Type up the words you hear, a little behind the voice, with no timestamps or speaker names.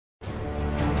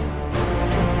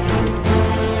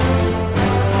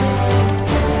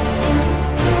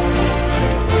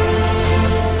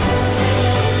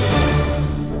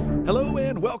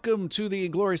Welcome to the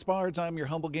Inglorious Bards. I'm your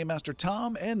humble Game Master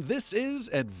Tom, and this is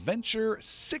Adventure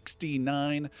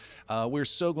 69. We're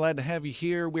so glad to have you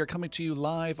here. We are coming to you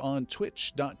live on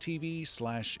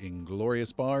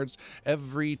twitch.tv/IngloriousBards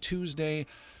every Tuesday,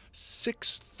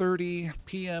 6:30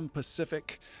 p.m.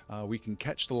 Pacific. We can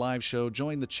catch the live show,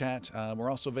 join the chat. We're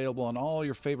also available on all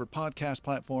your favorite podcast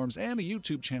platforms and a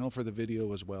YouTube channel for the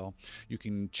video as well. You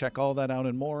can check all that out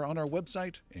and more on our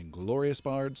website,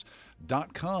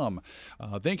 ingloriousbards.com.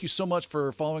 Thank you so much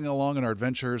for following along in our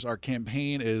adventures. Our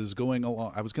campaign is going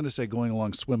along, I was going to say going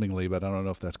along swimmingly, but I don't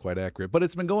know if that's quite accurate. But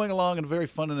it's been going along in a very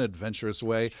fun and adventurous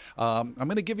way. I'm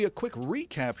going to give you a quick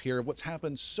recap here of what's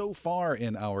happened so far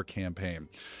in our campaign.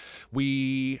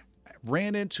 We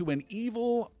ran into an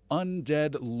evil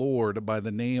undead lord by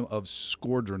the name of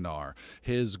Skordrenar,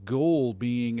 his goal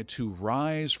being to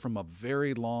rise from a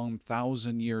very long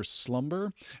 1,000-year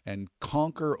slumber and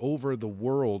conquer over the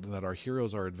world that our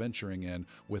heroes are adventuring in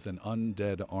with an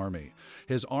undead army.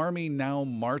 His army now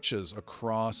marches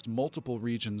across multiple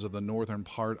regions of the northern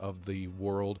part of the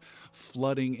world,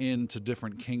 flooding into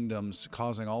different kingdoms,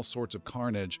 causing all sorts of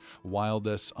carnage, while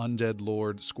this undead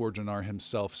lord Skordrenar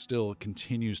himself still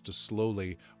continues to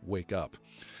slowly wake up.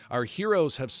 Our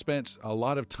heroes have spent a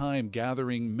lot of time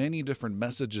gathering many different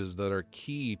messages that are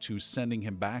key to sending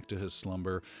him back to his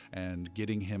slumber and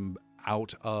getting him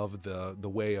out of the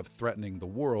way of threatening the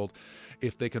world,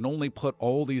 if they can only put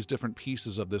all these different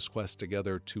pieces of this quest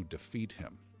together to defeat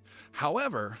him.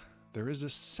 However, there is a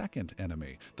second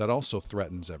enemy that also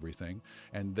threatens everything,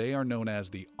 and they are known as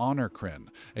the Honorcrin,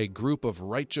 a group of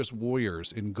righteous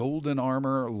warriors in golden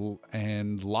armor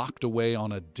and locked away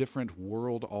on a different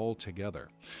world altogether.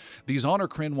 These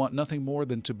Honorcrin want nothing more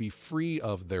than to be free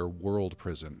of their world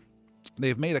prison.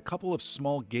 They've made a couple of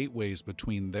small gateways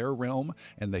between their realm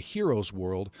and the heroes'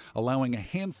 world, allowing a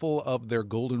handful of their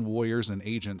golden warriors and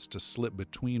agents to slip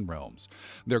between realms.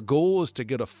 Their goal is to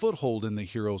get a foothold in the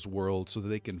heroes' world so that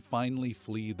they can finally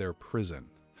flee their prison.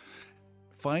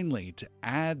 Finally, to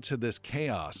add to this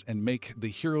chaos and make the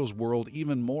heroes' world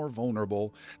even more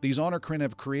vulnerable, these Honorcrin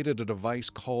have created a device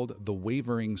called the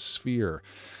Wavering Sphere.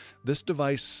 This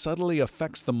device subtly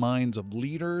affects the minds of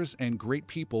leaders and great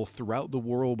people throughout the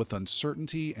world with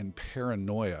uncertainty and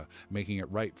paranoia, making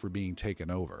it ripe for being taken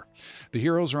over. The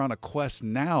heroes are on a quest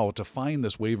now to find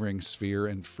this Wavering Sphere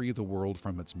and free the world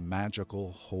from its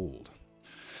magical hold.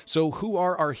 So who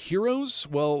are our heroes?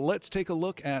 Well, let's take a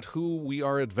look at who we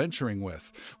are adventuring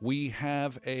with. We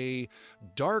have a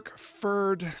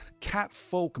dark-furred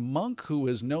catfolk monk who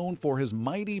is known for his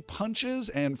mighty punches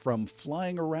and from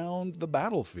flying around the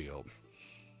battlefield.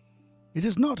 It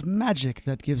is not magic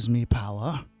that gives me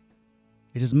power.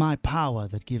 It is my power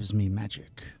that gives me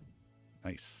magic.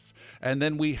 Nice. And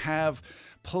then we have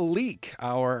Palik,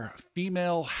 our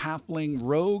female halfling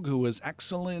rogue who is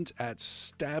excellent at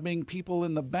stabbing people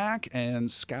in the back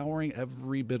and scouring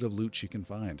every bit of loot she can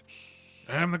find.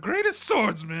 I am the greatest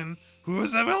swordsman who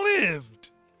has ever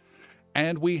lived.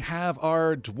 And we have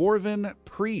our dwarven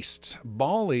priest,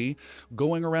 Bali,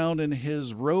 going around in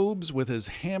his robes with his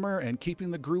hammer and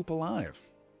keeping the group alive.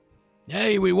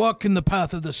 Hey, we walk in the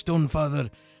path of the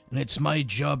Stonefather, and it's my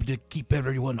job to keep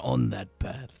everyone on that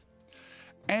path.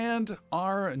 And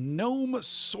our gnome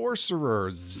sorcerer,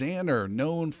 Xander,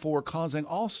 known for causing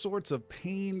all sorts of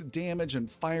pain, damage, and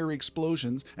fiery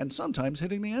explosions, and sometimes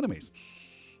hitting the enemies.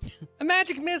 A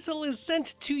magic missile is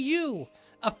sent to you.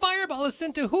 A fireball is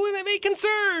sent to whom it may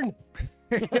concern.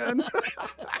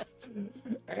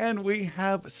 And we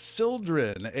have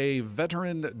Sildren, a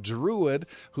veteran druid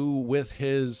who, with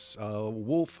his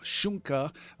wolf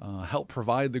Shunka, help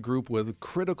provide the group with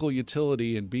critical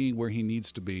utility in being where he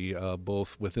needs to be,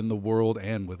 both within the world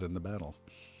and within the battle.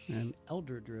 An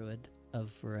elder druid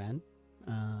of Varan,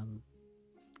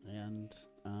 and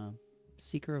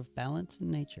seeker of balance in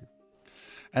nature.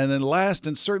 And then last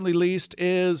and certainly least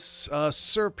is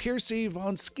Sir Piercy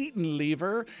von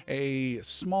Skeetenlever, a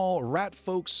small rat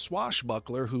folk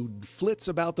swashbuckler who flits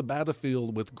about the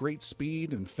battlefield with great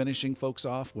speed and finishing folks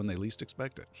off when they least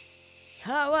expect it.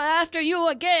 Well, after you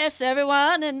a guess,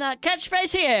 everyone, and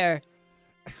catchphrase here.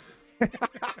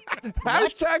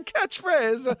 Hashtag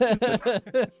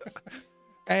catchphrase.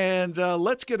 And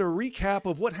let's get a recap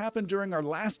of what happened during our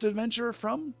last adventure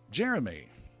from Jeremy.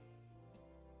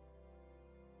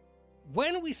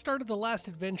 When we started the last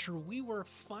adventure, we were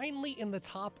finally in the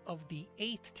top of the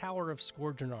 8th Tower of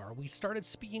Skordrenar. We started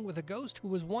speaking with a ghost who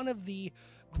was one of the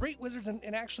great wizards and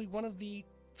actually one of the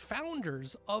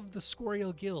founders of the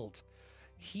Scorial Guild.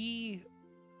 He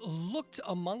looked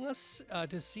among us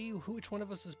to see which one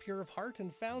of us is pure of heart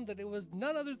and found that it was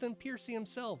none other than Piercy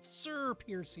himself, Sir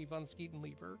Piercy von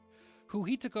Skeetenlever, who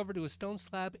he took over to a stone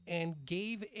slab and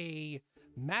gave a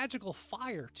magical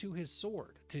fire to his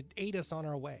sword to aid us on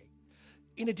our way.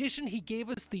 In addition, he gave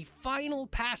us the final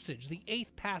passage, the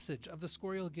 8th passage of the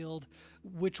Scorial Guild,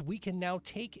 which we can now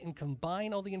take and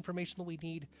combine all the information that we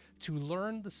need to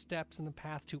learn the steps and the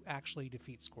path to actually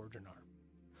defeat Scourgeonar.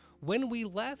 When we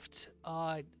left,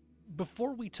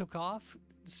 before we took off,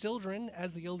 Sildren,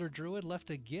 as the Elder Druid, left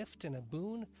a gift and a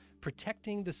boon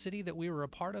protecting the city that we were a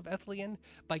part of, Ethlian,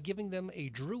 by giving them a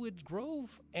druid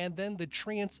grove, and then the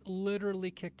Treants literally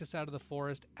kicked us out of the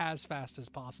forest as fast as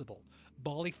possible.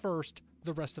 Bali first,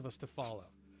 the rest of us to follow.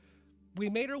 We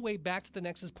made our way back to the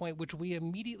Nexus Point, which we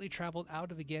immediately traveled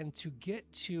out of again to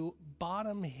get to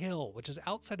Bottom Hill, which is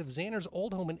outside of Xander's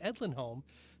old home and Edlin home,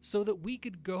 so that we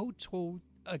could go to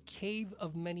a Cave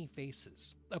of Many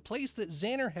Faces, a place that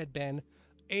Xander had been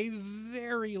a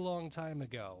very long time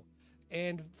ago,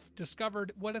 and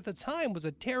discovered what at the time was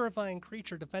a terrifying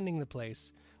creature defending the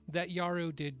place that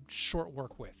Yaru did short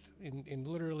work with in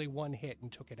literally one hit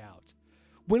and took it out.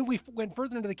 When we went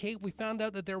further into the cave, we found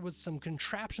out that there was some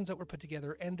contraptions that were put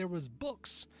together, and there was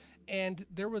books, and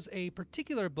there was a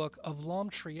particular book of Lam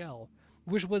Triel,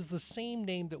 which was the same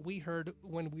name that we heard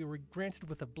when we were granted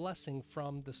with a blessing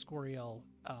from the Scoriel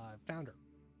founder,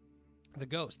 the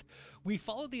ghost. We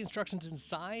followed the instructions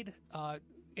inside,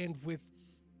 and with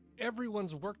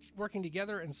everyone's working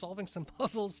together and solving some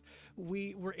puzzles,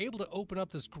 we were able to open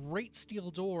up this great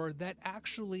steel door that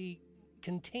actually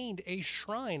contained a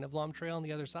shrine of Lam Trail on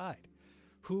the other side,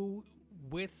 who,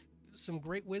 with some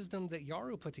great wisdom that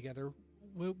Yaru put together,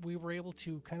 we were able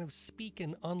to kind of speak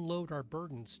and unload our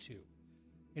burdens to.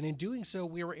 And in doing so,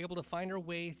 we were able to find our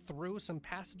way through some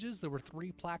passages. There were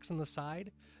 3 plaques on the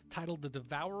side titled The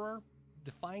Devourer,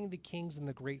 Defying the Kings, and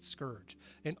The Great Scourge.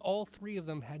 And all 3 of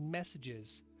them had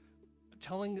messages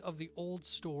telling of the old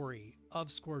story of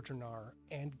Scourgeonar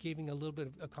and giving a little bit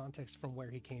of a context from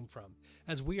where he came from.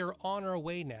 As we are on our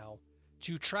way now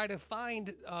to try to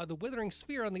find the Withering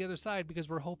Sphere on the other side, because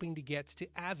we're hoping to get to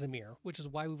Azamir, which is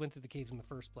why we went through the caves in the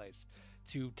first place,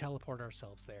 to teleport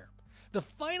ourselves there. The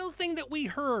final thing that we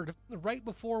heard right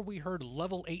before we heard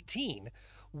level 18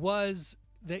 was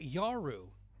that Yaru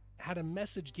had a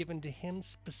message given to him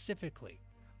specifically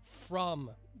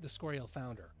from the Scoriel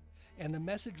founder. And the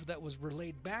message that was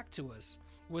relayed back to us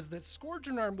was that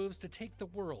Scourgeonar moves to take the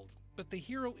world, but the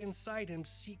hero inside him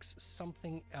seeks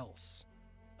something else.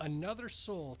 Another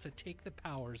soul to take the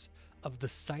powers of the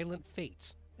Silent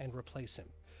Fate and replace him.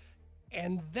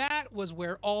 And that was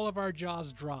where all of our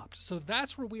jaws dropped. So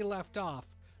that's where we left off.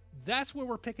 That's where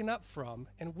we're picking up from.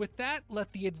 And with that,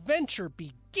 let the adventure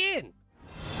begin!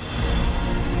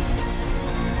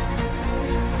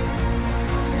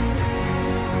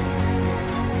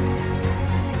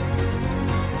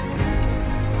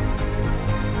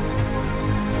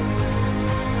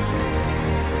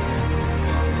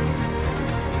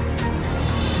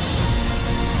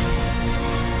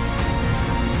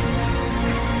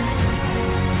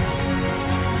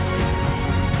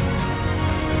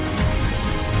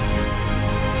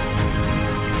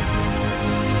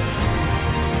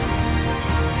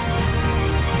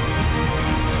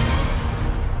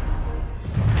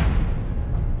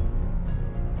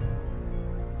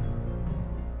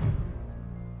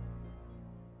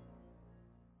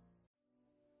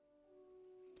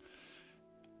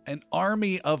 An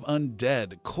army of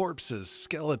undead, corpses,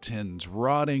 skeletons,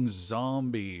 rotting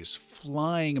zombies,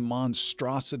 flying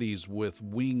monstrosities with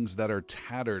wings that are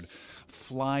tattered,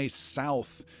 fly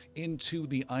south into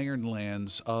the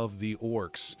Ironlands of the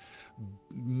orcs.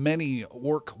 Many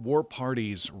orc war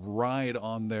parties ride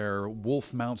on their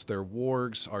wolf mounts, their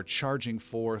wargs are charging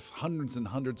forth. Hundreds and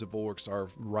hundreds of orcs are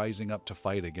rising up to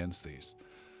fight against these.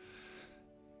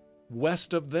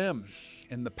 West of them,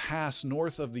 in the pass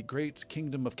north of the great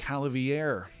kingdom of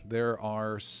Calavier, there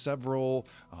are several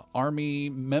army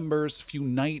members, few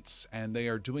knights, and they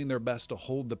are doing their best to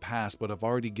hold the pass, but have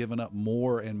already given up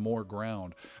more and more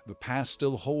ground. The pass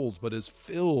still holds, but is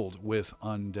filled with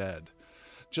undead.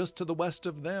 Just to the west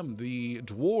of them, the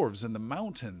dwarves in the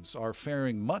mountains are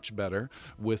faring much better,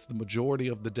 with the majority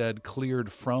of the dead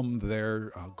cleared from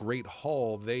their great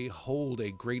hall. They hold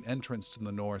a great entrance to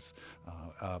the north,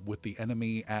 with the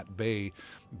enemy at bay,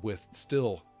 with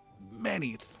still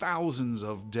many thousands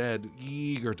of dead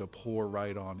eager to pour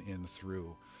right on in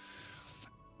through.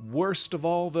 Worst of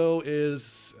all, though,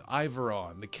 is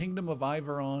Iveron. The kingdom of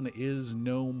Iveron is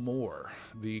no more.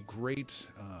 The great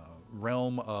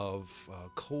realm of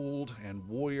cold and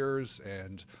warriors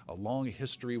and a long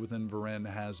history within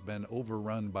Varennes has been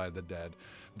overrun by the dead.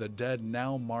 The dead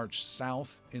now march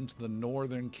south into the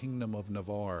northern kingdom of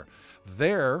Navarre.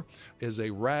 There is a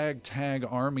ragtag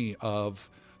army of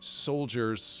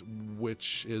soldiers,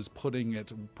 which is putting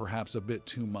it perhaps a bit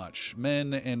too much.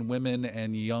 Men and women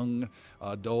and young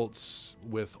adults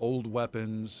with old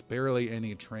weapons, barely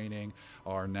any training,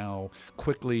 are now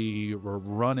quickly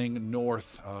running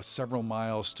north several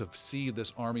miles to see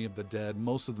this army of the dead.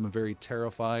 Most of them are very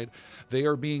terrified. They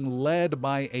are being led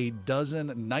by a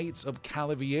dozen Knights of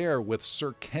Calavier, with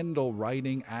Sir Kendall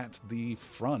riding at the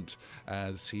front,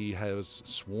 as he has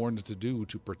sworn to do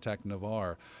to protect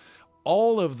Navarre.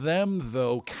 All of them,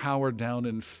 though, cower down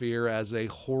in fear as a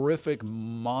horrific,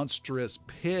 monstrous,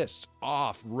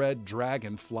 pissed-off red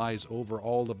dragon flies over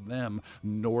all of them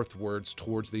northwards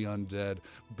towards the undead,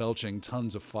 belching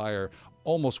tons of fire,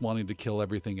 almost wanting to kill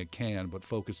everything it can, but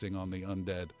focusing on the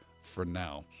undead for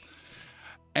now.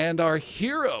 And our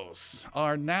heroes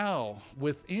are now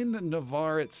within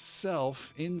Navarre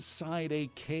itself, inside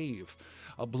a cave.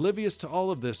 Oblivious to all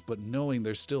of this, but knowing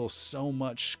there's still so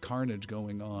much carnage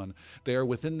going on. They are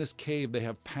within this cave. They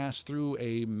have passed through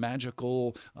a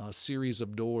magical series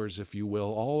of doors, if you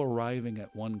will, all arriving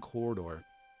at one corridor.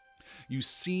 You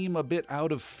seem a bit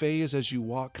out of phase as you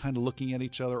walk, kind of looking at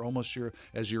each other, almost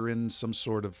as you're in some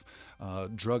sort of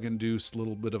drug-induced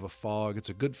little bit of a fog. It's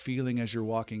a good feeling as you're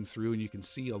walking through, and you can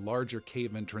see a larger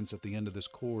cave entrance at the end of this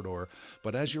corridor.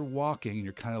 But as you're walking, and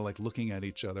you're kind of like looking at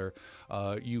each other,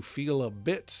 you feel a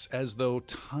bit as though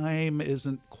time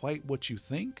isn't quite what you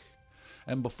think.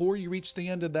 And before you reach the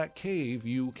end of that cave,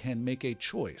 you can make a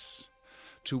choice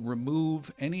to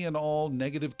remove any and all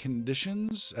negative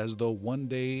conditions as though one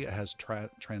day has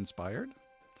transpired,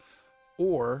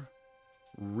 or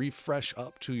refresh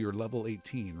up to your level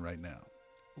 18 right now.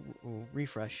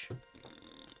 Refresh.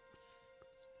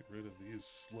 Get rid of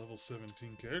these level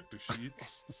 17 character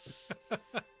sheets.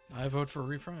 I vote for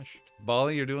refresh.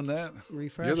 Bali, you're doing that?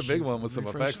 Refresh. You're the big one with some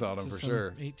Refresh effects on them to for some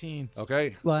sure. 18.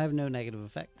 Okay, Well, I have no negative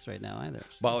effects right now either.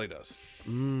 So. Bali does.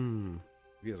 Mm.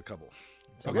 He has a couple.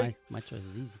 So Okay. my choice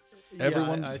is easy.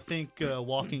 Everyone's- I think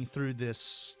walking through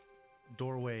this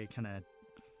doorway kind of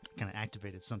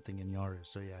activated something in Yaru.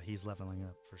 So yeah, he's leveling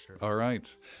up for sure. All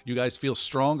right. You guys feel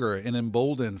stronger and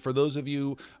emboldened. For those of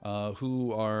you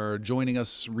who are joining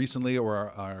us recently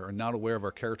or are not aware of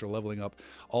our character leveling up,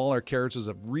 all our characters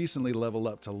have recently leveled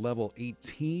up to level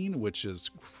 18, which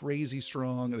is crazy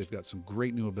strong. They've got some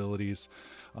great new abilities.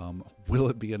 Will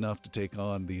it be enough to take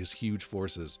on these huge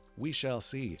forces? We shall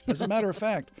see. As a matter of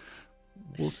fact,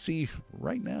 we'll see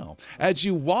right now. As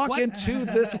you walk into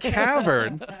this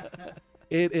cavern,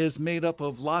 it is made up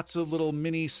of lots of little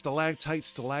mini stalactites,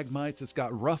 stalagmites. It's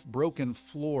got rough, broken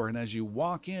floor. And as you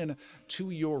walk in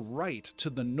to your right, to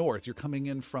the north, you're coming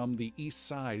in from the east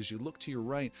side. As you look to your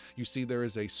right, you see there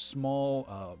is a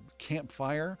small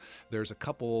campfire. There's a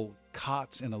couple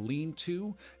cots and a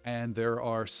lean-to, and there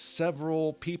are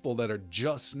several people that are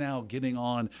just now getting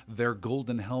on their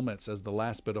golden helmets as the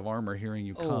last bit of armor hearing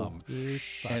you come.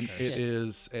 And it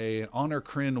is a Honor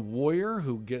Kryn warrior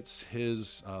who gets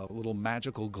his little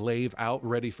magical glaive out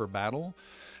ready for battle.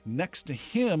 Next to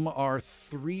him are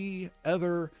three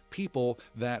other people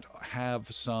that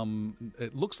have some,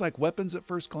 it looks like weapons at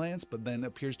first glance, but then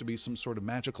appears to be some sort of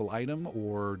magical item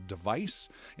or device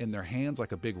in their hands,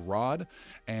 like a big rod.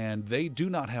 And they do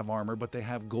not have armor, but they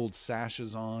have gold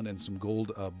sashes on and some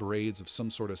gold braids of some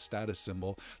sort of status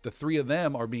symbol. The three of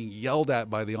them are being yelled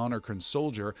at by the Honor Kryn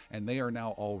soldier, and they are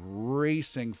now all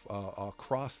racing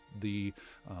across the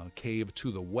cave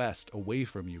to the west away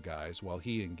from you guys while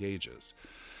he engages.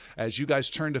 As you guys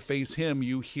turn to face him,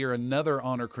 you hear another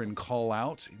Honor Kryn call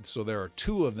out. So there are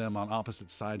two of them on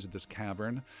opposite sides of this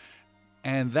cavern.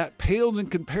 And that pales in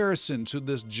comparison to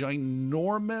this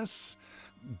ginormous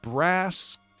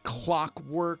brass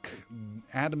clockwork,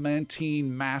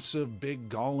 adamantine, massive, big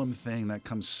golem thing that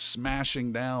comes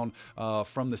smashing down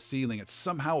from the ceiling. It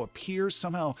somehow appears,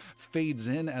 somehow fades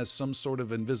in as some sort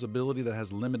of invisibility that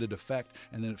has limited effect,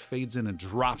 and then it fades in and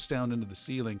drops down into the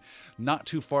ceiling, not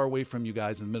too far away from you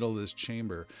guys in the middle of this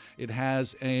chamber. It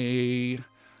has a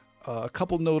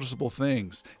couple noticeable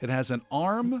things. It has an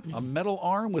arm, a metal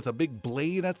arm with a big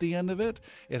blade at the end of it.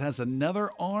 It has another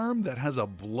arm that has a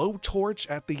blowtorch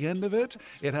at the end of it.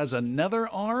 It has another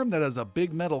arm that has a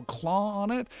big metal claw on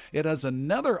it. It has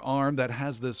another arm that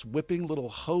has this whipping little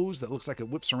hose that looks like it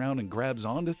whips around and grabs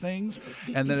onto things.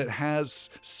 And then it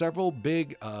has several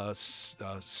big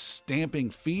stamping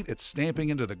feet. It's stamping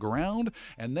into the ground.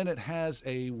 And then it has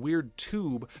a weird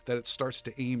tube that it starts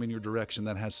to aim in your direction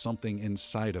that has something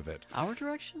inside of it. it. Our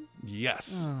direction?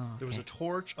 Yes. There was a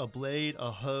torch, a blade,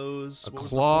 a hose, A what was the fourth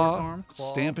claw, arm? Claw.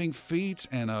 stamping feet,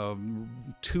 and a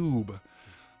tube.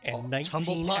 And 19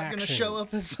 Tumble pot gonna show up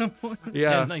at actions. some point.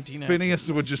 Yeah, 19 Phineas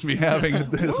would just be having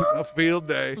a field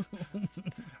day.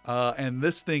 And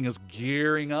this thing is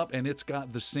gearing up, and it's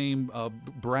got the same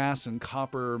brass and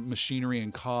copper machinery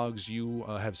and cogs you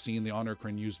have seen the Honor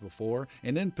Crin use before.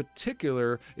 And in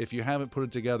particular, if you haven't put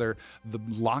it together, the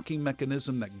locking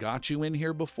mechanism that got you in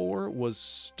here before was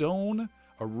stone,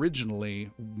 originally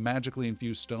magically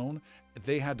infused stone.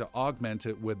 They had to augment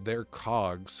it with their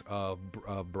cogs of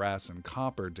brass and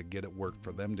copper to get it work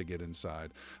for them to get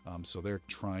inside. So they're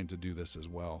trying to do this as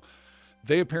well.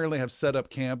 They apparently have set up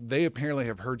camp. They apparently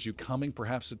have heard you coming.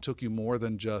 Perhaps it took you more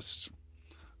than just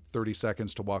 30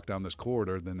 seconds to walk down this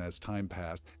corridor than as time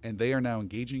passed. And they are now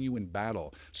engaging you in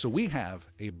battle. So we have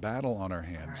a battle on our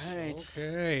hands. Right.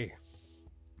 Okay.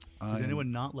 Did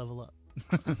anyone not level up?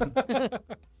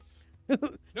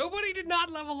 Nobody did not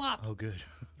level up. Oh, good.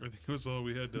 I think it was all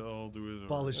we had to all do it.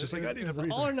 Ball is just like, I need It a was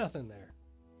breather. all or nothing there.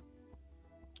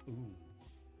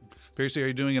 Percy, are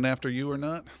you doing it after you or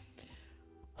not?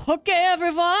 Okay,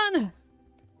 everyone.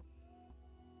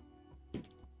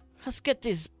 Let's get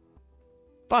these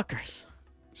fuckers.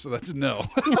 So that's a no.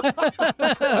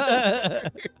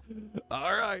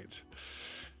 All right.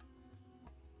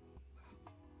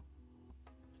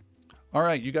 All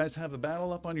right, you guys have the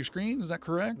battle up on your screen, is that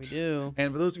correct? We do.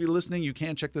 And for those of you listening, you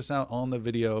can check this out on the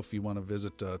video if you want to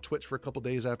visit Twitch for a couple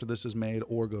days after this is made,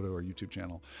 or go to our YouTube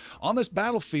channel. On this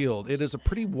battlefield, it is a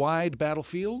pretty wide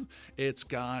battlefield. It's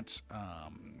got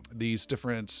these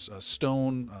different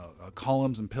stone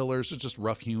columns and pillars. It's just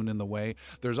rough hewn in the way.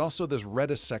 There's also this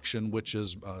reddish section, which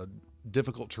is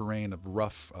difficult terrain of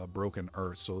rough, broken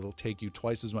earth. So it'll take you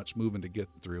twice as much moving to get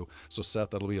through. So Seth,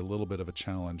 that'll be a little bit of a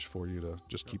challenge for you to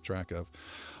just keep track of.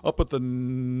 Up at the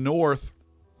north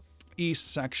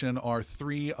east section are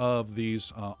 3 of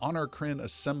these Honor Crin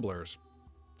assemblers.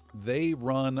 They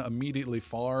run immediately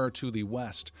far to the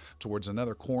west towards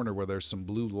another corner where there's some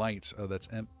blue light that's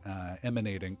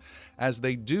emanating. As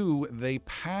they do, they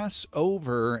pass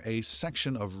over a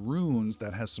section of runes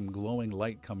that has some glowing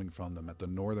light coming from them at the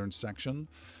northern section.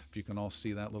 If you can all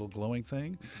see that little glowing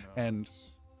thing. And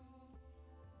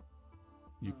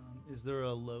Is there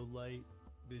a low light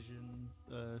vision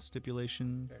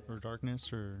stipulation or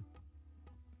darkness, or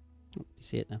You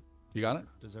see it now. you got it?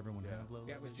 does everyone have low light?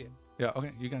 Yeah, we see it. Yeah,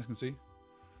 okay, you guys can see.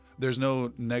 There's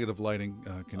no negative lighting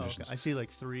Oh, conditions. okay. I see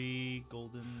like 3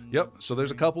 golden. Yep. So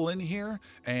there's a rings. couple in here,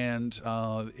 and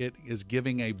it is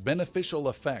giving a beneficial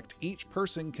effect. Each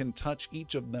person can touch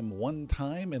each of them one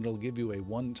time, and it'll give you a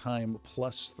one-time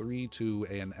 +3 to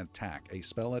an attack, a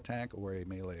spell attack or a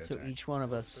melee So attack. each one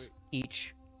of us,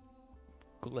 each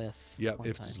glyph. Yep.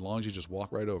 one time. As long as you just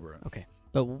walk right over it. Okay.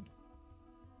 But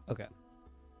okay.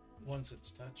 Once it's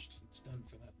touched, it's done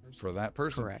for that person. For that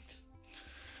person. Correct.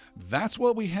 That's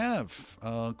what we have.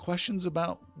 Questions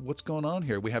about what's going on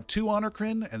here? We have 2 Honor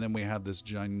Crin, and then we have this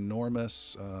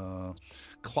ginormous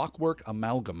clockwork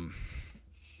amalgam.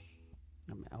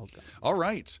 Amalgam. All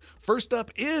right. First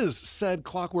up is said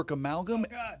clockwork amalgam,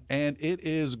 and it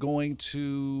is going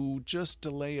to just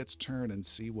delay its turn and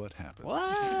see what happens.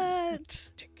 What?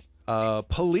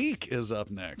 Palik is up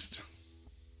next.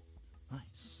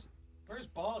 Nice. Where's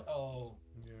Ball? Oh.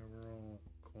 Yeah, we're all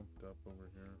clumped up over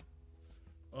here.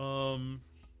 I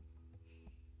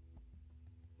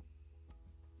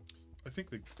think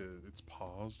it's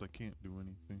paused. I can't do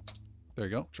anything. There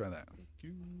you go. Try that. Thank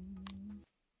you.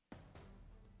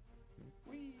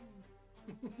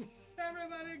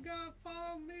 Everybody go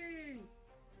follow me.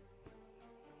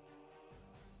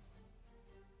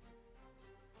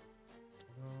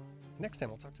 Next time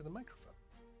we'll talk to the microphone.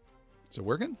 Is it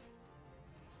working?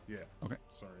 Yeah. Okay.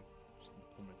 Sorry. Just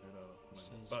pull my head out of my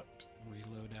Says- butt.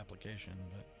 Reload application,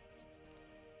 but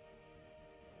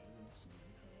Let's see.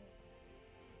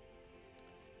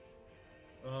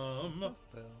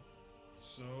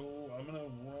 So I'm gonna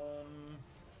run.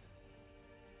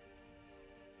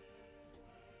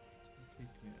 I'm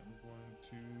going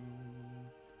to.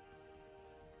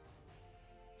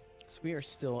 So we are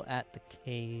still at the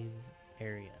cave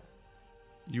area.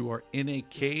 You are in a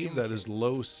cave that is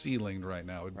low ceilinged right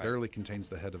now. It barely contains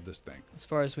the head of this thing. As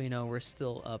far as we know, we're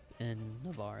still up in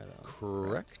Navarre, though.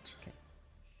 Correct.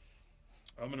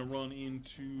 I'm gonna run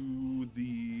into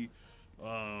the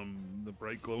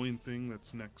bright glowing thing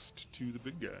that's next to the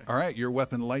big guy. All right. Your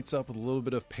weapon lights up with a little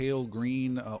bit of pale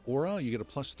green aura. You get a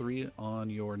 +3 on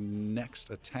your next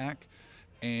attack.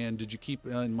 And did you keep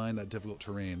in mind that difficult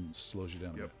terrain slows you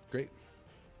down a Yep. bit? Great.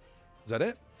 Is that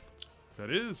it? That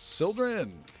is.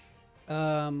 Sildren.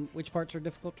 Which parts are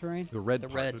difficult terrain? The red The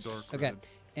part. red. The dark Okay. red.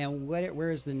 And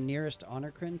where is the nearest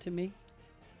Honorcrin to me?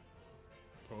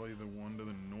 Probably the one to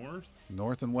the north.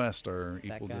 North and west are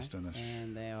That equal guy? distance.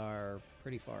 And they are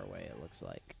pretty far away, it looks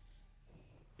like.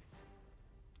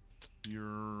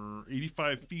 Your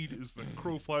 85 feet is the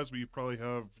crow flies, but you probably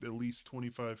have at least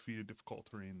 25 feet of difficult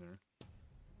terrain there.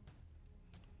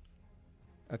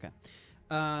 Okay.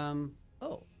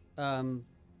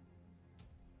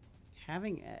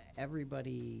 Having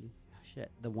everybody... Shit,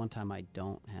 the one time I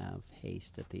don't have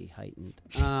haste at the heightened.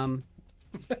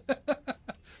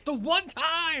 The one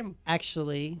time!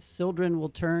 Actually, Sildren will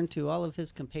turn to all of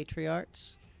his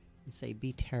compatriots and say,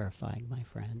 "Be terrifying, my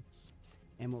friends,"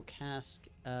 and will cast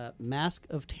Mask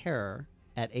of Terror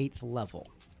at 8th level.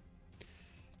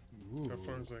 How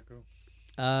far does that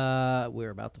go? We're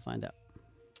about to find out.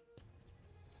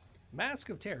 Mask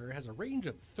of Terror has a range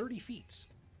of 30 feet.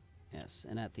 Yes,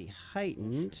 and at the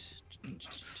heightened,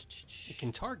 It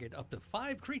can target up to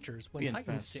 5 creatures when Being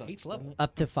heightened fast to sucks, 8th level. doesn't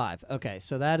up to 5. Okay,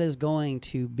 so that is going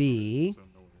to be So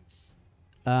no, it's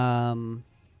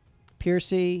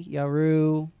Piercy,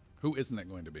 Yaru. Who isn't it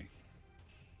going to be?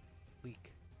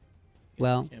 Leak.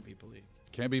 Well, Can't be believed.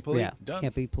 Can't be Palik. yeah, Done.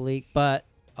 can't be Palik, but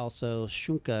also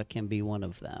Shunka can be one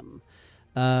of them.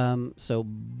 So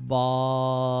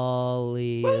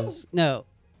Bali is no,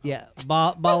 yeah,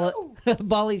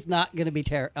 Bali's not going to be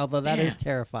although that is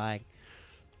terrifying.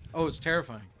 Oh, it's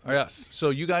terrifying. Oh, yes. So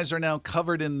you guys are now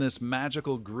covered in this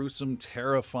magical, gruesome,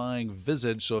 terrifying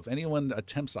visage. So if anyone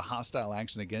attempts a hostile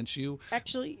action against you,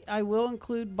 Actually, I will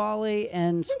include Bali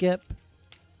and Skip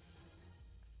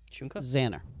Shunka?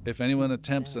 Xander. if anyone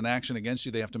attempts an action against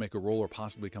you, they have to make a roll or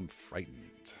possibly become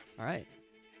frightened. All right.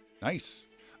 Nice.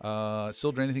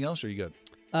 Sildra, anything else? Or are you good?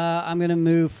 I'm going to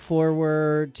move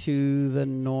forward to the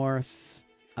north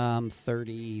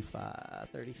 30 feet.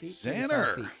 35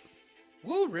 Xander. feet.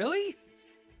 Woo, really?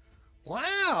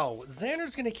 Wow.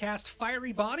 Xander's going to cast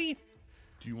Fiery Body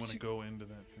Do you want to go into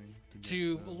that thing? Get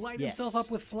to that? light Yes. himself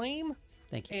up with flame.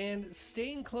 Thank you. And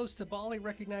staying close to Bali,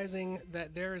 recognizing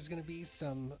that there is going to be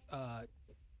some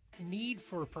need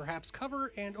for perhaps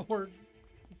cover and or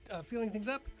filling things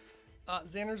up,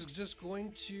 Xander's just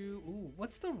going to... Ooh,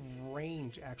 what's the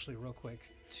range, actually, real quick,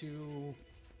 to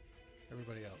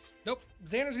everybody else? Nope.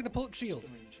 Xander's going to pull up shield.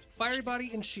 Fiery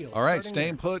Body and shield. All right, starting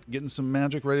staying put, getting some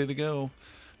magic ready to go.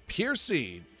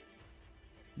 Piercy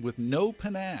with no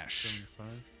panache. 75.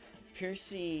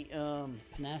 Piercy,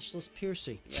 Panashless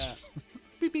Piercy. yeah.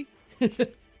 Beep,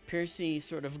 beep. Piercy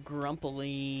sort of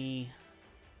grumpily.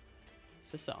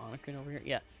 Is this the Onokrin over here?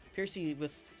 Yeah. Piercy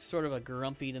with sort of a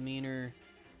grumpy demeanor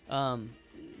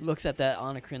looks at that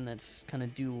Onokrin that's kind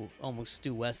of almost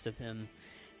due west of him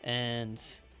and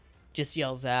just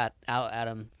yells out at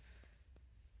him.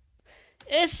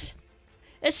 It's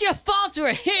your fault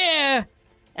we're here,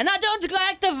 and I don't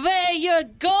like the way your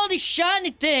goldy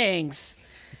shiny things.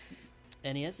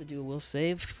 And he has to do a will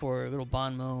save for little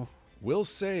Bonmo. Will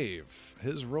save.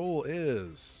 His roll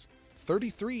is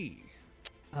 33.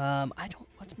 I don't.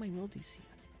 What's my will DC?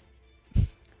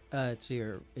 It's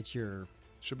your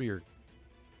Should be your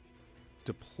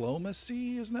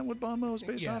diplomacy. Isn't that what Bonmo is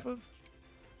based Yeah. off of?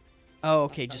 Oh,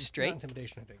 okay, Not just straight.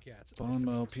 intimidation, I think. Yeah. It's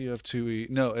Bonmo PF2E.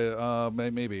 No,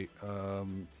 maybe.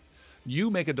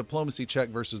 You make a diplomacy check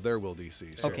versus their will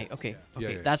DC. So. Okay, okay, Yeah,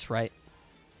 okay. yeah. That's right.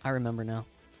 I remember now.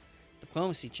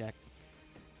 Diplomacy check.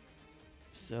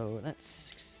 So that's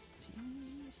 16.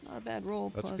 It's not a bad roll.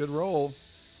 That's a plus good roll.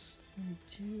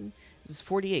 32. This is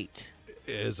 48.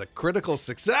 Is a critical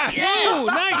success. Oh,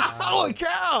 nice! Holy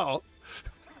cow!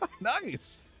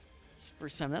 Nice. It's the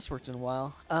first time that's worked in a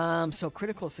while. So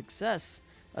critical success.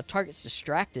 A target's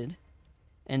distracted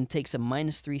and takes a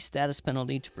 -3 status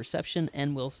penalty to perception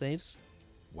and will saves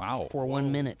Wow. for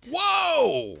 1 minute.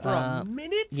 Whoa! For a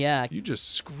minute? Yeah. You just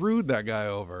screwed that guy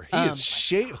over. He Um, is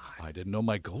shaped. I didn't know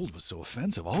my gold was so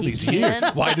offensive all He these can- years.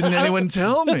 Why didn't anyone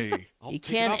tell me? You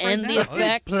can end the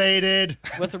effect Plated.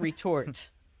 with a retort.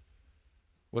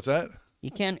 What's that?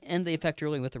 You can end the effect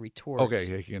early with a retort. Okay,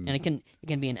 he can. And it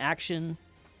can be an action,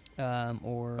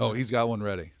 or Oh, he's got one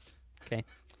ready. okay.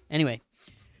 Anyway,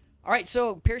 all right.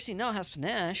 So Piercy now has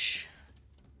panache,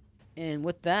 and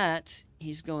with that,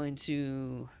 he's going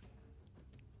to.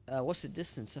 What's the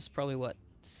distance? That's probably what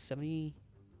 70.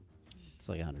 it's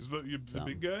like 100. Is that the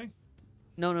big guy?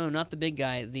 No, not the big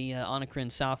guy. The Onokrin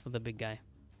south of the big guy.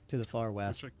 To the far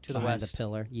west. Which I To the behind west. the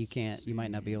pillar. You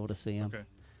might not be able to see him. Okay.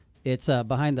 It's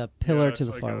behind the pillar Yeah, to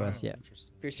so the I far got it. west. Yeah. Interesting.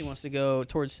 Piercy wants to go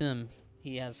towards him.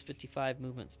 He has 55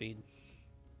 movement speed.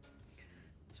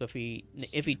 So if he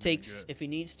get- if he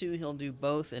needs to, he'll do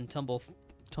both and tumble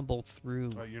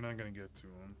through. You're not gonna get to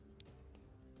him.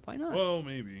 Why not? Well,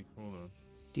 maybe. Hold on.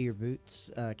 Do your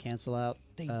boots cancel out?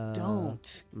 They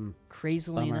don't. mm,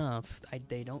 Crazily bummer. enough,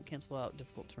 they don't cancel out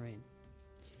difficult terrain.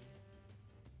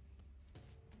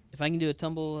 If I can do a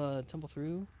tumble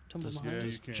through, tumble Does, behind. Yeah,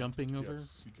 does you can. jumping over Yes,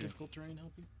 you can. difficult terrain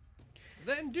help you?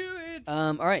 Then do it.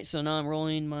 All right, so now I'm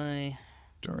rolling my.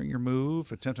 During your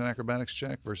move, attempt an acrobatics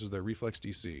check versus their reflex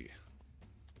DC.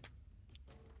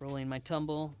 Rolling my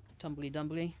tumbly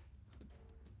dumbly.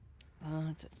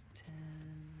 It's a 10.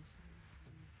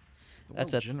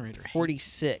 That's a generator.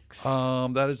 46.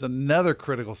 That is another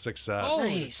critical success.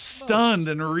 Holy Nice. Stunned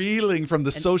and reeling from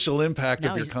the social impact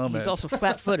Now of your he's, comment. he's also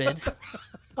flat-footed.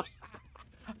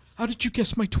 How did you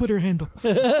guess my Twitter handle?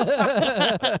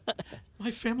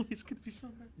 My family's gonna be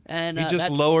somewhere. And He just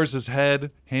that's, lowers his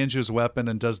head, hands you his weapon,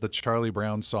 and does the Charlie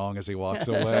Brown song as he walks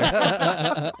away.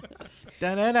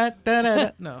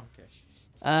 Da-da-da-da-da. No,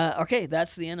 okay. Okay,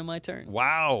 that's the end of my turn.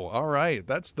 Wow. All right.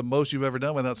 That's the most you've ever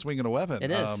done without swinging a weapon.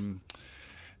 It is.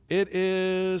 It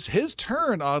is his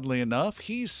turn, oddly enough.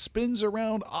 He spins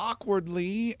around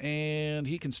awkwardly, and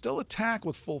he can still attack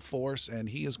with full force, and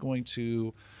he is going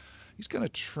to... He's going to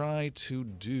try to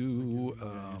do...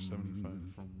 Yeah, you're 75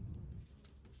 from.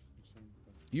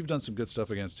 You've done some good stuff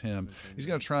against him. He's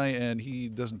going to try, and he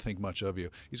doesn't think much of you.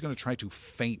 He's going to try to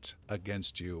feint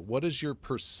against you. What is your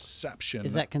perception?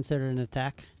 Is that considered an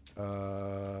attack?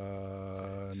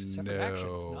 Separate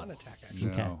action. It's not an attack action.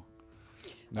 No. Okay.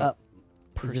 No,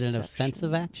 Is it an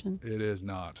offensive action? it is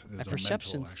not. It My is a mental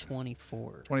perception's action.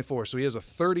 24. 24. So he has a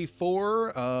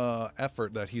 34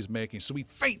 effort that he's making. So he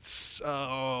feints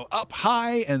up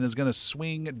high and is going to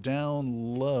swing down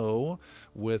low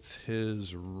with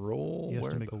his roll. He has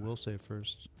Where to make the- a will save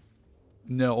first.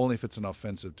 No, only if it's an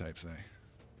offensive type thing.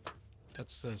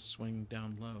 That's the swing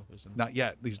down low, isn't it? Not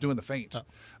yet. He's doing the feint.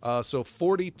 So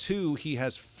 42, he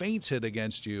has feinted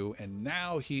against you, and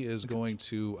now he is going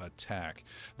to attack.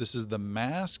 This is the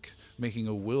mask making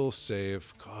a will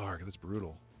save. God, that's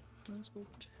brutal.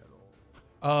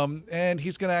 And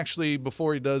he's going to actually,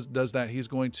 before he does that, he's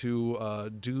going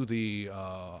to do the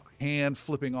hand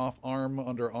flipping off arm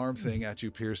under arm thing at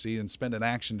you, Piercy, and spend an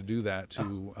action to do that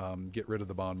to get rid of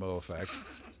the Bon Mo effect.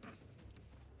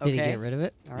 Did he Okay. get rid of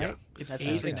it? All right. Yeah. That's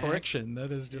his retort. action.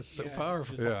 That is just so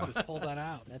powerful. Yeah. Just pulls that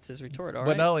out. That's his retort. All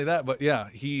But right. not only that, but yeah,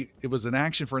 it was an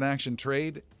action for an action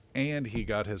trade, and he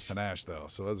got his panache though,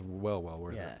 so that's well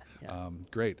worth Yeah, it. yeah.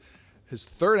 Great. His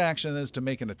third action is to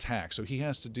make an attack, so he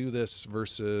has to do this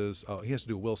versus. He has to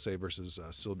do a will save versus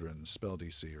Sildren's spell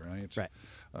DC, right? Right.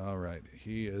 All right.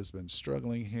 He has been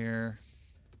struggling here.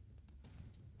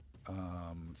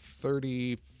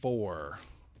 34.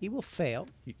 He will fail.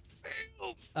 He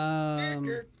fails.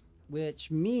 Which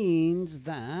means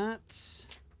that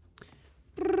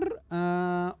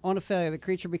on a failure, the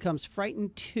creature becomes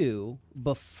frightened 2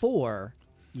 before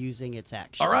using its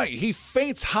action. All right, he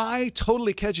feints high,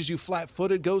 totally catches you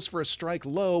flat-footed, goes for a strike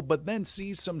low, but then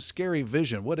sees some scary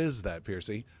vision. What is that,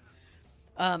 Piercy?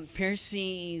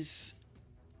 Piercy's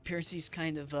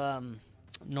kind of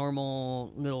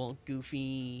normal little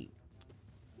goofy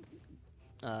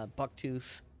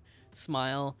bucktooth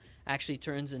smile actually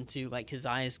turns into like his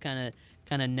eyes kind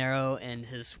of narrow and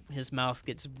his mouth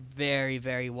gets very,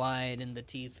 very wide and the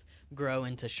teeth grow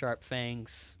into sharp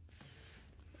fangs.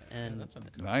 And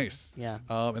Nice. yeah, And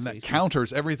that's what that he sees.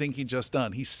 counters everything he just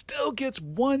done. He still gets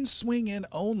one swing in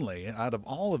only out of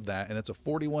all of that, and it's a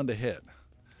 41 to hit.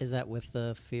 Is that with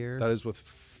the fear? That is with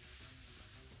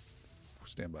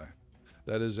standby.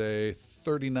 That is a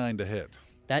 39 to hit.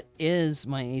 That is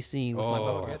my AC with my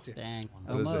bow. Gets you. Dang.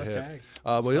 That is a Almost. hit.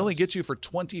 But it only gets you for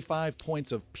 25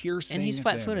 points of piercing And he's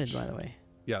flat-footed, damage. by the way.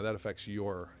 Yeah, that affects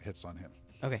your hits on him.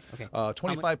 Okay.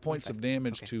 25 points of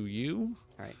damage Okay. to you.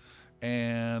 All right.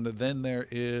 And then there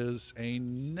is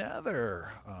another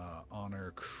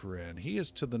honor crit. He is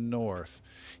to the north.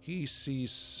 He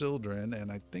sees Sildren,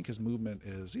 and I think his movement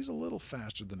is, he's a little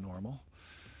faster than normal.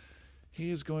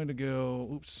 He is going to go,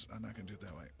 oops, I'm not going to do it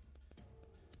that way.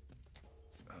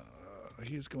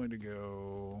 He's going to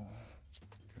go,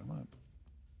 come on.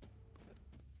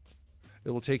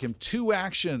 It will take him 2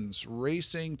 actions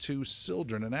racing to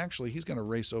Sildren, and actually he's going to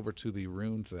race over to the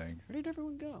rune thing. Where did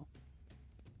everyone go?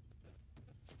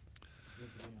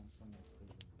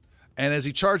 And as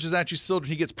he charges at you, Sildren,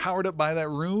 he gets powered up by that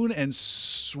rune and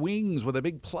swings with a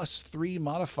big +3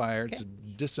 modifier to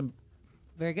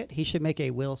Very good. He should make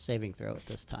a will saving throw at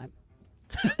this time.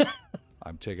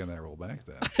 I'm taking that roll back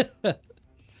then.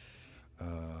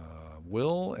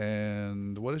 Will,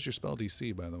 and what is your spell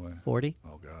DC, by the way? 40.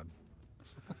 Oh, God.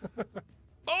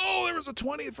 Oh, there was a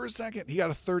 20 for a second. He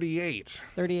got a 38.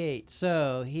 38.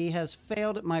 So he has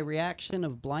failed at my reaction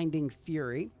of blinding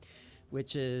fury.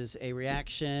 which is a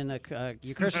reaction.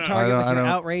 You curse a I target with your don't-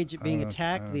 outrage at I being don't-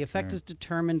 attacked. I The don't effect care. is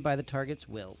determined by the target's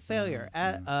will. Failure.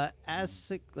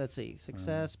 Let's see.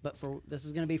 Success, but for this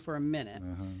is going to be for a minute.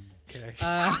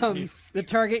 The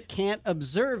target can't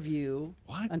observe you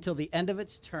until the end of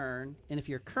its turn, and if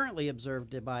you're currently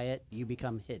observed by it, you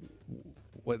become hidden.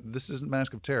 What? This isn't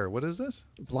Mask of Terror. What is this?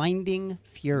 Blinding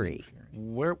Fury.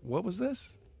 Where? What was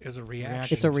this? Is a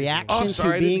reaction. It's a to being- reaction Oh, I'm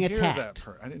sorry. to being I didn't hear attacked. that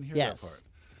part. I didn't hear Yes. that part.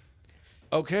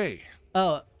 Okay.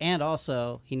 Oh, and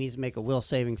also he needs to make a will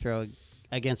saving throw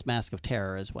against Mask of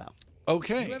Terror as well. You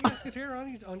Okay. have Musketeer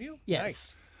on you?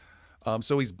 Yes. Nice.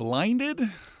 So he's blinded.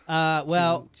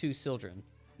 Well, to Sildren.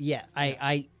 yeah.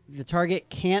 The target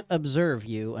can't observe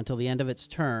you until the end of its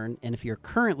turn, and if you're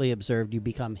currently observed, you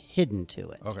become hidden to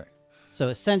it. Okay. So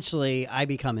essentially, I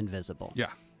become invisible.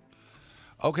 Yeah.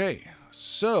 Okay.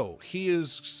 So he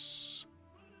is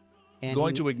And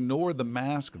going to ignore the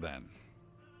mask then.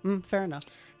 Fair enough.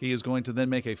 He is going to then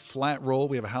make a flat roll.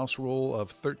 We have a house roll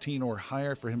of 13 or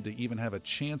higher for him to even have a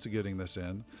chance of getting this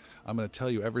in. I'm going to tell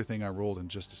you everything I rolled in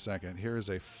just a second. Here is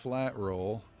a flat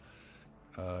roll.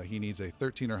 He needs a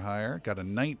 13 or higher. Got a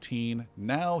 19.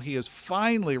 Now he is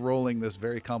finally rolling this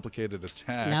very complicated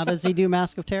attack. Now, does he do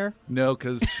Mask of Terror? No,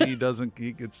 because he doesn't.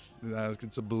 It's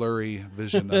a blurry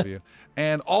vision of you,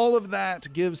 and all of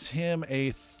that gives him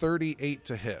a 38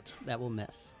 to hit. That will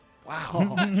miss.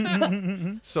 Wow.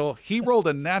 So he rolled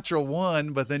a natural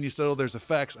 1, but then you said, "Oh, there's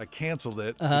effects." I canceled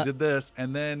it. I did this,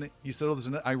 and then you said, "Oh,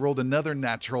 I rolled another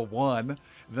natural 1,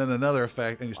 then another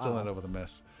effect, and you still ended up with a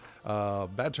miss."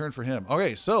 Bad turn for him.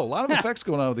 Okay, so a lot of effects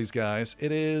going on with these guys.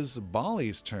 It is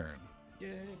Bali's turn.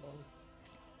 Yay,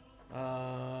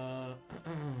 Bali.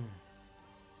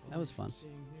 That was fun.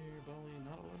 Seeing here, Bali,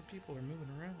 not a lot of people are moving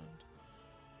around.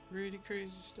 Really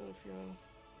crazy stuff, y'all.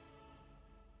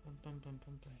 Bum, bum, bum,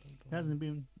 bum, bum, bum, It hasn't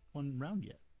been one round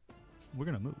yet. We're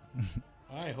gonna move.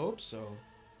 I hope so.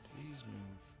 Please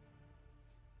move.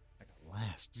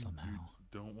 Last somehow. You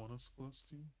don't want us close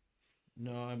to you?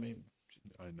 No, I mean,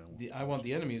 I know. I want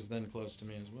the enemies then close to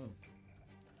me as well.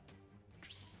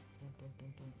 Bum,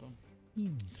 bum, bum,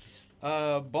 bum,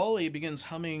 bum. Bali begins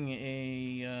humming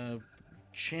a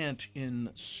chant in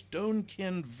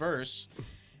Stonekin verse,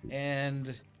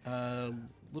 and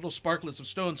little sparklets of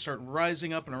stone start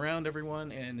rising up and around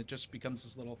everyone, and it just becomes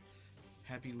this little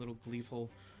happy, little gleeful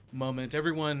moment.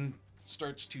 Everyone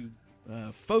starts to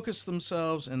focus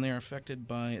themselves, and they're affected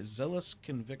by zealous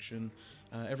conviction.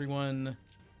 Everyone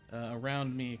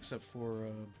around me, except for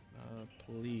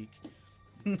Palik.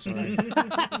 Sorry.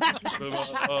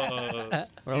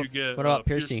 You get, what about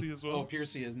Piercy? as well? Oh,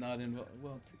 Piercy is not in.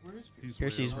 Well, where is Piercy?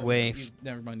 Piercy's way way.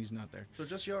 Never mind, he's not there. So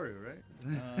just Yaru,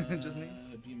 right? Just me?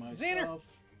 Be myself,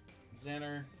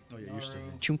 Xander, Oh, yeah, you're still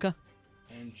Naru, Chunka.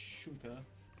 and Shunka.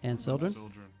 And Sildren?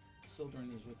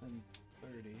 Sildren is within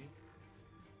 30.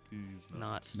 He's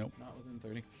Not. Nope. Not within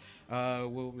 30.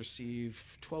 Will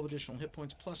receive 12 additional hit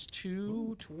points plus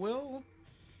 2 to will.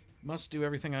 Must do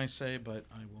everything I say, but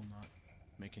I will not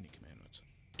make any commandments.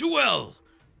 Do well.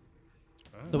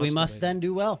 So we must then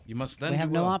do well. You must then We have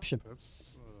do no well. option.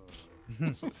 That's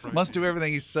a frightening- Must do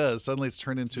everything he says. Suddenly it's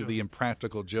turned into the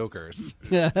impractical jokers.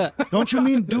 Don't you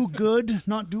mean do good,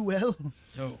 not do well?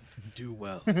 No, do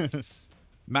well.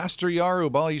 Master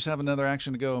Yaru, Bali, you just have another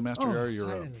action to go. Master Yaru,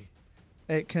 you're up.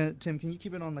 Hey, Tim, can you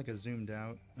keep it on like a zoomed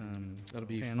out That'll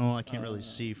be panel? I can't really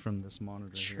see from this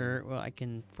monitor. Sure. Well, I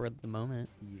can for the moment.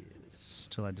 Yes.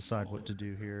 Till I decide what to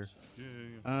do here. Yeah.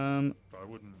 I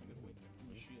wouldn't.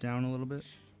 Down a little bit.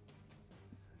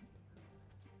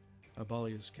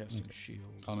 Bali is casting shield.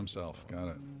 On himself. Got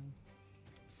it.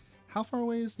 How far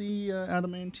away is the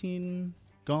adamantine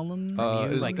golem?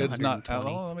 like It's not.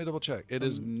 120. Let me double check. It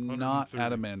is not 130.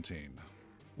 adamantine.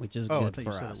 Which is Oh, I good thought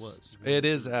you for said us. it was. It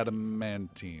is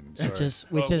adamantine. Sorry. Which is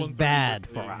 130 bad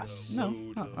with for a, us. No,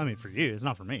 load no, of- I mean for you, it's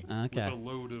not for me. with Okay. a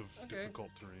load of Okay. difficult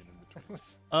terrain in between.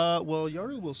 Well,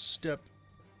 Yaru will step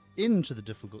into the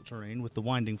difficult terrain with the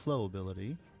winding flow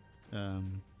ability.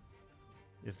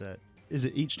 If that is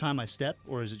it each time I step,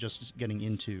 or is it just getting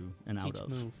into and out Each of?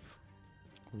 move.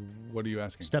 What are you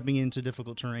asking? Stepping into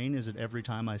difficult terrain, is it every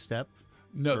time I step?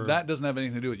 No, or- that doesn't have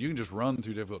anything to do with it. You can just run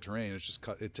through difficult terrain. It's just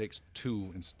it takes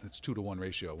 2. It's 2-to-1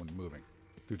 ratio when moving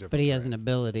through difficult But he has terrain. an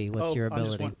ability. What's your I'm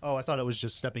just ability? I thought it was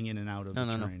just stepping in and out of No,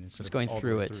 the no, no. terrain. instead It's of going all the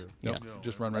through way it. through. Yeah. Nope,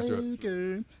 just run right through it.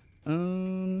 Okay.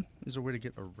 Is there a way to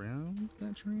get around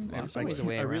that terrain? There's I, always a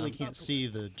way I really around. can't see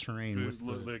the terrain Dude, with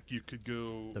the, like you could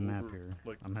go the map over, here.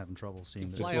 Like I'm having trouble seeing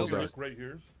It's this. a little dark. like right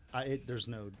here. There's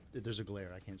a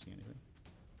glare. I can't see anything.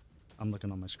 I'm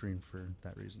looking on my screen for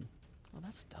that reason. Oh,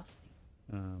 that's dusty.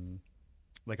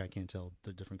 Like I can't tell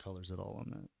the different colors at all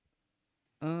on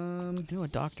that. Do a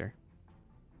doctor.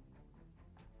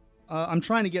 I'm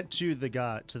trying to get to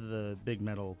the big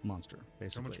metal monster, How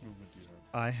basically. much movement do you have?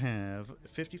 I have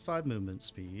 55 movement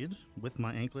speed. With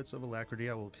my anklets of alacrity,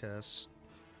 I'll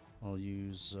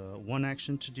use one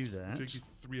action to do that. Take you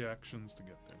 3 actions to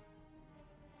get there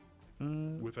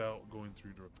without going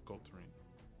through difficult terrain.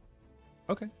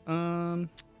 Okay.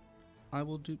 I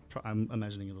will do. I'm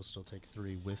imagining it'll still take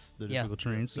 3 with the Yeah, difficult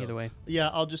terrain. So either way. Yeah,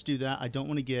 I'll just do that. I don't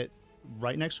want to get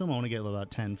right next to him. I want to get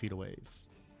about 10 feet away.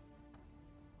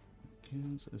 Okay,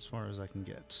 that's as far as I can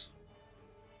get.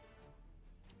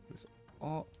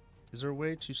 Is there a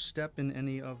way to step in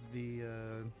any of the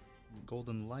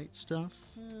golden light stuff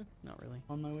Not really.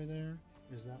 on my way there?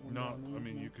 Is that one? Not, down there? I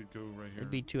mean, No? you could go right here.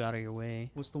 It'd be too out of your way.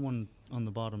 What's the one on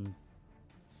the bottom?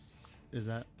 Is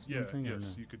that Yeah, something? or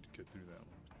yes, no? you could get through that one.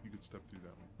 You could step through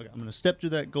that one. Okay, I'm gonna step through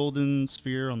that golden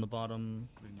sphere on the bottom,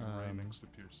 Then you're right next to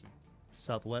Piercy.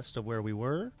 southwest of where we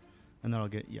were, and then I'll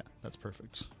get. Yeah, that's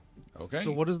perfect. Okay.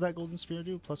 So what does that golden sphere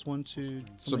do? +1 to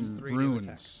Some 3 to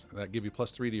runes that give you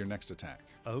 +3 to your next attack.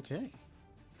 Okay.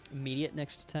 Immediate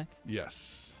next attack.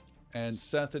 Yes. And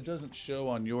Seth, it doesn't show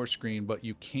on your screen, but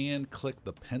you can click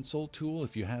the pencil tool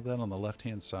if you have that on the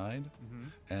left-hand side,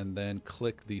 and then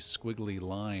click the squiggly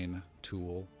line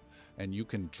tool, and you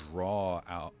can draw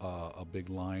out a big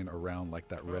line around like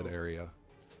that red area.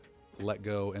 Let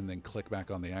go, and then click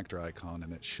back on the actor icon,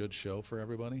 and it should show for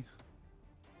everybody.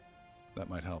 That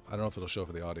might help. I don't know if it'll show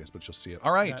for the audience, but you'll see it.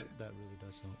 All right. That really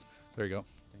does help. There you go.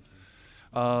 Thank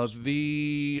you.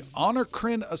 The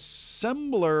Honorcrin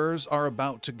assemblers are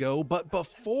about to go, but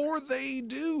before they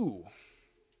do,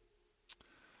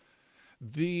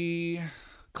 the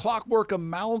Clockwork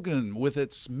Amalgam with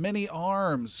its many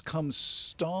arms comes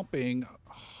stomping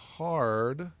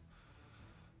hard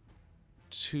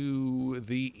to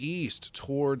the east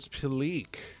towards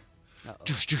Pilik.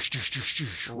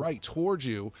 Right towards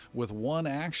you with one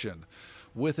action.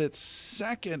 With its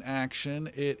second action,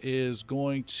 it's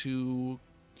going to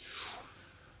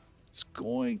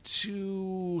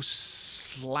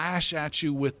slash at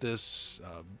you with this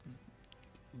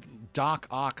Doc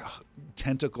Ock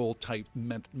tentacle type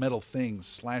metal thing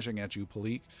slashing at you,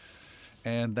 Pilik.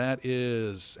 And that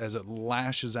is, as it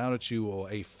lashes out at you,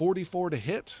 a 44 to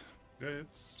hit. Yeah,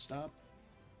 it's. Stop.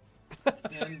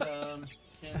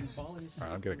 And volleys. All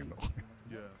right, I'm getting annoyed.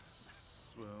 Yes.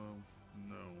 Well,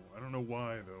 no. I don't know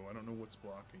why, though. I don't know what's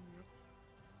blocking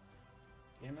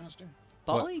you. Game Master.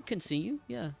 Bolly can see you.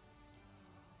 Yeah.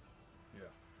 Yeah.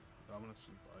 I'm going to see.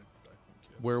 I think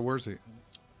yes. Where was he?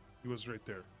 He was right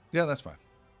there. Yeah, that's fine.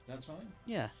 That's fine.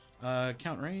 Yeah.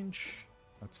 Count range.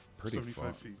 That's pretty 75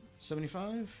 far. feet.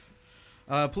 75.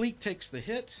 Pleek takes the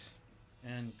hit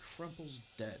and crumples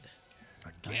dead.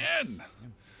 Again.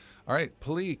 All right,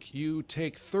 Pilik, you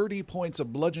take 30 points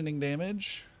of bludgeoning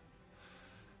damage.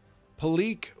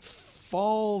 Pilik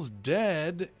falls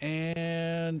dead,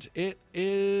 and it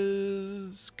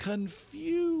is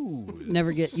confused.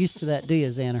 Never get used to that, do you,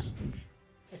 Xander?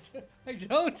 I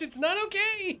don't. It's not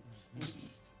okay.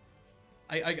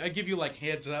 I give you like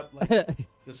heads up, like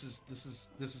this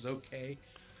is okay.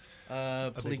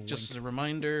 Pleek, just as a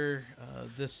reminder,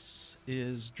 this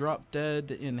is drop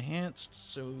dead enhanced,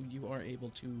 so you are able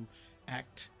to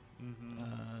act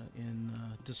in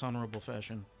dishonorable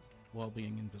fashion while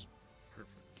being invisible.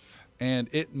 And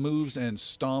it moves and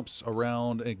stomps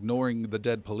around, ignoring the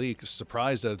dead Pilik,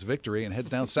 surprised at its victory, and heads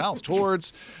down south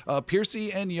towards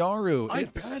Piercy and Yaru.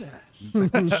 Badass.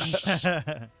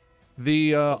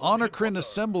 The Honorcrin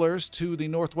assemblers to the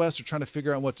northwest are trying to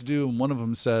figure out what to do, and one of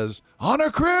them says,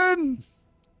 Honorcrin!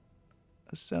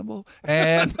 Assemble.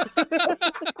 And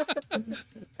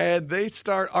and they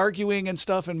start arguing and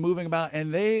stuff and moving about,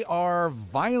 and they are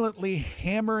violently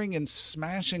hammering and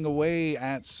smashing away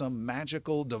at some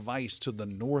magical device to the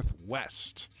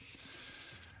northwest.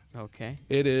 Okay.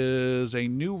 It is a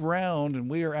new round, and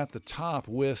we are at the top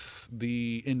with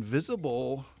the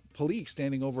invisible Pilik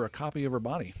standing over a copy of her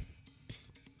body.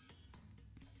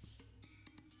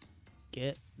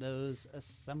 Get those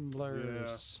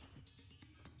assemblers.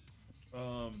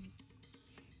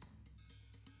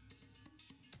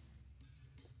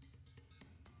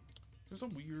 There's a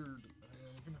weird.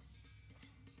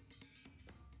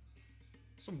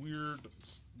 Some weird,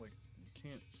 like, you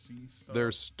can't see stuff.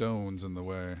 There's stones in the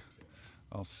way.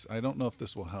 I don't know if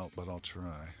this will help, but I'll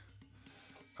try.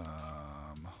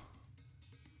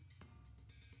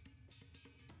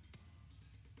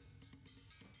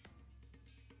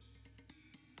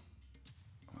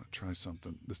 Try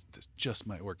something. This just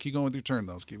might work. Keep going with your turn,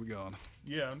 though. Let's keep it going.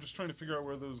 Yeah, I'm just trying to figure out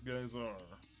where those guys are.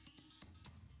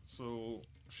 So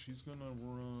she's gonna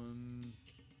run.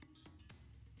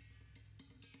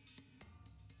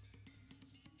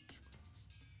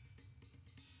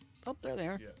 Oh, there they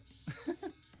are. Yes.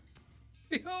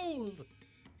 Behold!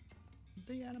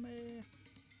 The anime.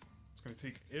 It's gonna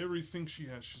take everything she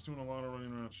has. She's doing a lot of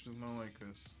running around. She does not like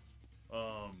this.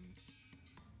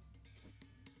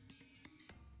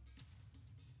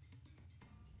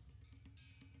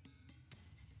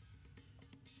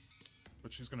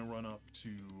 But she's gonna run up to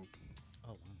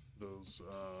those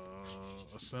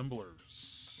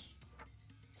assemblers,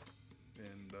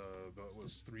 and that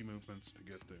was 3 movements to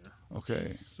get there.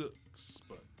 Okay. 6,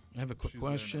 but I have a quick she's there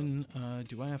now. question.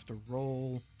 Do I have to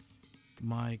roll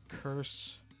my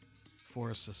curse for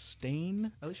a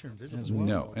sustain? At least you're invisible. As well?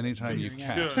 No, anytime you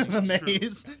Yeah, cast. that's true.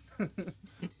 Maze. All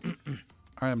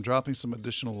right, I'm dropping some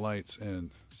additional lights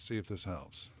in. See if this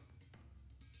helps.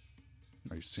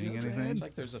 Are you seeing anything? It's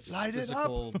like there's a Light it up.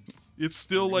 physical. It's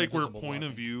still like we're Invisible point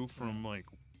of blocking. view from like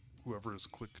whoever is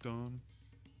clicked on,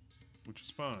 which is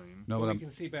fine. No, But but we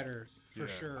can see better for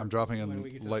Yeah. sure. I'm dropping when in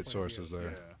we get to the light point of view. sources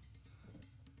there. Yeah.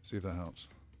 See if that helps.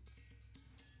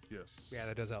 Yes. Yeah,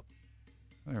 that does help.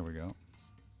 There we go.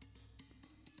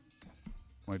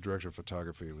 My director of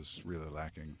photography was really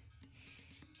lacking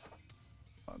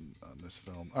on this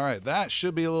film. All right, that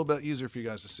should be a little bit easier for you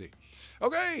guys to see.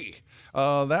 Okay,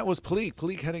 that was Palik.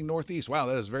 Palik heading northeast. Wow,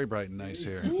 that is very bright and nice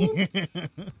here.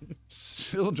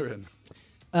 Sildren.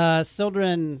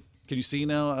 Sildren. Can you see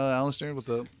now, Alistair, with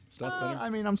the stuff better? I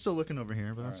mean, I'm still looking over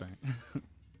here, but that's all right.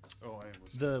 Oh, I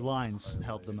was. The lines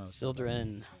help the most.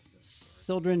 Sildren.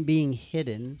 Sildren being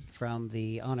hidden from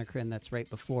the Onokrin that's right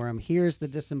before him hears the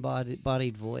disembodied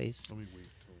voice. Let me wait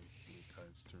till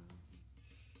Kai's turn.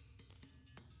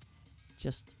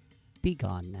 Just be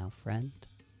gone now, friend.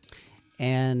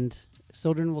 And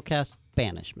Sildren will cast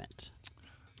Banishment.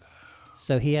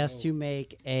 So he has to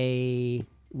make a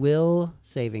will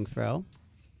saving throw.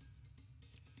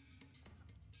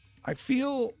 I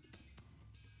feel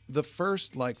the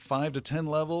first like 5 to 10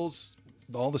 levels,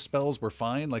 all the spells were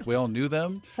fine. Like we all knew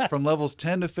them. From levels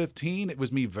 10 to 15, it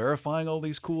was me verifying all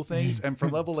these cool things. And from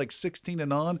level like 16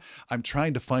 and on, I'm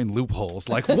trying to find loopholes.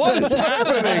 Like, what is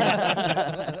happening?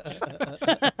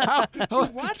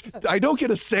 What? I don't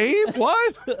get a save?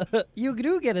 What? You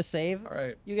do get a save. All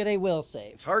right. You get a will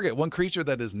save. Target one creature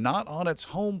that is not on its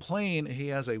home plane. He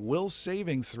has a will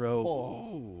saving throw.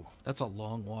 Ooh. That's a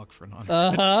long walk for an honor.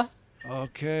 Uh-huh.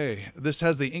 Okay. This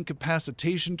has the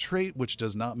incapacitation trait, which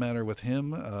does not matter with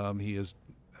him. He is.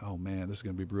 Oh man, this is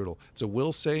gonna be brutal. It's a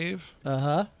will save.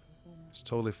 Uh-huh. It's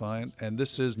totally fine. And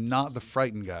this is not the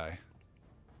frightened guy.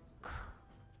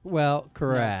 Well,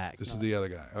 correct. This is the other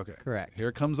guy. Okay. Correct.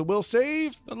 Here comes the will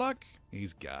save. Good luck.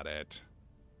 He's got it.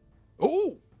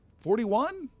 Oh,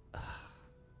 41?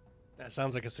 That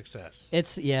sounds like a success.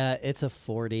 It's a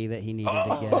 40 that he needed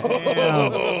to get.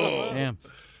 Damn.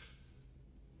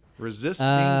 Resist being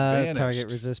banished.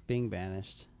 Target resist being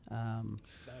banished.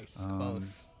 Nice.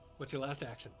 Close. What's your last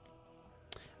action?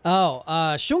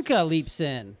 Shunka leaps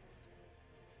in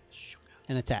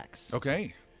and attacks.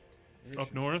 Okay.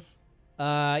 Up north.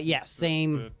 Yeah,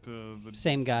 same The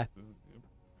same guy.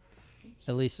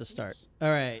 At least to start. All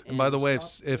right. And by the way,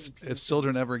 if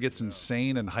Sildren ever gets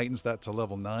insane and heightens that to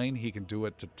level 9, he can do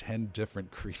it to 10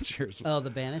 different creatures. Oh, the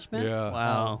banishment? Yeah.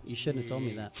 Wow. Oh, you shouldn't have told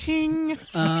me that. Ting.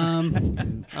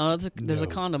 Oh, there's a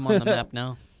condom on the map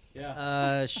now.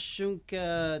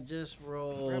 Shunka just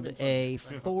rolled a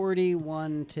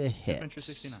 41 to hit. Adventure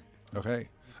 69. Okay.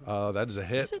 That is a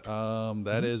hit.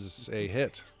 That is a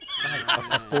hit.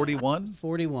 A 41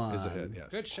 41 is a hit, yes.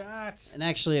 Good shot. And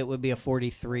actually, it would be a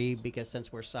 43 because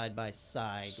since we're side by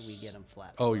side, we get him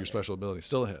flat. Oh, your special ability.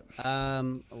 Still a hit.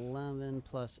 11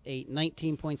 plus 8,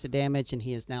 19 points of damage, and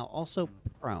he is now also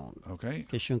prone. Okay.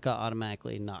 Because Shunka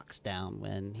automatically knocks down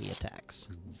when he attacks.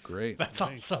 Great. That's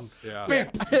awesome. Yeah.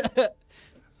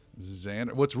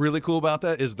 Xander. What's really cool about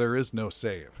that is there is no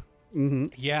save. Mm-hmm.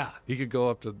 Yeah. He could go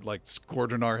up to like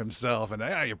Squadronar himself and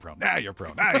you're prone. You're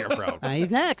prone. You're prone. He's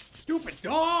next. Stupid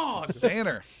dog.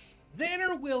 Xander.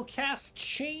 Xander will cast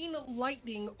Chain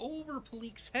Lightning over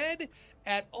Palik's head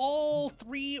at all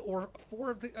 3 or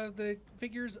 4 of the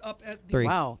figures up at the 3.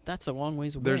 Wow, that's a long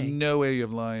ways away. There's no way you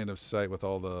have line of sight with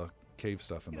all the cave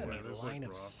stuff in the You way. don't need there's, line like, of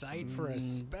rocks sight for a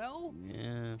spell.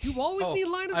 Yeah. You always Oh, need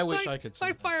line of I sight. wish I could see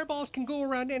My that. fireballs can go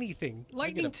around anything.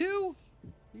 Lightning too.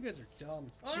 You guys are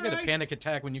dumb. All I get a right. panic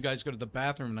attack when you guys go to the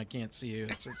bathroom and I can't see you.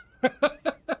 It's just.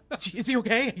 Is he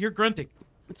okay? You're grunting.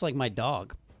 It's like my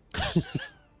dog.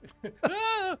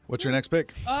 Ah! What's your next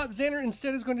pick? Xander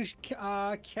instead is going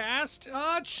to cast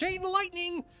Chain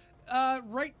Lightning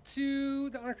right to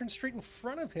the Onokrin straight in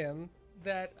front of him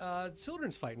that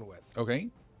Sildren's fighting with. Okay.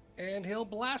 And he'll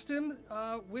blast him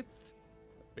with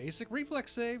basic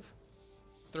reflex save.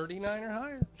 39 or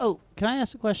higher. Oh, can I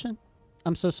ask a question?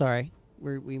 I'm so sorry.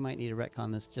 We might need to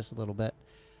retcon this just a little bit.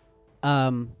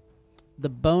 The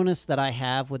bonus that I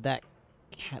have, would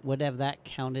have that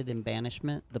counted in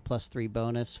banishment? The +3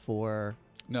 bonus for...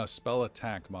 No, spell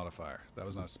attack modifier. That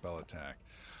was not a spell attack.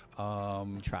 I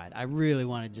tried. I really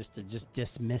wanted to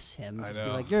dismiss him. I Just know.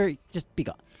 be like, just be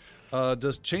gone.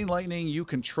 Does Chain Lightning, you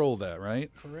control that,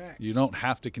 right? Correct. You don't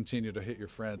have to continue to hit your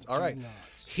friends. All right. not.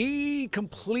 He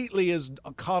completely is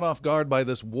caught off guard by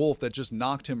this wolf that just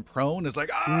knocked him prone. It's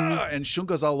like, and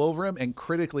Shunka's all over him and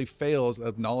critically fails,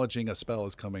 acknowledging a spell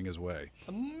is coming his way.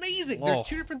 Amazing. There's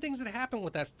two different things that happen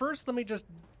with that. First, let me just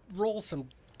roll some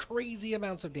crazy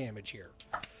amounts of damage here.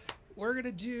 We're going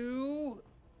to do...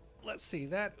 Let's see.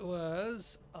 That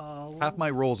was... Half my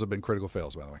rolls have been critical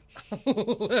fails, by the way.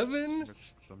 11.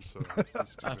 I'm sorry.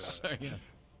 That's too bad. Sorry. Yeah.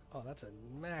 Oh, that's a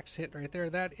max hit right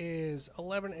there. That is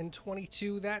 11 and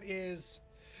 22. That is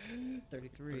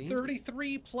 33.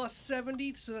 33 plus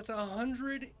 70. So that's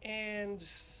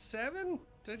 107.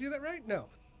 Did I do that right? No.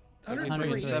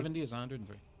 103. 70 is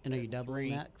 103. And are you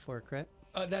doubling that for a crit?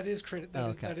 That is credit.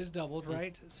 That is doubled,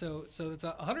 right? So it's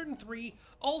 103.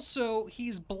 Also,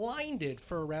 he's blinded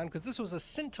for a round because this was a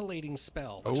scintillating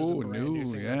spell. Which is a brand new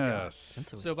thing. Yes.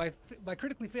 So by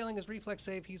critically failing his reflex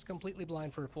save, he's completely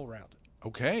blind for a full round.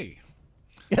 Okay.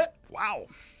 Wow.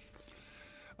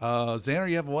 Xander,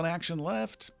 you have one action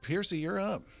left. Piercy, you're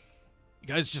up. You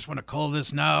guys just want to call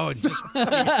this now and just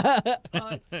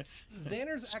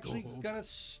Xander's actually gonna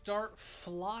start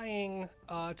flying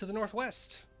to the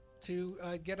northwest to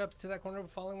get up to that corner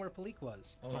following where Palik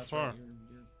was. How far?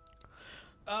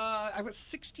 I've got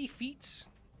 60 feet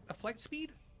of flight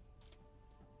speed.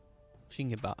 She can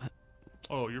get about.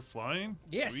 Oh, you're flying?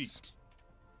 Yes. Sweet.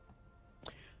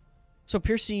 So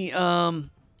Piercy,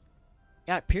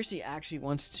 Piercy actually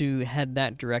wants to head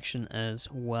that direction as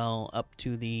well, up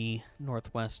to the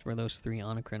northwest where those 3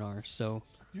 Onokrin are. So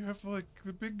You have like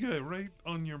the big guy right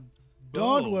on your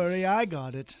Don't balls. worry, I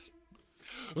got it.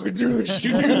 Maybe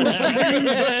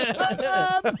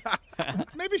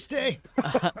stay.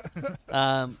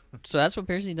 so that's what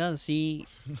Piercy does. He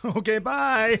Okay,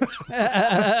 bye.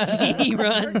 he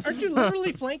runs. Aren't you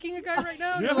literally flanking a guy right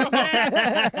now? Yeah. You're like,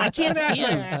 I can't ass see my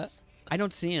him. ass. I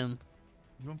don't see him.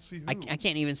 You don't see who? I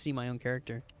can't even see my own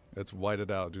character. It's whited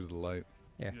out due to the light.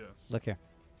 Here, Yes. look here.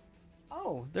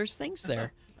 Oh, there's things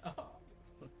there.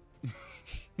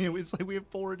 Yeah, it's like we have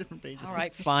 4 different pages. All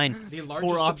right, fine. The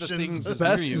largest of the things is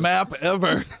Best near you. map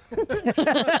ever.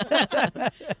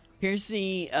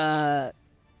 Piercy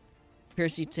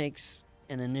takes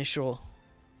an initial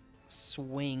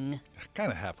swing.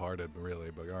 Kind of half-hearted,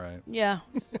 really, but all right. Yeah,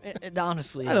 it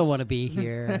honestly. I don't is. want to be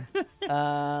here.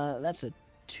 That's a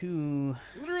 2.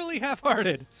 Literally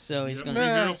half-hearted. So he's Yep,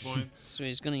 gonna. hero points. So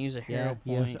he's gonna use a hero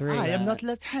you have point. 3. I am not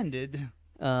left-handed.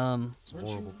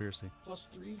 Horrible, Piercy.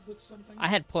 +3 with something? I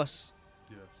had plus.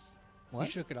 Yes. What?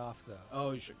 He shook it off though.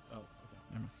 Oh, you should. Oh, okay.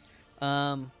 Never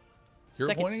mind. You're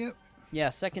second, pointing it?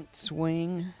 Yeah, second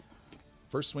swing.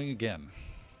 First swing again.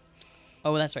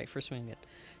 Oh, that's right, first swing again.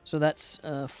 So that's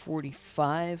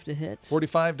 45 to hit.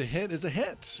 45 to hit is a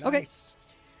hit. Okay. Nice.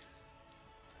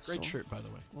 Great So shirt, by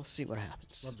the way. We'll see what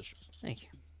happens. Love the shirt. Thank you.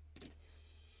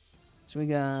 So we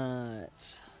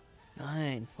got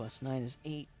 9 plus 9 is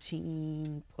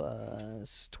 18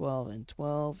 plus 12 and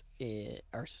 12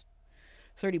 are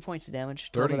 30 points of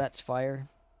damage. 12 30. of that's fire.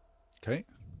 Okay.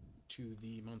 To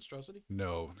the monstrosity.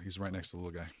 No, he's right next to the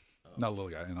little guy. Not little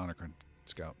guy, an Onokrin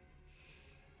scout.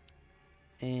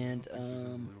 And There's any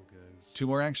little guys. 2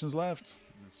 more actions left.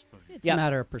 That's fine. It's Yeah. a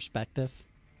matter of perspective.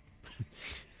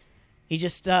 he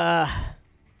just kind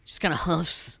of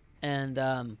huffs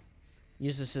and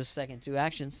uses his second 2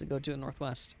 actions to go to the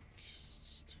northwest.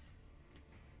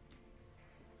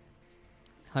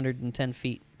 110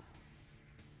 feet.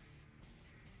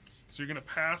 So you're gonna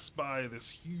pass by this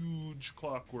huge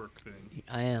clockwork thing.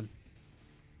 I am.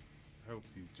 I hope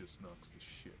he just knocks the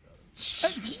shit out of it.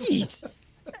 Jeez.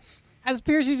 As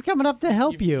Piercy's coming up to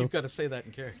help you. You've got to say that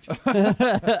in character.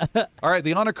 All right,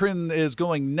 the Onokrin is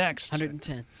going next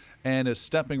 110. and is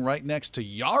stepping right next to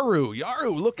Yaru.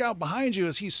 Yaru, look out behind you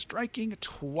as he's striking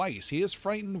twice. He is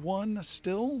frightened 1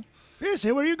 still.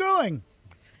 Piercy, where are you going?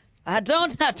 I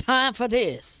don't have time for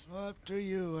this. After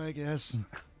you, I guess.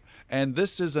 And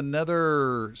this is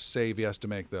another save he has to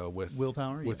make, though, with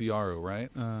Willpower, with yes. Yaru,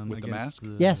 right? With the mask?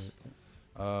 Yes,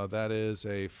 That is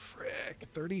a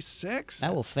 36.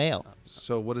 that will fail.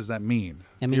 So what does that mean?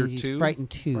 That Fear means he's 2? frightened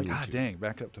 2. God dang,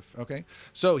 back up to... Okay.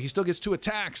 So he still gets 2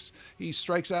 attacks. He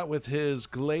strikes out with his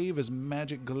glaive, his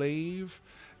magic glaive,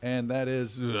 and that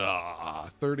is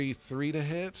 33 to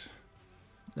hit.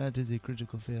 That is a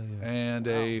critical failure. And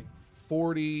a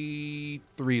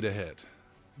 43 to hit.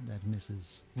 That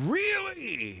misses.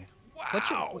 Really?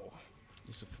 Wow.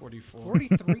 He's a 44.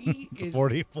 43 is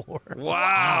 44.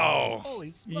 Wow. Holy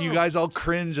smokes. You guys all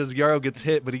cringe as Yarrow gets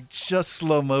hit, but he just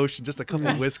slow motion, just a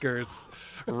couple whiskers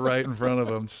right in front of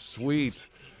him. Sweet.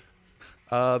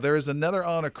 There is another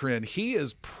Onokrin. He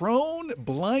is prone,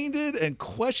 blinded, and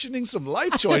questioning some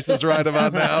life choices right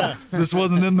about now. This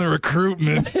wasn't in the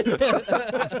recruitment.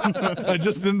 I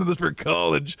just did this for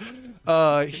college.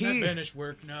 That banish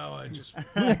work? No, I just.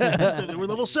 We're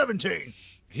level 17.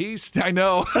 I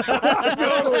know.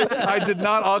 Totally. I did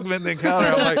not augment the encounter.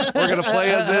 I'm like, we're going to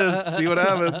play as is, see what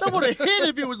happens. That would have hit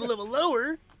if it was a level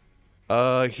lower.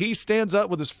 He stands up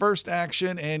with his first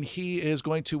action, and he is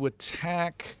going to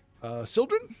attack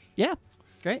Sildren. Yeah,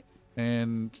 great.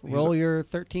 And Roll your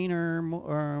 13 or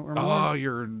more. Oh,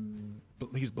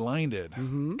 he's blinded.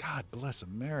 God bless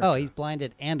America. Oh, he's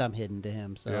blinded, and I'm hidden to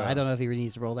him, so Yeah. I don't know if he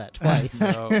needs to roll that twice.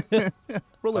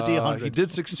 Roll a D100. He did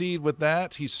succeed with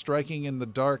that. He's striking in the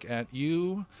dark at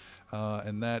you,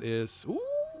 and that is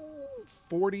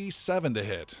 47 to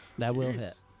hit. That will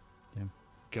hit.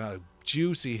 Got a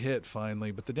juicy hit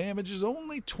finally, but the damage is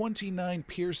only 29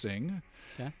 piercing.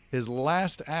 Okay. His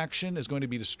last action is going to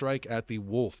be to strike at the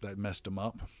wolf that messed him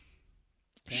up.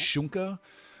 Okay. Shunka,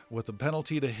 with a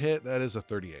penalty to hit, that is a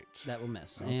 38. That will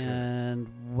miss. Okay. And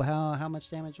how much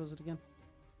damage was it again?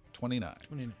 29.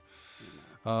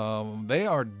 29. They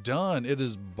are done. It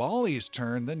is Bali's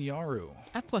turn, then Yaru.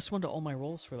 I have +1 to all my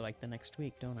rolls for like the next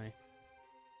week, don't I?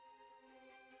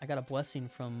 I got a blessing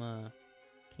from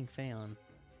King Phaon.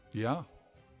 Yeah.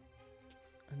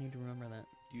 I need to remember that.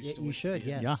 You should,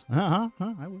 yes. Yeah.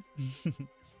 I would.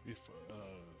 If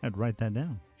I'd write that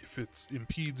down. if it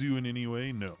impedes you in any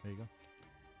way, no. There you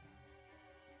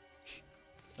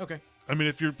go. Okay. I mean,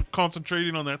 if you're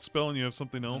concentrating on that spell and you have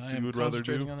something else I you am would rather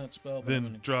concentrating do, on that spell, but I'm then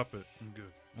gonna- drop it. I'm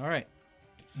good. All right.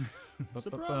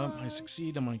 I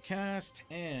succeed on my cast,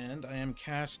 and I am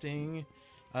casting.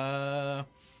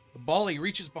 Bali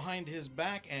reaches behind his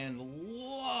back and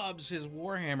lobs his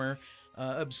warhammer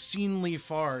obscenely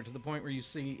far to the point where you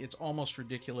see it's almost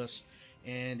ridiculous,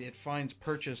 and it finds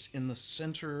purchase in the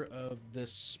center of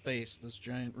this space, this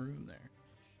giant room there.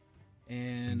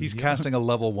 And He's casting a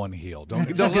level 1 heal. Don't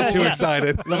get too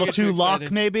excited. Level get 2 too lock,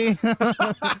 excited. maybe?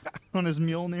 On his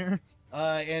Mjolnir.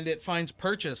 And it finds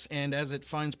purchase, and as it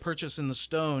finds purchase in the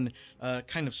stone,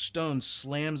 kind of stone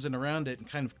slams in around it and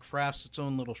kind of crafts its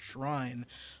own little shrine,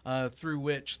 through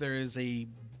which there is a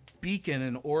beacon,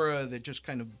 an aura that just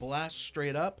kind of blasts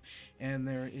straight up, and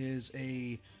there is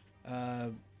a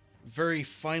very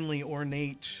finely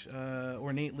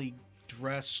ornately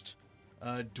dressed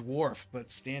dwarf,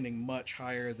 but standing much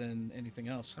higher than anything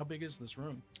else. How big is this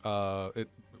room?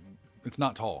 It's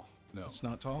not tall. No, It's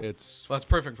not tall. It's Well, that's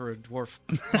perfect for a dwarf.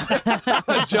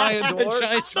 a giant dwarf. A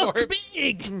giant dwarf.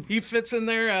 Big. He fits in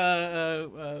there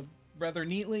rather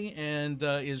neatly and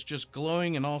is just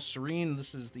glowing and all serene.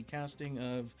 This is the casting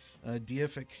of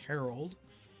Deific Herald,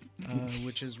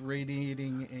 which is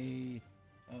radiating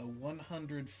a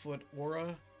 100-foot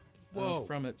aura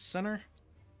from its center.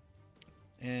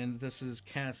 And this is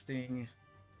casting,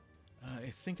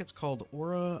 I think it's called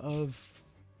Aura of,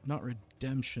 not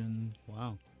Redemption.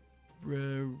 Wow.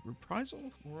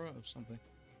 Reprisal? Aura of something.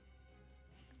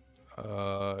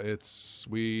 It's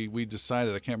we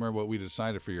decided. I can't remember what we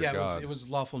decided for your god. It was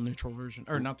lawful neutral version,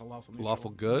 or not the lawful neutral.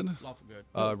 Lawful good. Lawful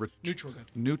good. Neutral good.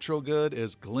 Neutral good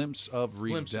is Glimpse of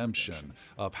Glimpse of Redemption,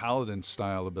 a paladin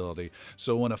style ability.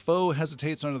 So when a foe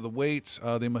hesitates under the weight,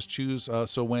 they must choose.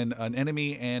 So when an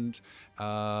enemy and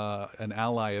an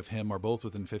ally of him are both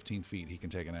within 15 feet, he can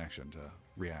take an action to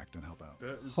react and help out.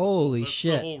 Holy That's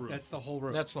shit. The whole room. That's the whole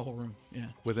room. That's the whole room. Yeah.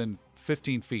 Within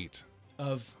 15 feet.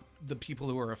 Of the people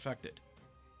who are affected.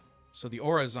 So the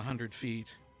aura is 100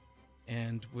 feet,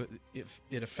 and if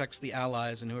it affects the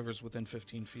allies and whoever's within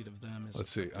 15 feet of them is. Let's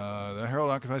see. The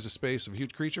herald occupies a space of a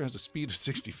huge creature, has a speed of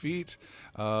 60 feet.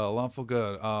 Lawful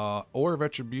good. Or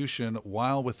retribution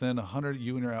while within 100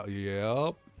 you and your.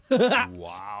 Yep.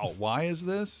 Wow. Why is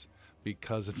this?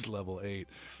 Because it's level 8.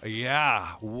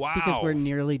 Yeah. Wow. Because we're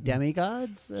nearly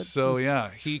demigods? So yeah,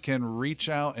 he can reach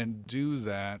out and do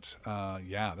that.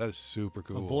 Yeah, that is super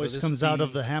cool. Voice this comes is out the-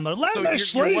 of the hammer. Let So me you're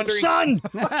sleep, wondering- son!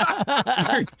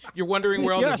 You're wondering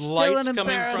where all You're this still light's an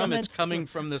coming from? It's embarrassment. coming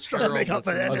from this Doesn't make herald.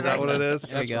 up for that's in Oh, is the that what it is?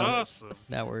 There you That's go. awesome.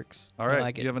 That works. All I right,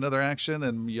 like it. you have another action,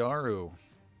 and Yaru.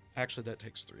 Actually, that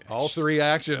takes 3 actions. All 3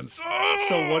 actions.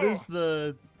 So what is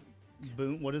the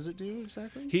boom? What does it do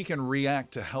exactly? He can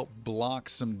react to help block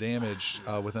some damage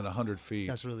within 100 feet.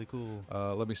 That's really cool.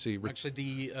 Let me see.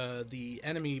 Actually, the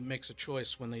enemy makes a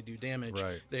choice when they do damage.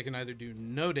 Right. They can either do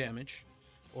no damage,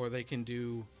 or they can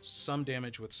do some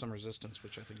damage with some resistance,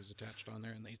 which I think is attached on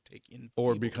there, and they take in.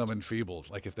 Or become enfeebled,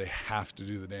 like if they have to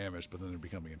do the damage, but then they're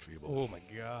becoming enfeebled. Oh my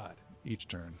god. Each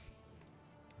turn.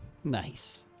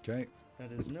 Nice. Okay.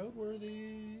 That is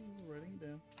noteworthy. Writing it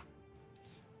down.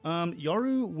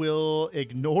 Yaru will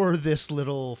ignore this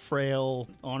little frail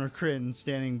Honorcrin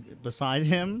standing beside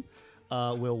him.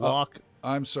 Will walk.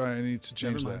 I'm sorry, I need to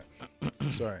change that.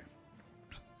 Sorry.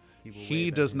 He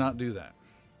does not do that.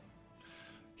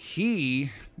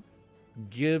 He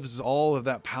gives all of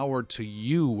that power to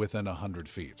you within 100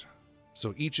 feet.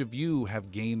 So each of you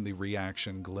have gained the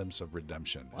reaction glimpse of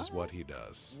redemption, is what he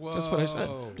does. That's what I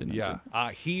said. Didn't I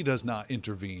say? He does not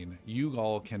intervene. You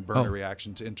all can burn a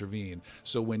reaction to intervene.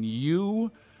 So when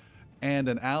you and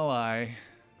an ally,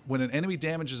 when an enemy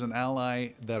damages an ally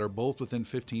that are both within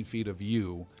 15 feet of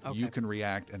you, you can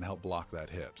react and help block that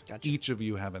hit. Gotcha. Each of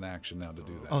you have an action now to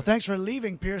do that, Oh, thanks for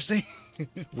leaving, Piercy.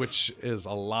 which is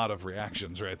a lot of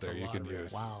reactions right there you can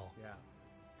use. Wow. Yeah.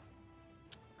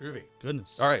 Groovy.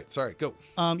 Goodness. All right, sorry, go.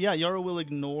 Yeah, Yaru will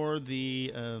ignore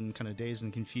the kind of dazed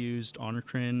and confused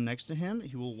Honorcrin next to him.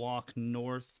 He will walk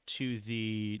north to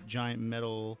the giant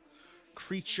metal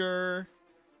creature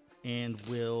and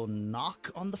will knock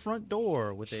on the front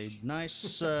door with a nice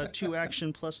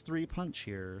 2-action +3 punch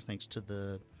here, thanks to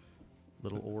the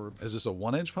little orb. Is this a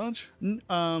 1-inch punch?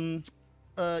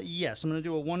 Yes, I'm going to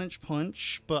do a 1-inch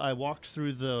punch, but I walked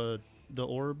through the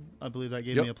orb. I believe that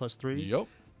gave me a +3. Yep.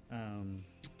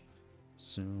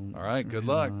 So All right, good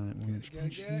luck. 1-inch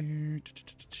punch here.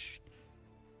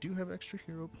 Do have extra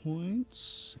hero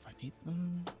points if I need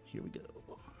them. Here we go.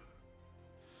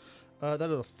 That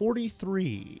is a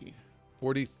 43.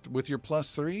 40 with your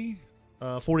 +3?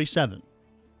 47.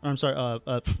 I'm sorry.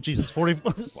 Jesus, 40,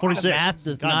 46. Math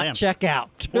does not Goddamn. check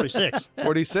out. 46.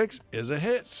 46 is a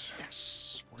hit.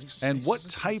 Yes. 46 And what is a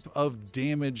type of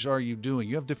damage are you doing?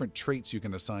 You have different traits you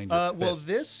can assign to Well, fists.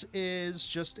 this is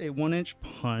just a 1-inch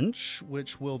punch,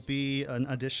 which will be an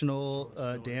additional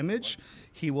damage.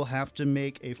 He will have to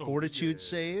make a fortitude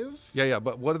save. Yeah,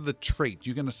 but what are the traits?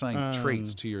 You can assign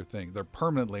traits to your thing. They're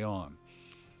permanently on.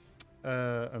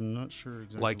 I'm not sure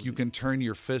exactly. Like you can turn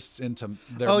your fists into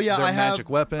their I have magic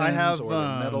weapons I have, or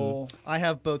their metal. I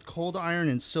have both cold iron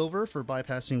and silver for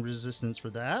bypassing resistance for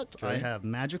that. I Okay. have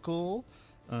magical.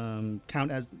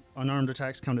 Count as unarmed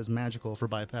attacks count as magical for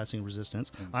bypassing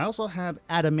resistance. I also have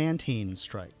adamantine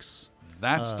strikes.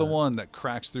 That's the one that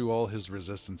cracks through all his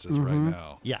resistances right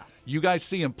now. Yeah. You guys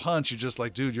see him punch, you're just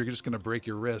like, dude, you're just going to break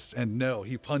your wrist. And no,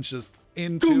 he punches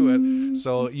into it.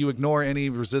 So you ignore any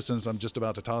resistance I'm just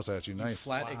about to toss at you. Nice.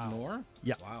 Flat ignore?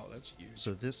 Yeah. Wow, that's huge.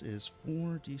 So this is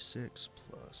 4d6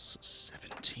 plus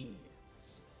 17.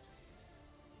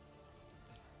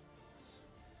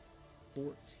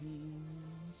 14.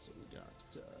 So we got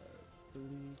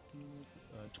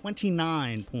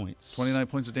 29 points. 29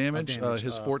 points of damage. damage,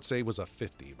 His fort save was a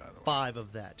 50, by the way. 5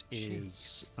 of that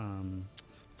is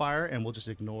fire, and we'll just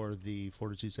ignore the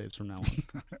fortitude saves from now on.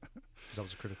 'Cause that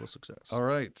was a critical success. All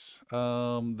right.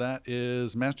 That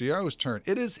is Master Yaro's turn.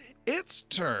 It is its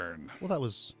turn. Well, that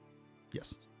was...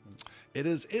 Yes. It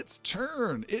is its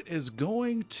turn. It is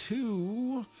going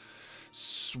to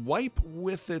swipe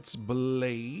with its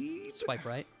blade. Swipe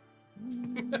right.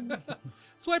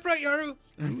 Swipe right, Yaru.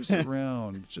 Who's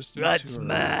around? Just you Let's two are-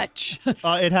 match.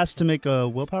 It has to make a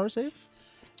willpower save?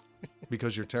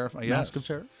 Because you're terrified. Mask Yes.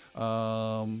 of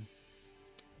Terror?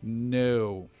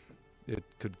 No. It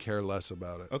could care less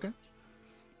about it. Okay.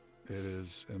 It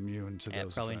is immune to It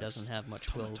those probably effects. doesn't have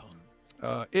much will.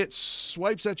 It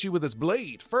swipes at you with its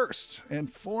blade first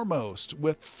and foremost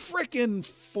with frickin'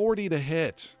 40 to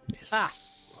hit.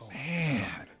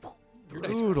 Man, Your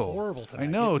dice are brutal. horrible tonight. I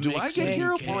know. Do I get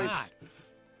hero points?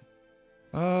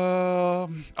 All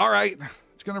right.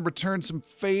 It's gonna return some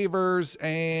favors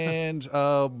and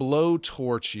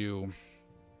blowtorch you.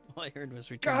 All I heard was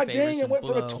return God favors dang! It and went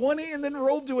from a blow. 20 and then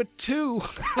rolled to a 2.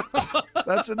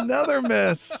 That's another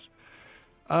miss.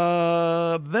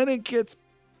 Then it gets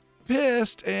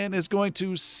pissed and is going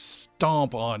to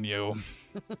stomp on you.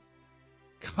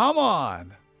 Come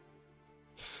on.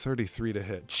 33 to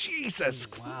hit. Jesus.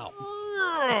 Wow.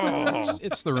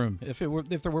 It's the room. If there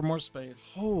were more space.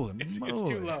 Holy It's moly.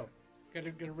 too low.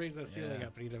 Gotta raise that ceiling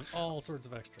up. I need all sorts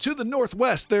of extra. To the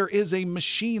northwest, there is a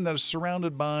machine that is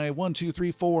surrounded by 1, 2,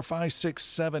 3, 4, 5, 6,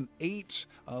 7, 8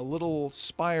 little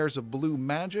spires of blue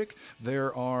magic.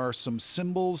 There are some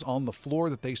symbols on the floor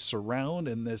that they surround,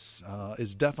 and this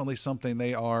is definitely something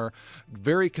they are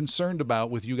very concerned about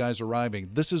with you guys arriving.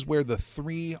 This is where the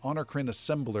 3 Honorcrin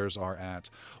assemblers are at,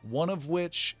 one of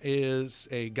which is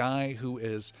a guy who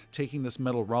is taking this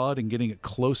metal rod and getting it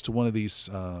close to one of these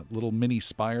little mini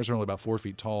spires. They're only about about 4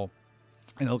 feet tall.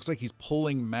 And it looks like he's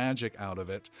pulling magic out of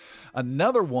it.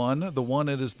 Another one, the one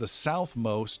that is the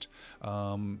southmost,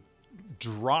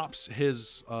 drops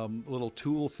his little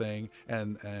tool thing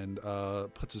and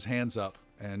puts his hands up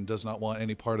and does not want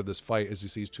any part of this fight as he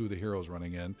sees 2 of the heroes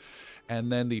running in.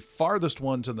 And then the farthest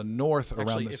one to the north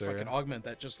around this if area. I can augment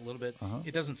that just a little bit,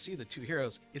 it doesn't see the 2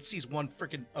 heroes. It sees one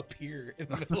freaking appear in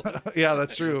the middle of it. Yeah,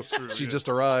 that's true. She just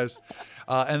arrives.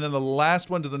 And then the last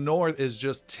one to the north is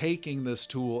just taking this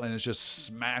tool and is just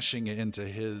smashing it into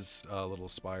his little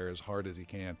spire as hard as he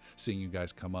can, seeing you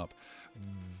guys come up.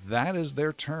 That is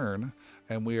their turn.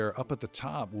 And we are up at the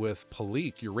top with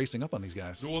Palik. You're racing up on these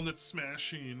guys. The one that's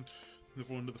smashing, the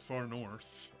one to the far north.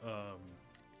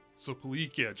 So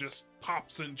Palik, just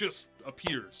pops and just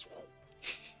appears.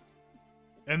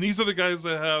 And these are the guys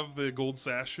that have the gold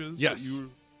sashes. Yes.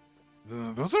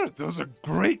 Those are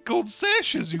great gold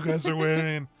sashes you guys are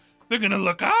wearing. They're gonna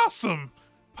look awesome,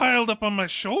 piled up on my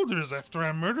shoulders after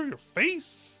I murder your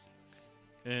face.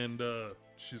 And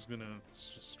she's gonna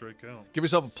strike out. Give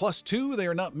yourself a +2. They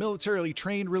are not militarily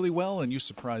trained really well, and you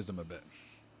surprised them a bit.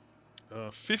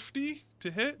 50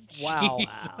 to hit. Wow.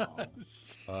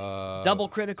 Double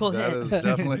critical hit. That is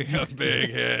definitely a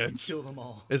big hit. Kill them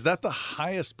all. Is that the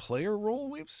highest player roll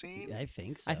we've seen? I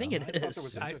think so. I think it I thought there is.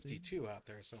 was a 52 out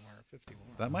there somewhere. 51.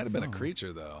 That might have been a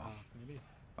creature, though. Maybe.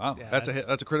 Wow, Yeah, that's a hit.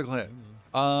 That's a critical hit.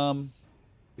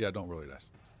 Yeah, don't roll your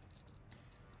dice.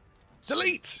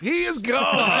 Delete. He is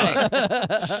gone.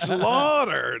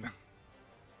 Slaughtered.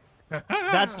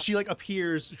 That's she like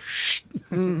appears.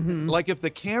 Like if the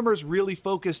camera's really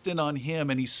focused in on him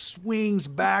and he swings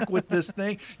back with this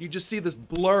thing, you just see this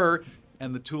blur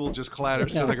and the tool just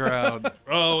clatters to the ground.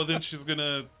 Oh, then she's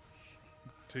gonna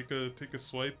take a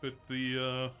swipe at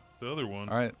the other one.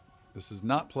 All right. This is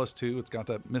not +2. It's got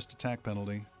that missed attack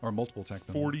penalty or multiple attack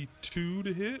penalty. 42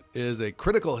 to hit. Is a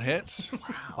critical hit.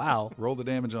 Wow. Roll the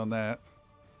damage on that.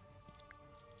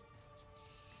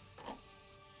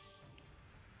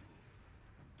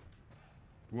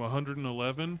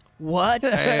 $111. What?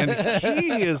 And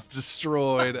he is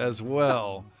destroyed as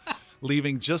well,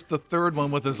 leaving just the third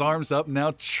one with his arms up,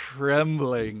 now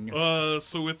trembling.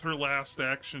 So with her last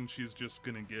action, she's just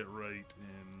gonna get right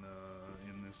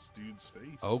in this dude's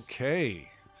face. Okay.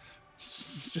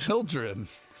 Sildren.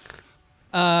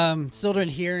 Sildren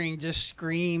hearing just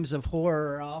screams of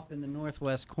horror off in the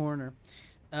northwest corner.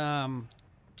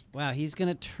 Wow, he's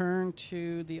gonna turn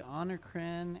to the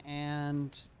Honorcrin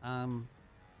and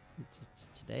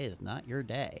today is not your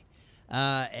day.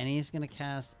 And he's gonna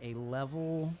cast a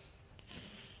level.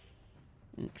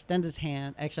 Extend his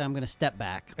hand. Actually, I'm gonna step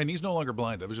back. And he's no longer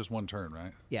blind. It was just one turn,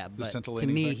 right? Yeah, The but to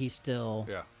scintillating me, thing? he's still.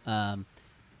 Yeah.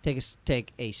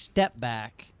 Take a step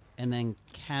back and then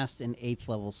cast an 8th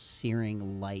level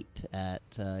searing light at.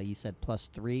 You said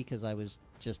 +3 because I was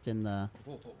just in the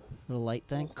little light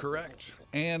thing. Correct.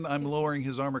 And I'm lowering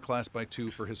his armor class by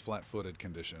 2 for his flat-footed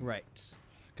condition. Right.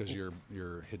 Because you're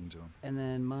hidden to him. And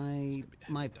then my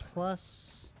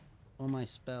plus on my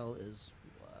spell is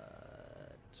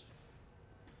what?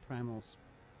 Primal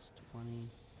 20.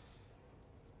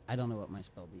 I don't know what my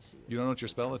spell DC is. You don't know what your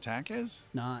spell attack is?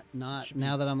 Not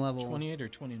now that I'm level 28 or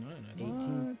 29. I think.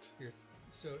 18.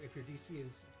 So if your DC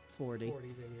is 40.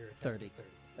 40, then your attack 30. is 30.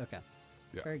 Okay.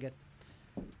 Yeah. Very good.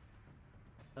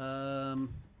 I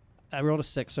rolled a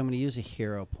 6, so I'm going to use a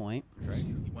hero point.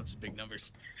 He wants big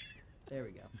numbers. There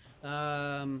we go.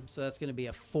 So that's going to be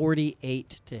a 48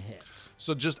 to hit.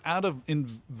 So just out of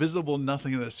invisible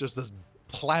nothingness, just this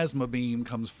plasma beam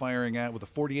comes firing out with a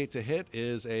 48 to hit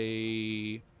is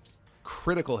a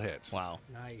critical hit. Wow.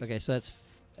 Nice. Okay, so that's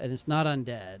and it's not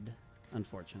undead,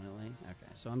 unfortunately.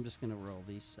 Okay, so I'm just going to roll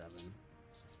these 7.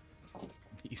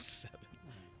 He's 7.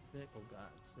 6, oh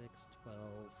god, 6, 12.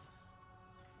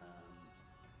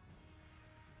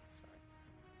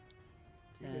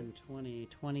 Sorry. 10, 20,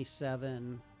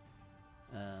 27.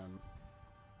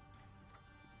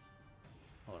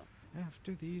 Hold on.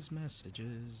 After these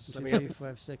messages. 2, 3, 4,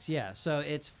 5, 6. Yeah, so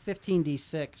it's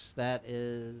 15d6. That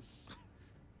is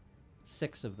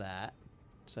 6 of that.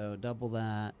 So double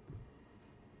that.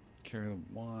 Carry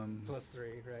 1.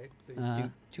 +3, right? So Do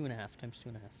 2.5 times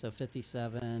 2.5. So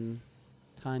 57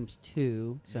 times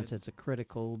 2, since it's a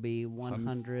critical, will be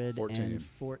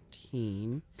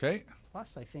 114. Okay.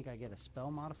 Plus, I think I get a spell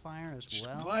modifier as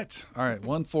well. What? All right,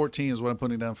 114 is what I'm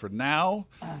putting down for now.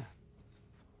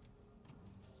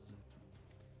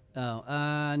 No.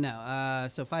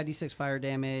 So 5d6 fire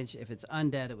damage. If it's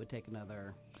undead, it would take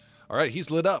another. All right, he's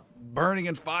lit up, burning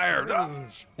in fire. And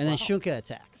then Shunka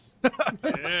attacks.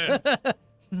 Yeah.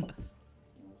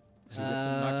 Knocks him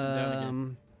down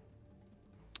again.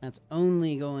 That's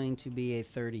only going to be a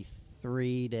 33.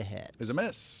 23 to hit. Is a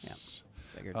miss.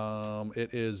 Figured.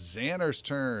 It is Xander's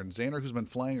turn. Xander, who's been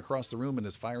flying across the room in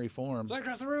his fiery form. Flying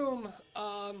across the room.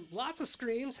 Lots of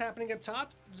screams happening up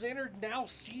top. Xander now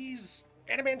sees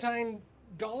adamantine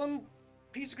golem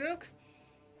piece of gook,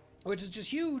 which is just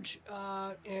huge,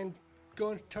 and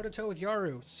going toe-to-toe with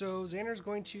Yaru. So Xander's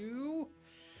going to,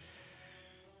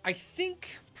 I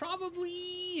think,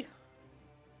 probably...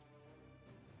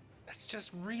 That's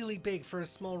just really big for a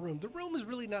small room. The room is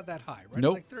really not that high, right?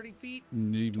 Nope. It's like 30 feet?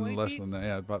 Even 20 less feet? than that.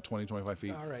 Yeah, about 20, 25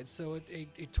 feet. All right, so a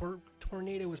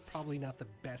tornado was probably not the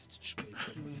best choice.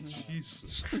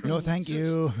 Jesus. No, thank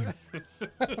you.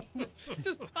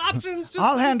 Just options. Just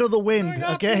I'll handle the wind,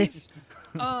 throwing okay? options.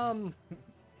 A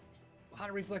lot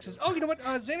of reflexes. Oh, you know what?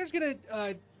 Xander's going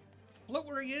to float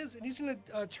where he is, and he's going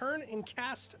to turn and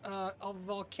cast a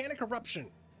volcanic eruption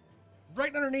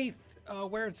right underneath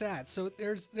where it's at. So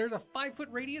there's a 5-foot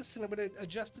radius, and I'm going to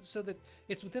adjust it so that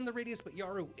it's within the radius, but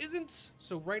Yaru isn't.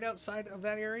 So right outside of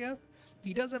that area.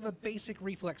 He does have a basic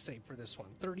reflex save for this one,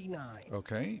 39.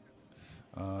 Okay.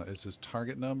 Is his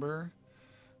target number.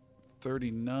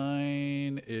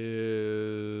 39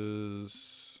 is...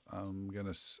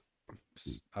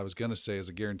 I was going to say is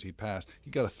a guaranteed pass.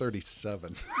 He got a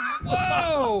 37.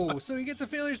 Whoa! So he gets a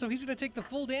failure, so he's going to take the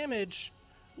full damage,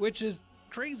 which is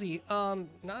crazy.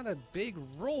 Not a big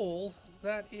roll.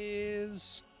 That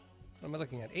is... What am I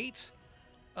looking at? 8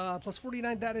 plus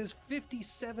 49. That is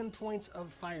 57 points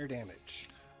of fire damage.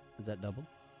 Is that double?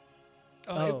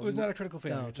 It was not a critical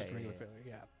failure, okay, just a regular yeah. failure.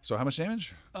 Yeah. So how much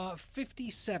damage?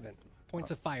 57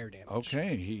 points of fire damage.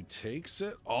 Okay, he takes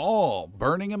it all,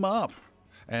 burning him up.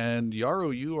 And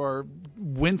Yaru, you are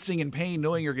wincing in pain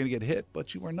knowing you're going to get hit,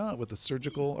 but you are not with the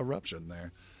surgical eruption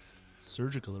there.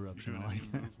 Surgical eruption. I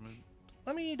like that.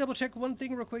 Let me double check one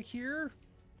thing real quick here.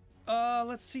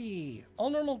 Let's see. All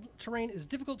normal terrain is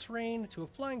difficult terrain to a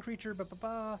flying creature.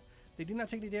 They do not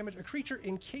take any damage. A creature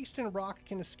encased in rock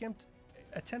can attempt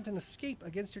an escape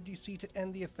against your DC to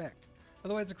end the effect.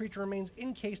 Otherwise, the creature remains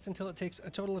encased until it takes a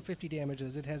total of 50 damage,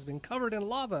 as it has been covered in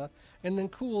lava and then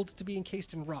cooled to be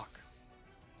encased in rock.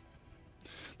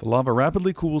 The lava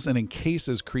rapidly cools and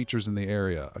encases creatures in the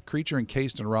area. A creature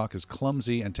encased in rock is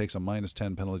clumsy and takes a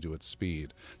 -10 penalty to its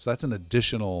speed. So that's an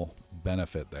additional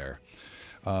benefit there.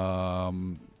 A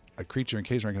creature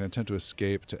encased in rock can attempt to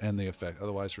escape to end the effect.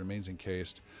 Otherwise, remains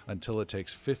encased until it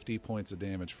takes 50 points of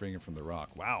damage, freeing it from the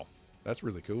rock. Wow, that's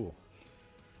really cool.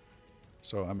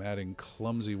 So I'm adding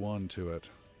clumsy 1 to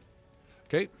it.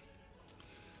 Okay.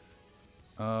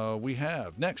 We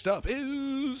have next up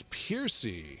is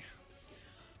Piercy.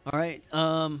 All right.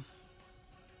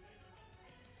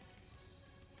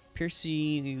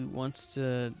 Piercy wants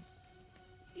to.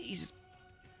 He's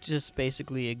just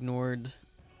basically ignored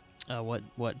what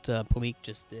Palik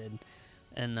just did,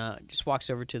 and just walks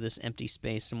over to this empty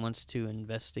space and wants to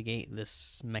investigate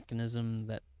this mechanism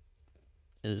that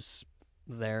is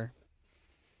there.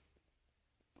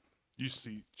 You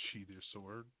sheath your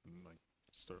sword and like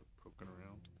start poking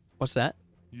around. What's that?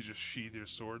 You just sheath your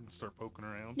sword and start poking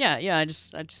around. Yeah.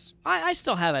 I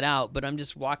still have it out, but I'm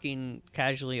just walking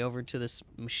casually over to this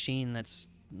machine that's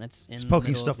in He's the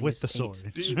poking middle stuff of with the these sword.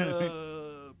 eight. Okay,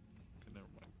 never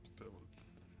mind.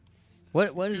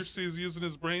 What is? Piercy's using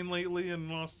his brain lately and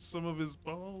lost some of his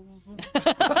balls.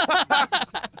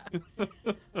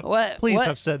 What? Please what,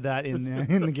 have said that in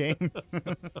the game.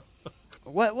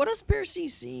 What does Piercy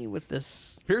see with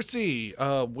this? Piercy,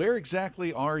 where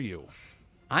exactly are you?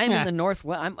 I'm in the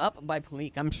northwest. I'm up by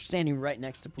Palik. I'm standing right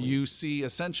next to Palik. You see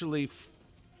essentially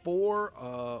four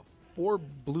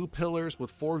blue pillars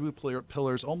with 4 blue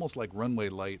pillars, almost like runway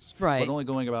lights, Right. but only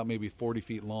going about maybe 40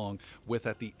 feet long, with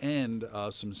at the end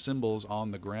some symbols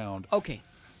on the ground. Okay.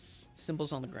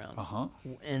 Symbols on the ground. Uh-huh.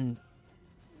 And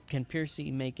can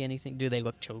Piercy make anything? Do they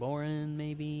look Chaloran,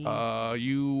 maybe?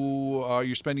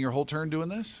 You're spending your whole turn doing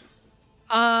this?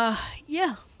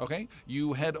 Yeah. Okay.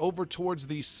 You head over towards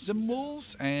these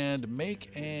symbols and make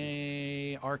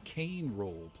a arcane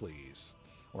roll, please.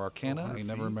 Or Arcana? I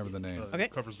never remember the name. Okay.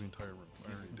 Covers the entire room.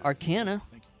 I already did. Arcana.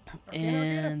 Thank you.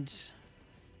 And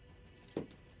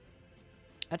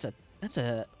that's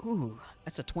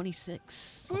a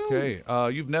 26. Okay.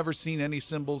 You've never seen any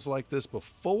symbols like this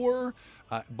before,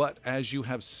 but as you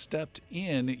have stepped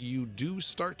in, you do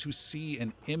start to see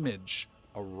an image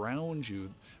around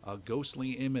you, a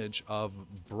ghostly image of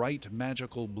bright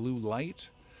magical blue light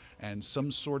and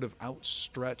some sort of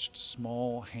outstretched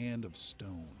small hand of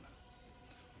stone.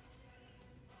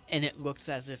 And it looks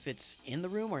as if it's in the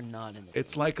room or not in the room?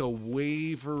 It's like a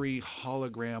wavery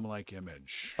hologram-like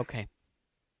image Okay.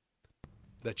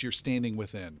 that you're standing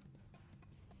within.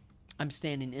 I'm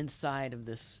standing inside of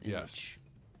this image. Yes.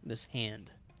 this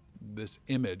hand? This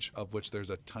image of which there's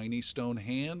a tiny stone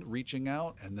hand reaching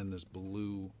out, and then this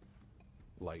blue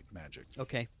light magic.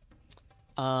 Okay.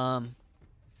 All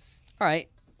right.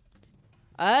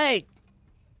 I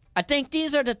think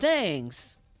these are the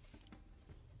things.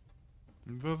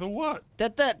 The what?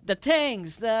 The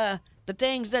things, the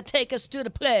things that take us to the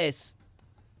place.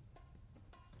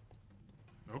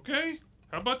 Okay.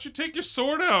 How about you take your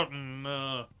sword out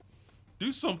and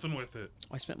do something with it?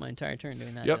 I spent my entire turn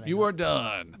doing that. Yep, you are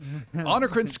done.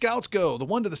 Honorcrin scouts go. The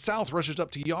one to the south rushes up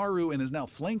to Yaru and is now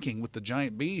flanking with the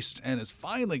giant beast and is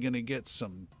finally going to get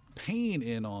some pain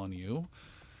in on you.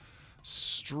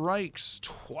 Strikes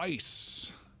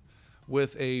twice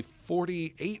with a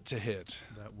 48 to hit.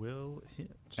 That will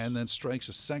hit. And then strikes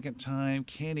a second time.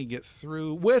 Can he get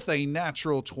through with a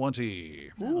natural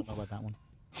 20? I don't know about that one.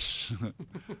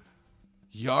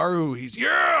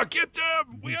 Yaru, get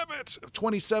them! We have it!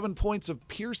 27 points of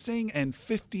piercing and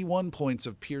 51 points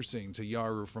of piercing to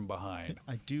Yaru from behind.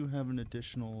 I do have an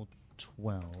additional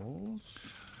 12.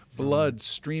 Blood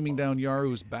streaming down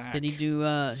Yaru's back. Did he do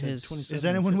his? Is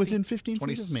anyone within 15 feet of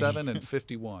me? 27 and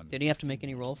 51. Did he have to make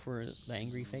any roll for the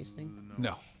angry face thing?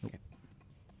 No. Okay.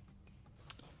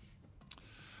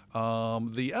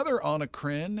 The other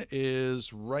Onokrin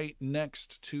is right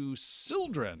next to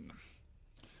Sildren.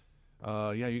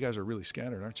 Yeah, you guys are really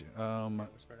scattered, aren't you?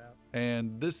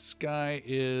 And this guy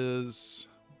is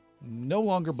no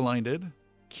longer blinded,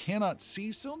 cannot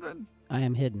see Sildren. I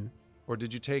am hidden. Or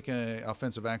did you take an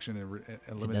offensive action and eliminate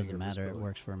It your doesn't matter. It visibility?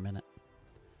 works for a minute.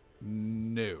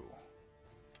 No.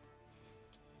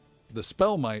 The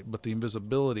spell might, but the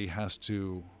invisibility has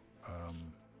to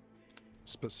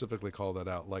specifically call that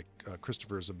out, like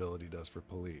Christopher's ability does for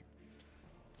Palik.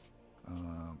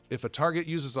 If a target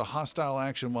uses a hostile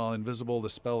action while invisible, the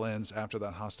spell ends after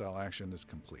that hostile action is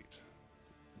complete.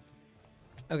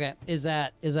 Okay, is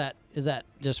that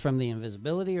just from the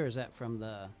invisibility, or is that from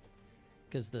the?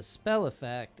 Because the spell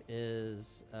effect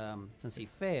is since he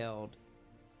failed,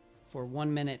 for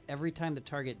 1 minute, every time the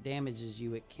target damages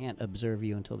you, it can't observe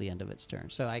you until the end of its turn.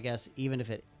 So I guess even if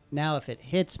it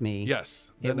hits me,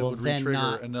 Yes, it then it will would then re-trigger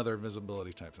not. another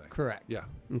invisibility type thing. Correct. Yeah.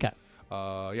 Okay.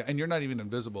 Yeah, and you're not even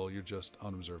invisible; you're just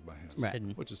unobserved by him, Right.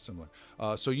 Which is similar.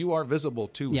 So you are visible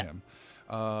to Yeah. him.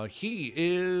 He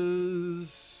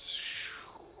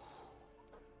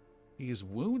is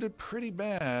wounded pretty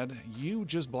bad. You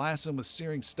just blast him with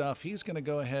searing stuff. He's going to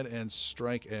go ahead and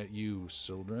strike at you,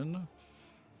 Sildren.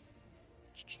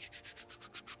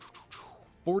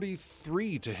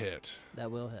 43 to hit.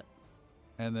 That will hit.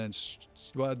 And then,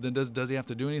 then does he have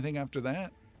to do anything after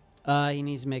that? He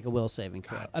needs to make a will saving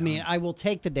throw. I mean, I will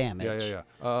take the damage.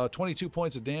 Yeah. 22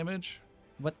 points of damage.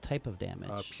 What type of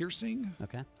damage? Piercing.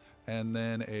 Okay. And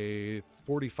then a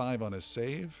 45 on his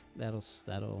save.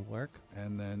 That'll work.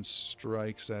 And then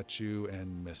strikes at you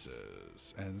and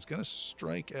misses. And it's going to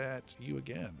strike at you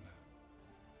again.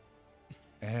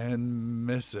 And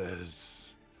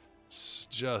misses.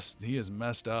 He is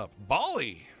messed up.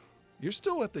 Bali, you're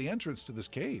still at the entrance to this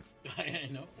cave. I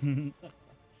know.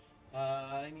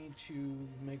 I need to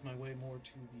make my way more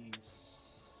to the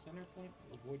center point,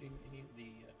 avoiding any of the.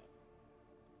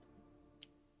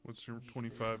 What's your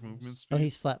 25 movement speed? Oh,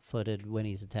 he's flat-footed when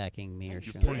he's attacking me or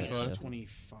He's something. 25?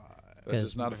 25. That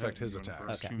does not affect his You wanna attacks.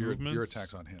 press two Your movements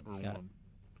attack's on him. Or Got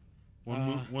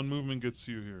it. one movement gets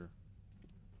you here.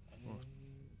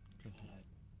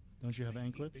 Don't you have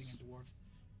anklets? Being a dwarf.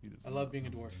 He doesn't I love have being a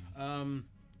them. dwarf.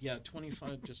 Yeah,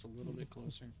 25, just a little bit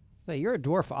closer. So you're a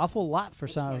dwarf awful lot for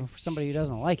somebody who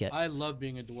doesn't like it. I love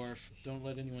being a dwarf. Don't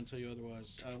let anyone tell you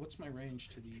otherwise. What's my range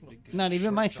to the big guy? Not even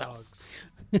Short myself. dogs?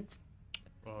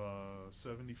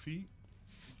 70 feet.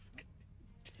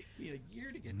 Take me a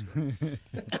year to get to it.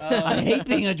 I hate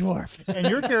being a dwarf. And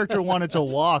your character wanted to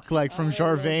walk like from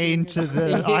Charvain to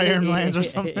the Ironlands or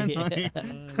something. Like.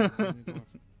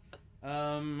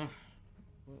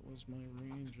 What was my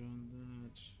range on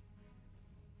that?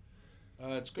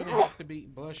 It's going to have to be.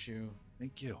 Bless you.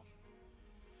 Thank you.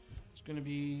 It's going to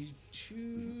be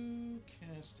 2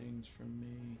 castings from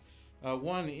me.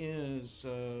 One is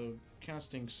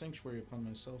casting Sanctuary upon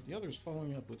myself. The other is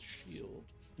following up with Shield.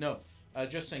 No,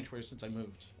 just Sanctuary since I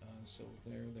moved. So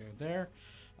there.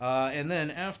 And then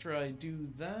after I do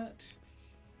that,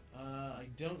 I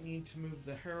don't need to move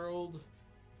the Herald.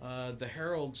 The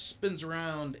Herald spins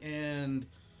around and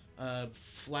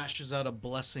flashes out a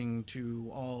blessing to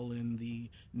all in the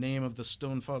name of the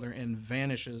Stonefather and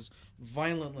vanishes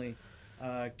violently,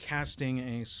 casting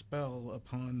a spell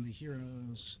upon the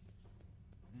heroes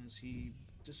as he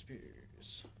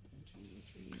disappears. 1,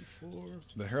 2, 3, 4.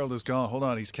 The Herald is gone. Hold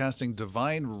on. He's casting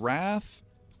Divine Wrath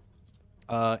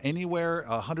Anywhere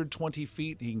 120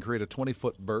 feet, he can create a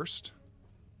 20-foot burst.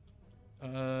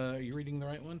 Are you reading the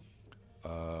right one?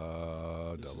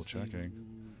 Double checking.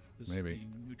 This is Maybe. the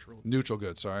neutral. Neutral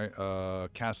good, sorry.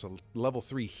 Cast a level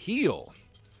 3 heal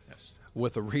Yes.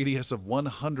 with a radius of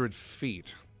 100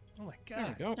 feet. Oh my There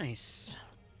god. you go. Nice.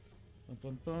 Bum,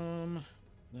 bum, bum.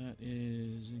 That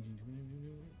is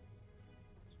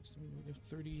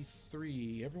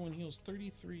 33. Everyone heals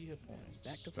 33 hit points.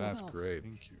 Back to full That's health. great.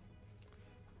 Thank you.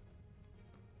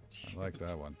 I like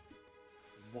that one.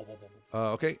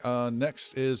 Okay,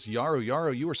 next is Yaru.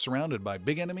 Yaru, you are surrounded by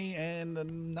big enemy and a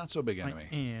not so big enemy.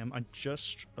 I am. I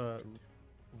just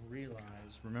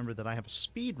remember that I have a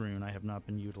speed rune I have not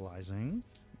been utilizing.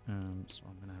 So I'm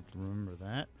going to have to remember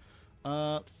that.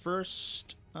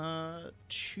 First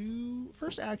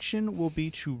action will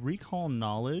be to recall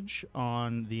knowledge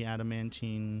on the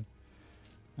adamantine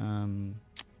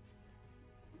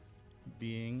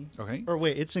being. Okay. Or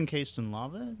wait, it's encased in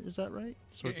lava, is that right?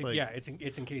 So it's like Yeah, it's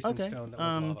encased in stone. That was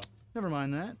lava. Never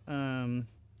mind that.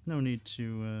 No need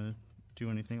to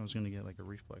do anything. I was going to get like a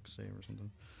reflex save or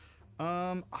something.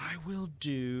 I will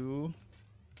do.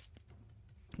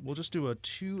 We'll just do a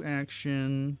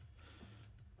 2-action,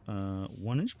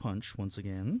 1-inch punch once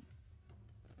again,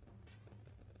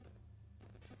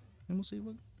 and we'll see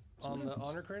what. On the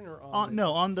honor crin or on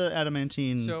No, on the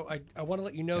adamantine. So I want to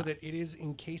let you know that it is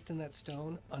encased in that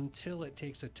stone until it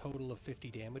takes a total of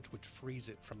 50 damage, which frees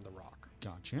it from the rock.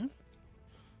 Gotcha.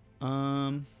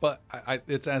 But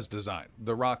it's as designed.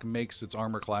 The rock makes its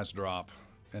armor class drop,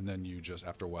 and then you just,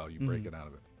 after a while, you break it out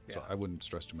of it. So I wouldn't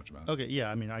stress too much about it. Okay,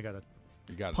 yeah, I mean, I gotta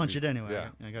You got punch it anyway. Yeah.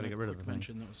 I gotta get rid of the thing.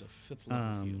 Mention that was a 5th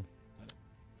level heal.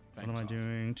 What am I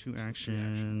doing?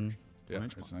 2-action. Yeah,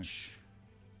 1-inch that's punch.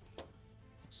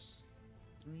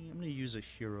 3. I'm gonna use a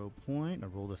hero point. I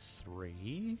rolled a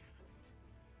 3.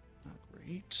 Not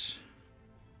great.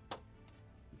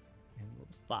 And rolled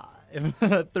a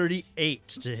 5. 38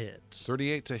 to hit.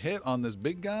 38 to hit on this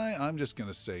big guy. I'm just going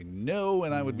to say no,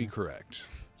 and I would be correct.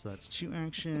 So that's 2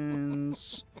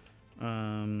 actions.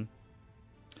 I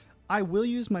will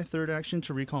use my 3rd action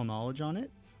to recall knowledge on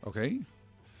it. Okay.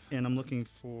 And I'm looking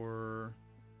for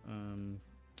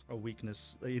a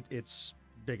weakness. Its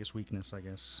biggest weakness, I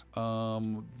guess.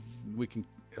 We can.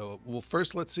 Well,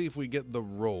 first, let's see if we get the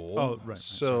roll. Oh, right.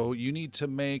 So you need to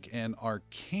make an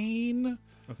arcane.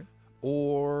 Okay.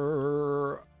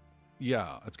 Or,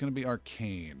 yeah, it's going to be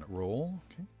arcane roll.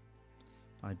 Okay.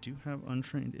 I do have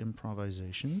untrained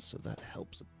improvisation, so that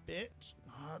helps a bit.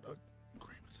 Not a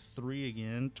great 3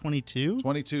 again. 22.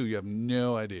 22. You have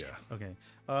no idea. Okay.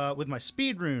 With my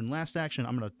speed rune, last action,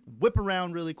 I'm gonna whip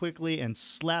around really quickly and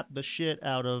slap the shit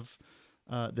out of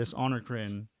this honor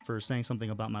crin for saying something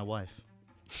about my wife.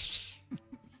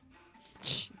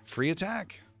 Free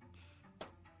attack.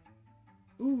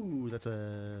 Ooh, that's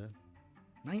a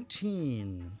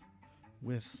 19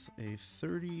 with a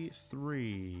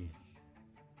 33.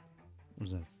 What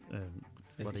was that?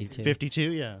 52. 52,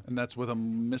 yeah. And that's with a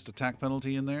missed attack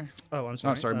penalty in there? Oh, I'm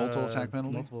sorry. Oh, sorry, multiple attack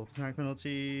penalty? Multiple attack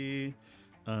penalty.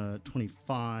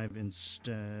 25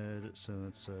 instead, so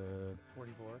that's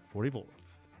 44. 44.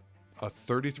 A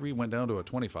 33 went down to a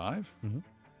 25? Mm-hmm.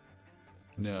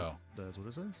 No. That's what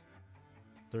it says.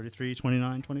 33,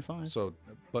 29, 25. So,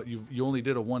 but you only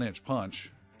did a 1-inch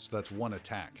punch, so that's 1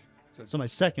 attack. So my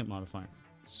second modifier.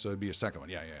 So it'd be a second one.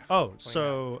 Yeah, yeah. Oh,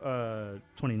 so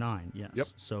 29, yes. Yep.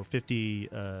 So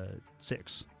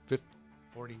 56.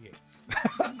 48.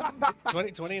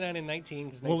 29 and 19,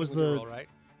 because 19 What was was the the- roll, right?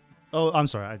 Oh, I'm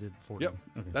sorry, I did 40. Yep.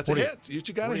 Okay. That's 40 a hit. You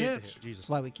got a 48 to hit. Jesus. That's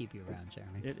why we keep you around,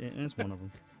 Jeremy. It's one of them.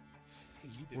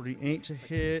 48 to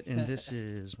hit, and this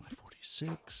is my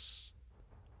 46.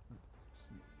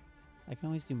 I can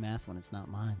always do math when it's not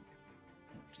mine.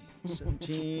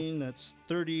 17, that's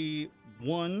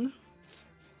 31.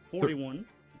 41.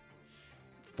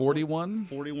 41?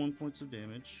 41 points of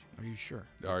damage. Are you sure?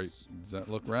 All right. Does that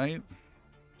look right?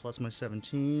 Plus my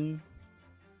 17.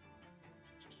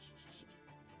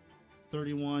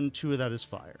 31, 2 of that is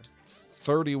fire.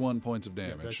 31 points of Did I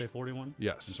damage. say 41?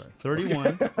 Yes. I'm sorry.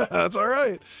 31. That's all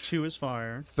right. 2 is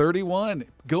fire. 31.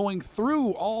 Going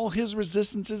through all his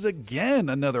resistances again.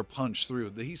 Another punch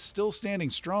through. He's still standing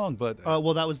strong, but.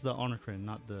 Well, that was the honor crin,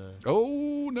 not the.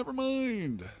 Oh, never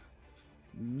mind.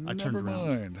 I turned Never around.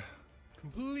 mind.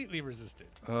 Completely resisted.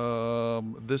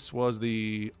 This was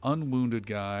the unwounded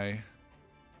guy.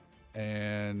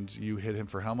 And you hit him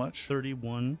for how much?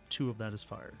 31, 2 of that is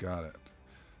fire. Got it.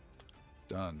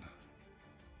 Done.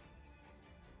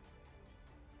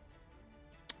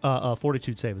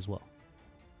 42 save as well.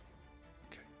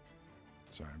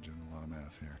 Sorry, I'm doing a lot of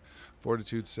math here.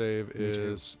 Fortitude save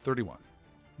is 31.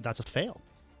 That's a fail.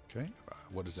 Okay.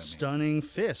 What does that mean? Stunning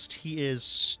Fist. He is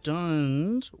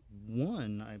stunned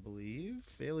 1, I believe.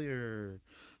 Failure.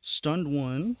 Stunned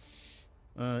 1.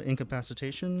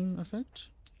 Incapacitation effect.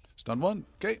 Stunned 1.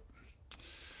 Okay.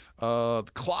 The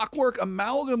Clockwork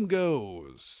Amalgam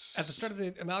goes. At the start of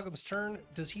the Amalgam's turn,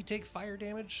 does he take fire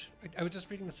damage? I was just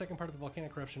reading the second part of the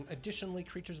volcanic eruption. Additionally,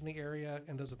 creatures in the area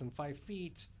and those within 5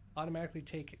 feet automatically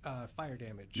take fire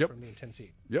damage from the intense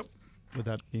heat. Yep. Would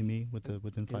that be me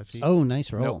within 5 feet? Oh,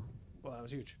 nice roll. Nope. Well, that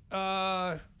was huge.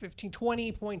 15,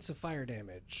 20 points of fire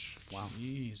damage. Wow.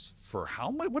 Jeez. For how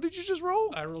much? What did you just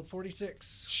roll? I rolled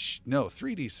 46. No,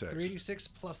 3d6. 3d6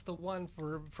 plus the 1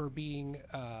 for being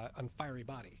on fiery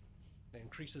body. It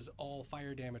increases all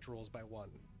fire damage rolls by 1.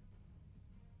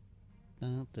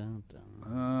 Dun, dun,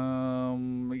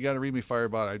 dun. You got to read me fire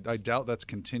body. I doubt that's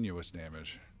continuous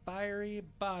damage. Fiery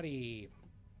body.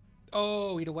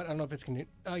 Oh, you know what? I don't know if it's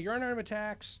your unarmed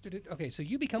attacks. Okay, so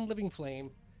you become living flame,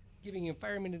 giving you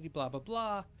fire immunity. Blah blah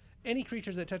blah. Any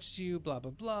creatures that touches you. Blah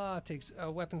blah blah. Takes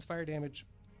weapons fire damage.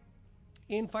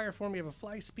 In fire form, you have a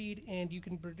fly speed, and you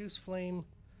can produce flame.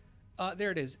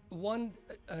 There it is. One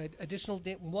die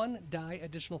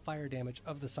additional fire damage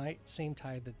of the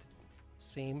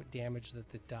same damage that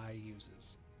the die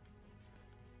uses.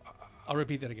 I'll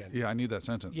repeat that again. Yeah, I need that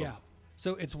sentence. Yeah.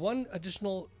 So it's 1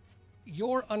 additional.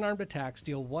 Your unarmed attacks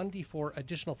deal 1d4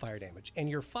 additional fire damage, and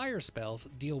your fire spells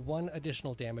deal 1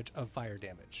 additional damage of fire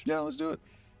damage. Yeah, let's do it.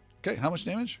 Okay, how much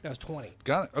damage? That was 20.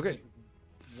 Got it. Okay.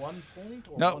 1 point?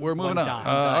 Or No, one, we're moving on. die?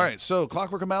 All right, so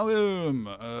Clockwork Amalgam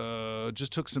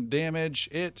just took some damage.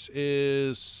 It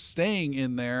is staying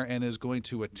in there and is going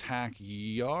to attack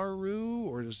Yaru,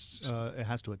 or just It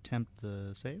has to attempt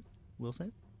the save. Will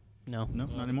save? No. No,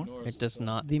 not anymore. It does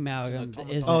not. The amalgam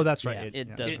is. Oh, that's right. Yeah, It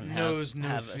it doesn't knows no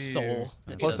have a fear. soul.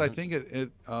 Plus, I think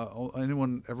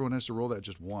everyone has to roll that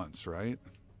just once, right?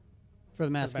 For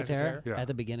the Mascaterra Yeah. at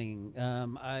the beginning.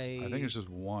 I think it's just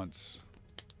once.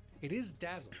 It is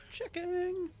dazzled.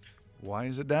 Checking. Why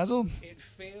is it dazzled? It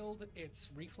failed its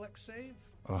reflex save,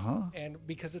 And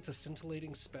because it's a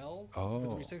scintillating spell Oh. for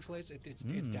the reflex blades, it's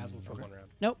dazzled for 1 round.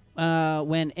 Nope.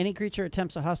 When any creature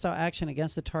attempts a hostile action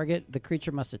against the target, the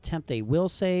creature must attempt a will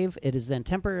save. It is then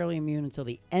temporarily immune until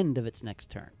the end of its next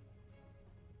turn.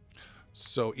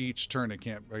 So each turn it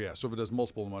can't. Oh yeah. So if it does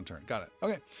multiple in 1 turn, got it.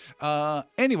 Okay.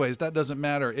 Anyways, that doesn't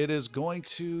matter. It is going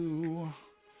to.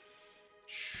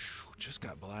 Just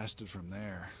got blasted from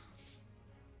there.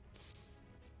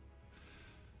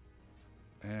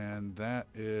 And that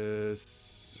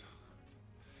is.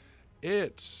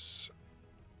 It's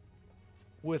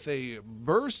with a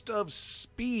burst of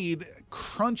speed,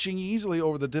 crunching easily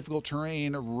over the difficult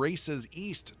terrain, races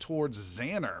east towards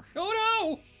Xander. Oh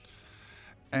no!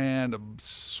 And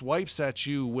swipes at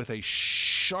you with a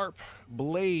sharp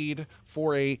blade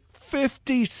for a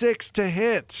 56 to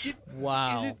hit.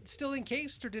 Wow. Is it still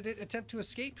encased, or did it attempt to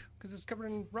escape because it's covered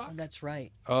in rock? That's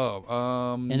right.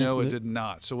 Oh, And it's no, it mo- did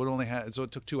not. So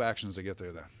it took 2 actions to get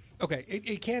there. Then. Okay,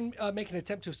 it can make an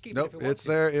attempt to escape. Nope, if it wants it's to.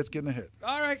 there. It's getting a hit.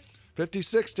 All right,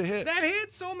 56 to hit. that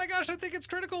hits. Oh my gosh, I think it's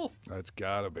critical. That's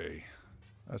gotta be.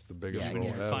 That's the biggest Yeah, roll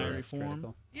yeah. ever. Fiery form.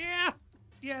 Critical.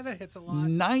 Yeah, that hits a lot.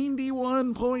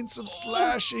 91 points of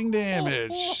slashing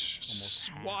damage,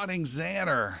 swatting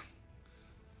Xander.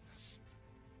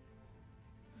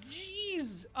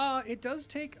 Jeez, it does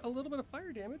take a little bit of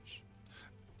fire damage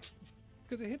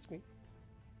because it hits me.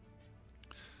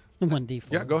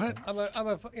 1d4. Yeah, go ahead.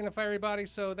 I'm in a fiery body,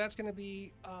 so that's going to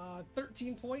be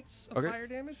 13 points of Okay. fire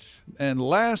damage. And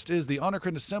last is the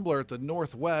Honorcrin Assembler at the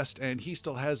northwest, and he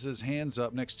still has his hands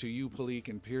up next to you, Palik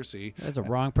and Piercy, That's a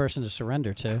wrong person to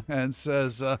surrender to. and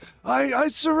says, I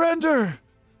surrender.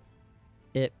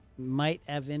 It might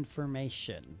have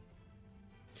information.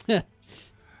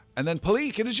 And then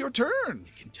Palik, it is your turn.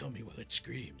 You can tell me while it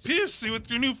screams. Piercy, with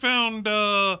your newfound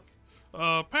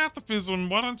pacifism,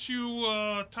 why don't you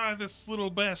tie this little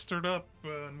bastard up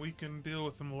and we can deal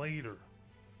with him later?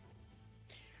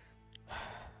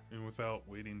 And without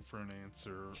waiting for an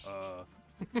answer,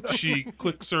 she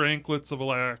clicks her anklets of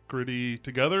alacrity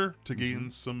together to gain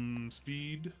some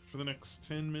speed for the next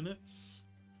 10 minutes.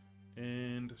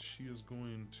 And she is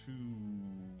going to...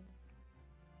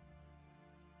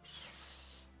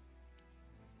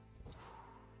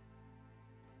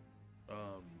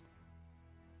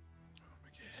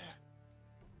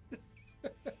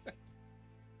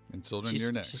 And Sildren,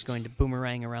 you're next. She's going to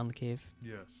boomerang around the cave.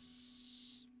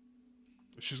 Yes.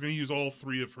 She's going to use all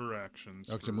 3 of her actions.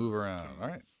 Okay, to move around. All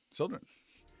right, Sildren.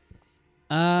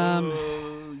 Yeah.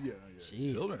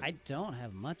 Jeez, Sildren. I don't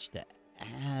have much to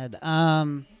add.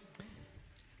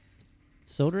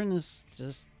 Sildren is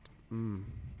just,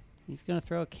 He's going to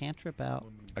throw a cantrip out.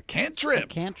 A cantrip? A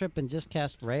cantrip and just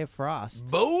cast Ray of Frost.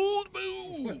 Bold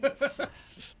move.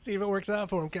 See if it works out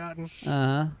for him, Cotton.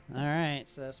 All right.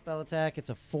 So spell attack, it's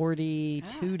a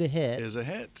 42 to hit. Is a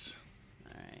hit.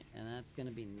 All right. And that's going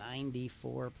to be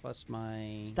 94 plus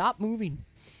my... Stop moving.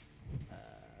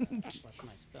 plus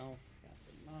my spell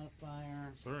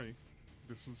modifier. Sorry.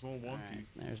 This is all wonky. All right,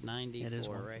 there's 94 It is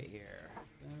wonky. right here.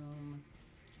 Boom.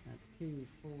 That's 2,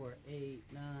 4, 8,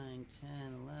 9, 10,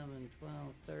 11, 12,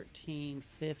 13,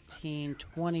 15,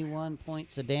 21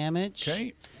 points of damage.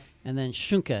 Okay. And then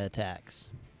Shunka attacks.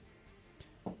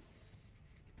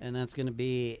 And that's going to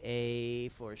be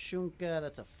for Shunka,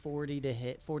 that's a 42 to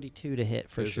hit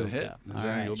for Is a Shunka. hit. All Xander,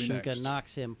 right, you'll be Shunka next.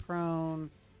 knocks him prone.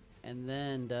 And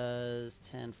then does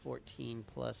 10, 14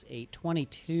 plus 8,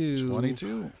 22.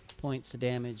 22. Points of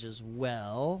damage as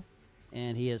well.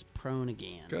 And he is prone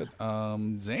again. Good.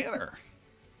 Xander.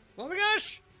 Oh my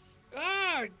gosh!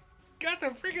 Ah, got the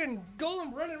freaking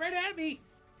golem running right at me.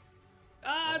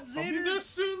 Ah, I'll be Xander. there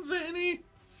soon, Zanny.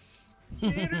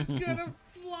 Xander's gonna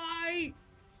fly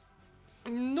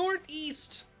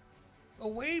northeast,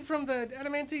 away from the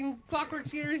adamantine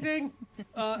clockworks and everything,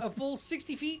 a full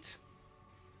 60 feet.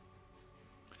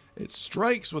 It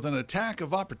strikes with an attack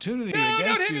of opportunity No,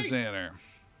 against don't you, hit me. Xander.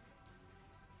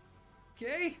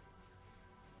 Okay.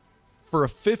 For a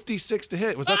 56 to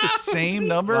hit. Was that the same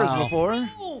number as Wow. before?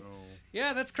 Oh,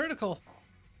 yeah, that's critical.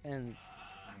 And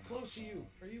Close to you.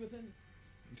 Are you within?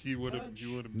 He would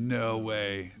have. No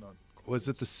way. Was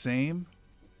it the same?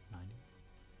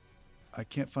 I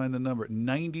can't find the number.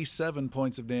 97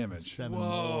 points of damage.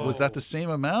 Whoa. Was that the same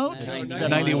amount? 91.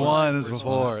 91 as First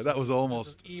before. one. That was This is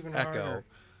almost even echo.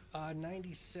 harder.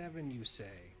 97, you say?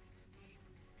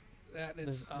 That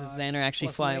is. Does Xander actually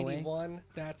plus fly away? 91,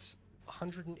 that's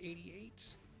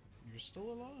 188. You're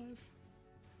still alive.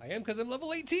 I am because I'm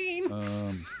level 18.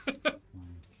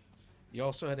 You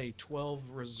also had a 12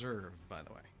 reserve, by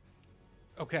the way.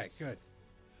 Okay, good.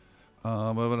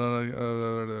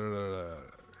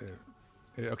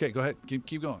 Okay, go ahead.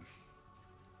 Keep going.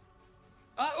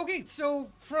 Okay, so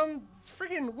from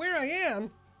friggin' where I am,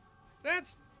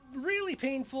 that's really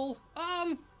painful.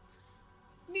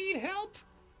 Need help?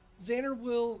 Xander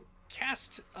will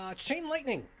cast Chain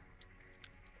Lightning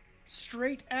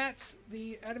straight at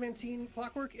the adamantine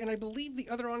clockwork, and I believe the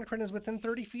other Onacrin is within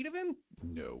 30 feet of him.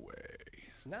 No way.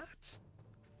 It's not.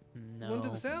 no. One to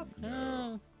the south?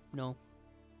 No.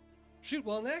 Shoot,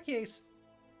 well, in that case,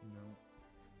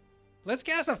 let's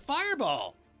cast a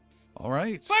Fireball. All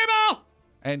right. Fireball!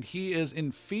 And he is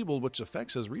enfeebled, which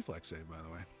affects his reflex save, by the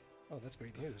way. Oh, that's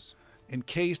great news.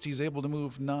 Encased, he's able to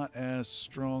move not as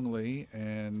strongly,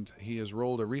 and he has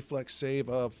rolled a reflex save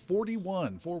of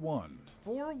 41. 4-1.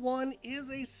 4-1 is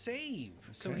a save,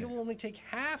 so he will only take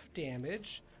half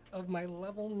damage of my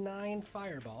level 9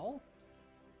 Fireball.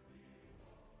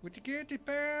 Which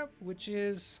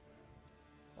is...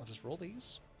 I'll just roll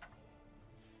these.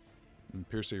 And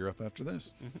Piercy, you're up after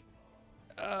this.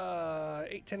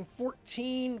 8, 10,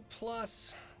 14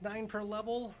 plus 9 per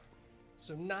level.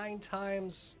 So 9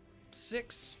 times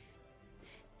 6.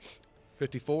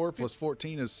 54 plus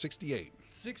 14 is 68.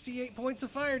 68 points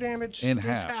of fire damage. In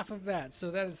Takes half. half of that,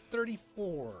 so that is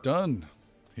 34. Done.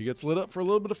 He gets lit up for a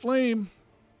little bit of flame.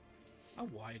 How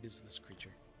wide is this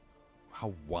creature?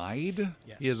 How wide?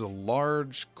 Yes. He is a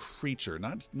large creature.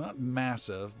 Not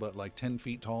massive, but like 10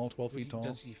 feet tall, 12 feet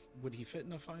tall. Would he fit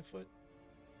in a 5-foot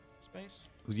space?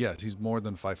 Yeah, he's more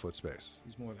than 5 foot space.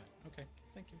 He's more than. Okay,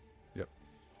 thank you. Yep.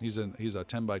 He's a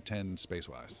 10 by 10 space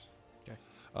wise.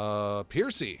 Okay.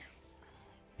 Piercy.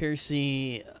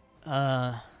 Piercy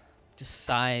just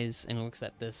sighs and looks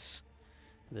at this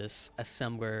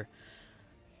assembler.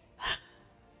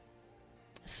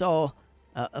 So,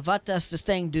 what does this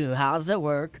thing do? How does it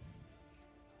work?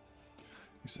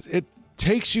 He says, it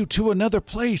takes you to another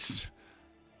place.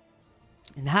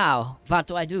 And how? What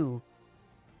do I do?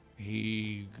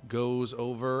 He goes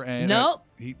over and Nope.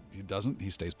 He doesn't. He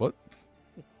stays put.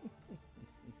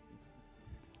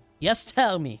 Yes,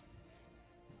 tell me.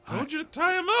 Told you to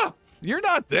tie him up. You're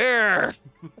not there.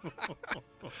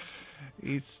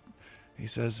 He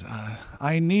says,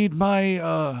 I need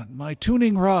my my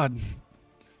tuning rod.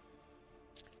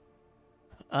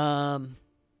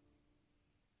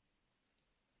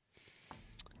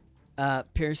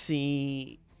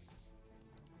 Piercy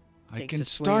I can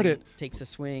start it. Takes a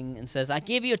swing and says, I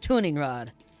give you a tuning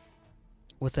rod.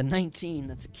 With a 19,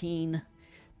 that's a keen.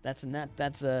 That's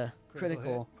a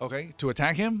critical. Okay, to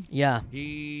attack him? Yeah.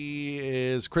 He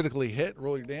is critically hit.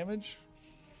 Roll your damage.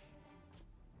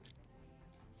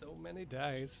 So many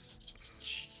dice.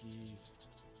 Jeez.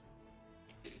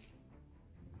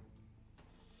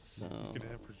 So You can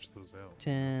average those out.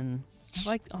 10.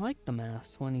 I like the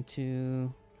math.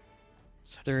 22,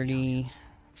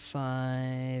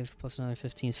 35 plus another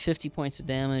 15. 50 points of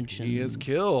damage. He is and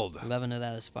killed. 11 of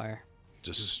that is fire.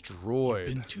 Destroyed.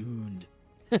 Been tuned.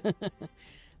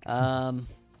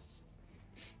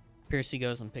 Piercy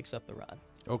goes and picks up the rod.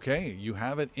 Okay, you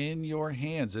have it in your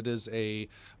hands. It is a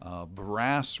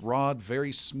brass rod,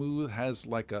 very smooth, has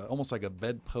almost like a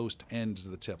bedpost end to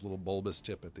the tip, little bulbous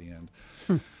tip at the end.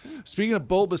 Speaking of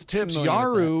bulbous tips,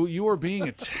 Yaru, you are being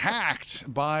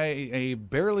attacked by a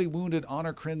barely wounded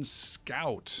Honorcrin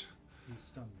scout.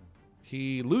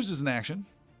 He loses an action.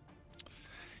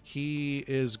 He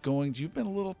is going to, you've been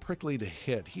a little prickly to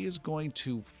hit. He is going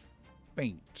to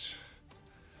faint.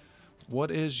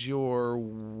 What is your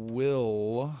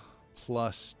will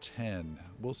plus 10?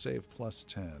 Will save plus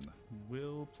 10.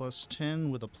 Will plus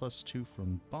 10 with a plus 2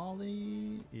 from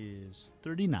Bali is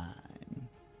 39.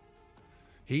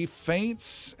 He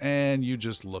faints, and you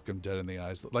just look him dead in the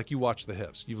eyes. Like you watch the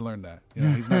hips. You've learned that. You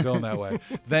know, he's not going that way.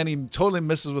 Then he totally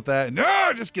misses with that, and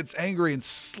just gets angry and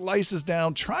slices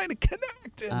down, trying to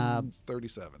connect in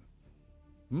 37.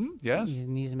 Yes? He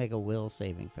needs to make a will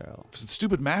saving throw.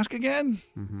 Stupid mask again?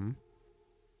 Mm-hmm.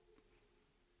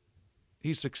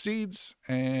 He succeeds,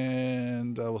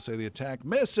 and we'll say the attack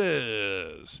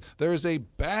misses. There is a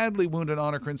badly wounded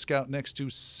Honorcrin scout next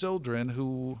to Sildren,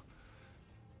 who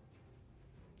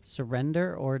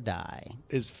Surrender or die.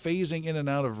 is phasing in and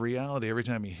out of reality every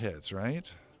time he hits,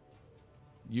 right?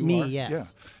 You Me, are? yes. Yeah.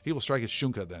 He will strike at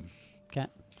Shunka then. Okay.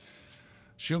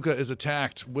 Shunka is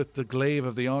attacked with the glaive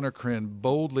of the Honorcrin,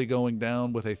 boldly going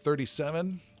down with a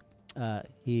 37.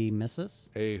 He misses.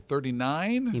 A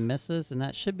 39. He misses, and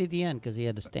that should be the end because he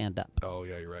had to stand up. Oh,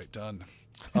 yeah, you're right. Done.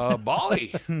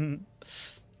 Bali.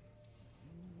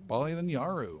 Bali, then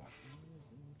Yaru.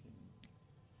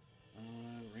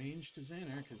 Range to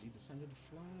Xander because he decided to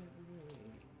fly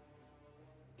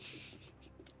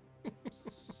away.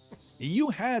 You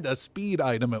had a speed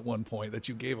item at one point that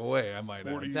you gave away, I might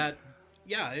add. That,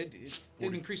 yeah, it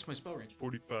did increase my spell range.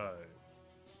 45.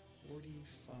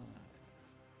 45.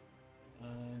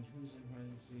 And who's in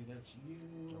Wednesday? That's you.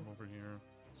 I'm over here.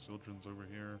 Sildren's over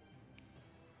here.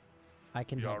 I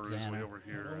can help Yaru's way Xander. over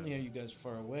here. Not only are you guys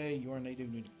far away, you are not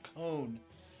even in a cone.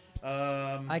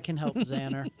 I can help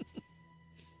Xander.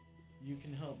 You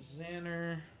can help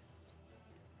Xander.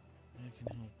 I can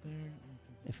help there.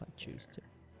 If I choose to.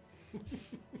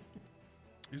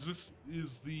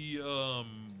 Is the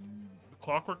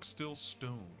clockwork still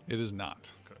stone? It is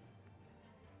not. Okay.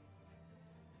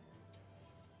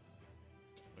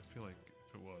 I feel like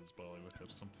if it was, Bali would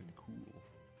have something cool.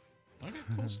 I got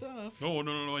cool stuff. No,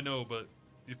 I know, but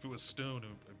if it was stone, it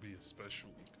would be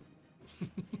especially cool.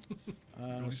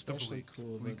 Especially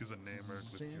cool. Link but is enamored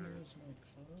with your Xander is my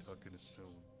cause. tuck in his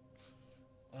stone.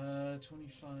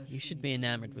 25. You should be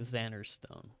enamored with Xander's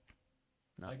stone.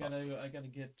 I gotta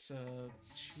get to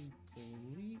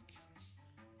Gleek.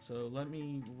 So let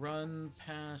me run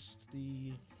past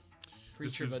the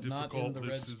creature, This is but not in the red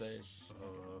This is, space.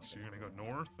 So you're gonna go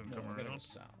north and No, come I gotta go around.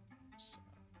 south.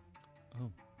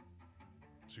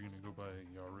 So you're gonna go by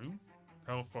Yaru?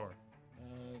 How far?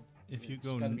 If you It's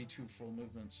go gotta n- be 2 full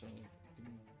movements. So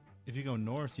If you go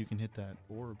north, you can hit that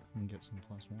orb and get some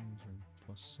 +1s or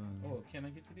plus. can I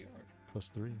get to the arc?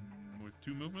 +3. With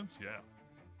 2 movements? Yeah.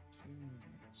 2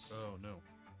 movements. Oh no.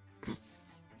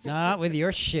 Not with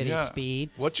your shitty Yeah. speed.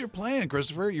 What's your plan,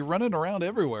 Christopher? You're running around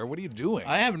everywhere. What are you doing?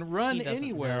 I haven't run He doesn't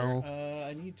anywhere. know.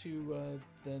 I need to.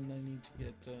 Then I need to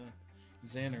get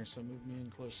Xander. So move me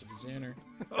in closer to Xander.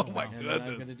 Oh my and then I'm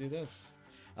goodness. gonna do this.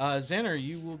 Xander,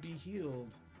 you will be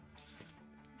healed.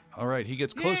 All right, he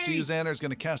gets close to you. Xander is going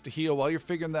to cast a heal. While you're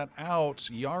figuring that out,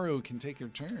 Yaru can take your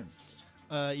turn.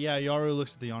 Yeah, Yaru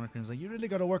looks at the Honorcrin and is like, you really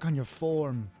got to work on your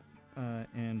form.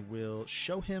 And will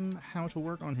show him how to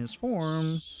work on his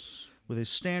form with his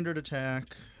standard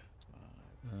attack.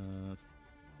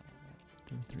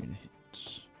 33 to hit.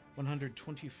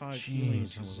 125 healing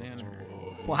to Jeez.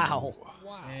 Xander. Wow.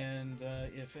 Wow. And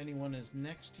if anyone is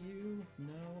next to you, no.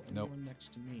 Nope. Anyone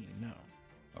next to me, no.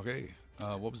 Okay,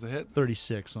 what was the hit?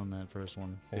 36 on that first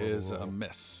one. Horrible Is a roll.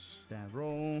 miss. Bad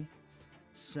roll.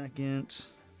 Second.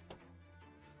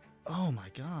 Oh my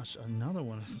gosh, another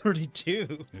one.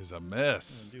 32. Is a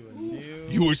miss. Do a new.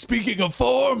 You were speaking of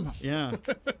form. Yeah.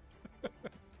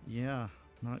 Yeah,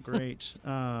 not great.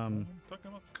 I'm talking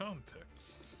about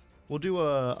context. We'll do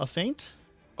a feint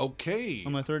Okay.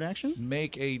 on my third action.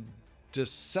 Make a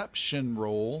deception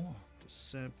roll.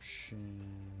 Deception.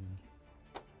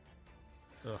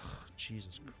 Ugh,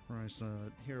 Jesus Christ.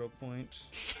 Hero point.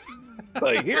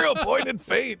 A hero pointed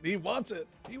fate. He wants it.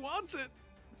 He wants it.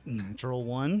 Natural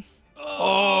 1.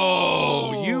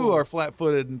 Oh, you are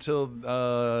flat-footed until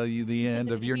the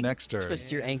end of your next turn.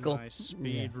 Twist your ankle. My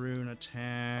speed rune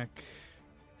attack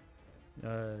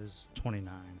is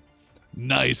 29.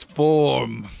 Nice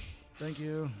form. Thank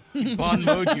you. Bond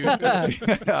mode you.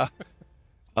 Yeah.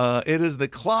 It is the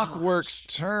Clockwork's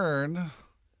turn.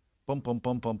 Bum, bum,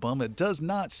 bum, bum, bum. It does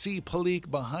not see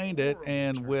Palik behind it,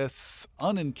 and with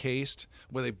unencased,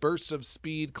 with a burst of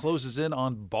speed, closes in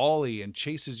on Bali and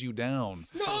chases you down.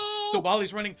 So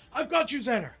Bali's running. I've got you,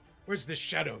 Xander. Where's this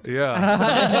shadow?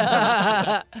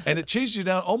 Yeah. And it chases you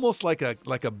down almost like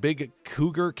a big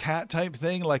cougar cat type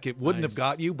thing. Like it wouldn't have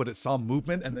got you, but it saw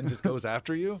movement and then just goes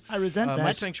after you. I resent that.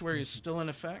 My sanctuary is still in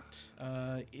effect.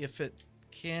 If it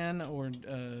can or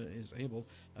is able,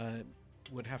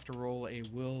 would have to roll a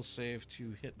will save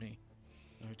to hit me,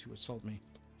 or to assault me.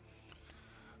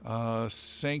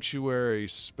 Sanctuary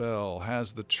spell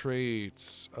has the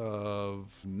traits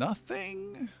of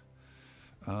nothing.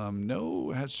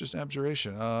 No, has just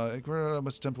abjuration.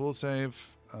 Must temple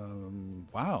save.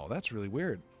 Wow, that's really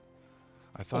weird.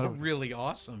 I thought it really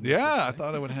awesome. Yeah, I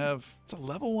thought it would have. It's a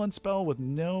level 1 spell with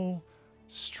no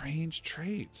strange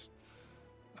traits.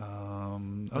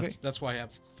 Okay, that's why I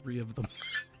have 3 of them.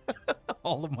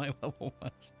 All of my level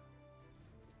 1s. It's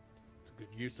a good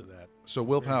use of that. So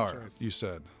willpower, you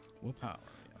said. Willpower.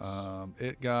 Yes.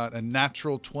 It got a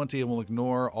natural 20 and will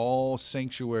ignore all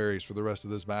sanctuaries for the rest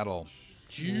of this battle.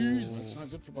 Jeez, that's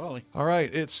not good for Bali. All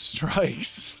right, it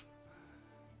strikes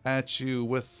at you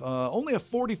with only a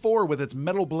 44 with its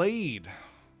metal blade.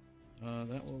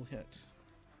 That will hit.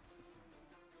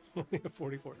 Only a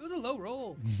 44. It was a low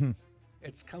roll.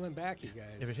 It's coming back, you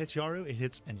guys. If it hits Yaru, it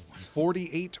hits anyone.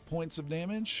 48 points of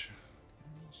damage.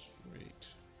 Sweet.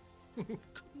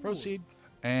 Proceed.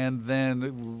 And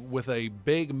then with a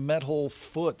big metal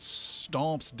foot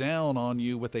stomps down on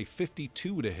you with a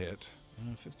 52 to hit.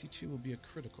 52 will be a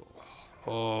critical.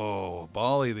 Oh,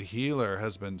 Bali the healer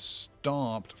has been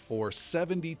stomped for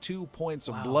 72 points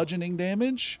of bludgeoning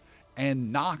damage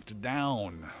and knocked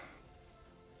down.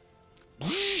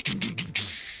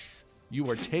 You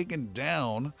are taken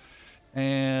down,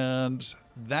 and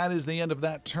that is the end of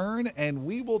that turn, and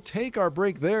we will take our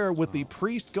break there with the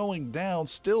priest going down,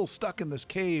 still stuck in this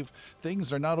cave.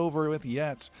 Things are not over with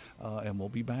yet, and we'll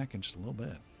be back in just a little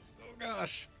bit. Oh,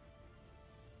 gosh.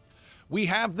 We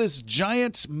have this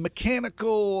giant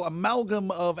mechanical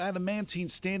amalgam of adamantine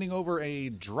standing over a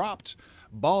dropped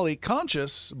Bali,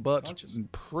 conscious, but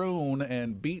prone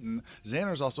and beaten.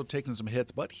 Xander's also taken some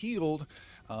hits, but healed.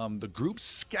 The group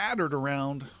scattered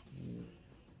around.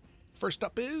 First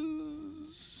up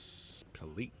is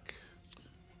Palik.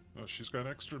 She's got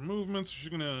extra movement, so she's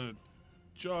going to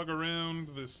jog around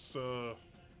this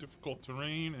difficult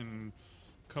terrain and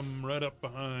come right up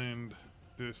behind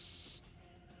this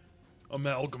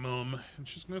amalgamum, and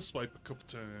she's gonna swipe a couple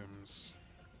times.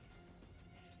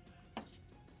 Good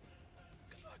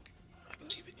luck. I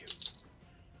believe in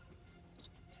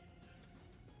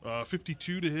you.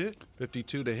 52 to hit.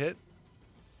 52 to hit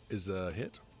is a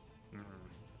hit.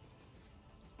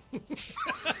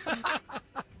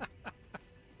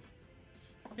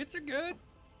 Hits are good.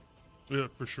 Yeah,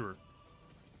 for sure.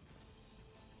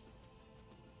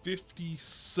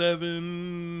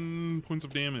 57 points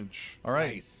of damage. All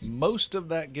right. Nice. Most of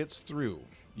that gets through.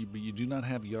 But you do not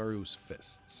have Yaru's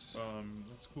fists.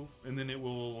 That's cool. And then it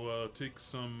will take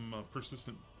some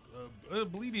persistent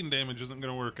bleeding damage. Isn't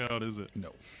going to work out, is it?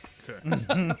 No.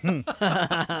 Okay.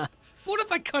 What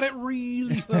if I cut it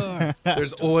really hard?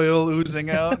 There's oil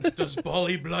oozing out. Does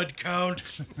Bali blood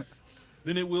count?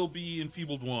 Then it will be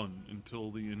enfeebled 1 until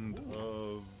the end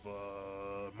of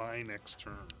my next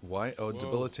turn. Why? Oh,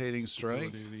 debilitating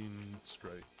strike? Debilitating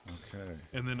strike. Okay.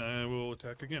 And then I will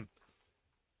attack again.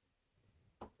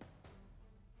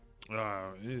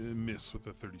 Miss with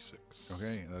a 36.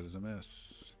 Okay, that is a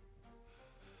miss.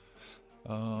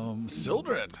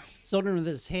 Sildren. Sildren with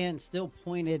his hand still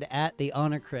pointed at the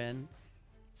Onokrin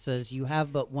says, "You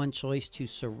have but one choice, to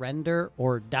surrender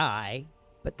or die."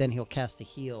 But then he'll cast a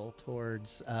heal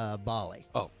towards Bali.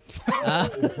 Oh.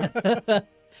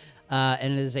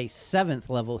 And it is a 7th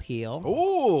level heal.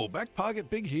 Oh, back pocket,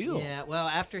 big heal. Yeah, well,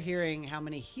 after hearing how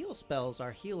many heal spells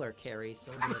our healer carries,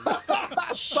 so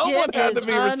someone shit had to is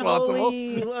be responsible.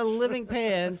 unholy living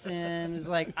pants, and is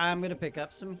like, I'm going to pick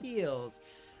up some heals.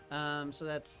 So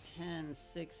that's 10,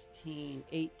 16,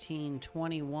 18,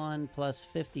 21 plus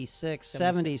 56,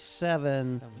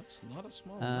 77. That's not a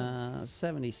small number.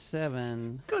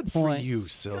 77. Good points. for you,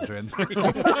 Sildren.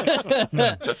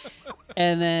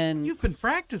 And then You've been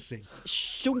practicing.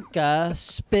 Shunka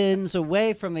spins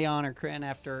away from the Onokrin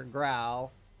after a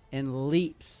growl and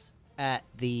leaps at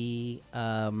the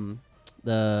amalgam.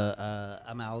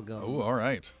 Oh, all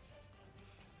right.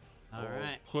 All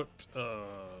right. Put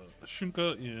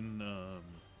Shunka in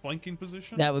flanking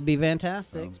position. That would be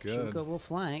fantastic. Sounds good. Shuko will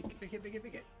flank. Pick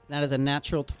it. That is a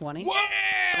natural 20.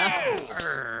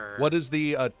 What is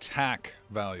the attack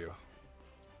value?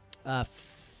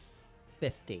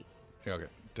 50. Yeah, okay,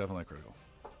 definitely critical.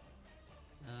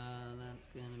 That's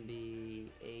going to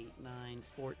be 8, 9,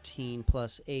 14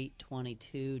 plus 8,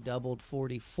 22, doubled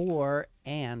 44,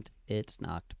 and it's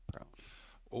knocked prone.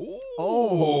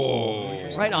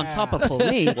 Oh, Right on top of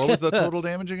Philippe. What was the total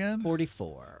damage again?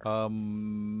 44.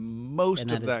 Most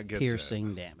and of that is gets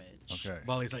piercing damage. Okay.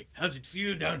 Molly's like, how's it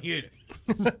feel down here?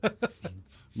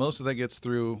 Most of that gets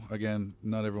through. Again,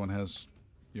 not everyone has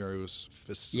Yaru's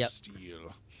fists Yep. of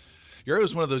steel.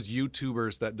 Yaru's one of those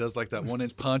YouTubers that does like that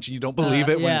 1-inch punch and you don't believe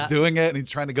it when he's doing it and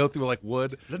he's trying to go through like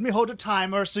wood. Let me hold a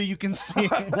timer so you can see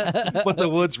it. But the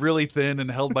wood's really thin and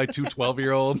held by two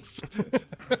 12-year-olds.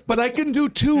 But I can do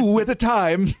 2 at a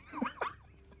time.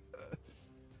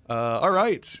 All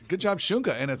right. Good job,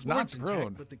 Shunka. And it's not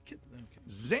prone.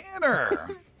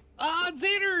 Xander.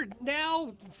 Xander,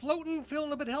 now floating,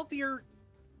 feeling a bit healthier.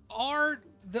 Are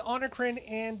the Onocrin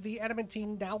and the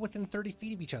Adamantine now within 30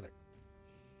 feet of each other?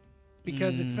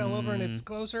 Because it fell over and it's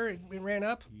closer, it ran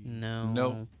up?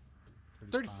 No.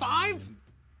 35?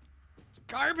 It's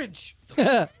garbage.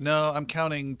 No, I'm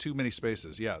counting too many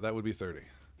spaces. Yeah, that would be 30.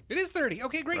 It is 30.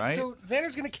 Okay, great. Right? So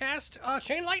Xander's going to cast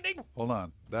Chain Lightning. Hold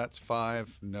on. That's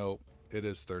 5. Nope. It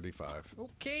is 35.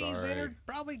 Okay, Sorry. Xander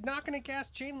probably not going to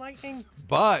cast Chain Lightning.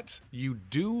 But you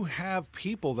do have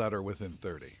people that are within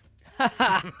 30. You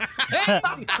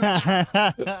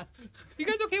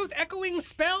guys okay with echoing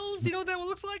spells? You know what that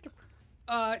looks like?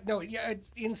 No, yeah.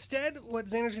 Instead, what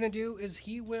Xander's going to do is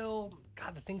he will...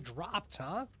 God, the thing dropped,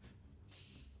 huh?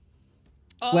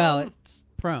 Well, it's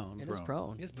prone. It is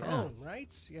prone. It's prone,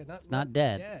 right? Yeah, not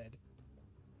dead.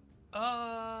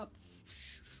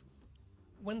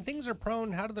 When things are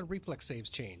prone, how do the reflex saves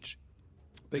change?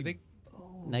 -2,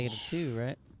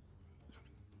 right?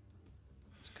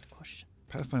 That's a good question.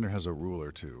 Pathfinder has a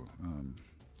ruler too.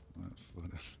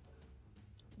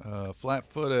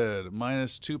 Flat-footed.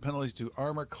 -2 penalties to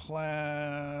armor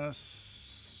class.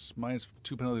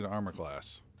 -2 penalty to armor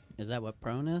class. Is that what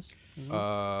prone is?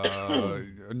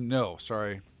 No,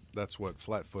 sorry. That's what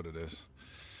flat-footed is.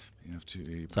 You have to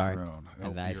be Sorry. prone. I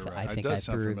you're think right. I It does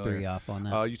sound threw familiar. you off on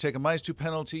that. You take a -2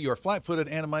 penalty. You are flat-footed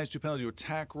and a -2 penalty to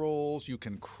attack rolls. You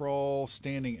can crawl.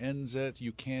 Standing ends it.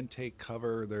 You can take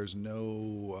cover. There's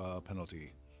no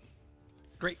penalty.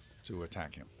 Great. To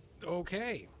attack him.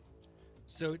 Okay.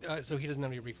 So he doesn't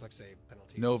have any reflex save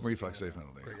penalties. No reflex save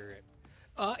penalty. Great.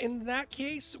 In that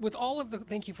case, with all of the...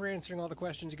 Thank you for answering all the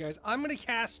questions, you guys. I'm going to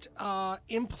cast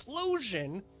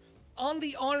Implosion on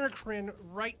the Onocrin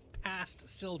right past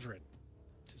Sildren.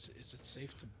 Is it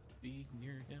safe to be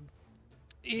near him?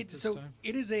 It's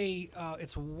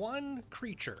one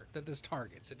creature that this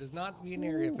targets. It does not be an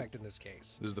area effect in this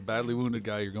case. This is the badly wounded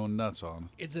guy you're going nuts on.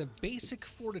 It's a basic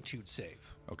fortitude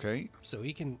save. Okay. So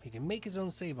he can make his own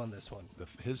save on this one.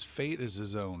 His fate is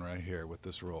his own right here with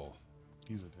this roll.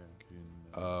 He's attacking.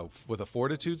 With a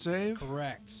fortitude save?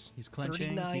 Correct. He's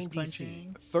clenching. 39 He's DC.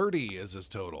 clenching. 30 is his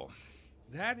total.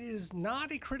 That is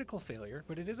not a critical failure,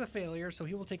 but it is a failure, so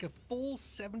he will take a full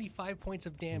 75 points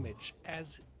of damage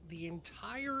as the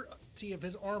entirety of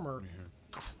his armor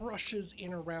crushes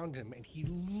in around him, and he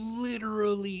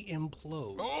literally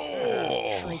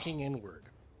implodes, shrinking inward.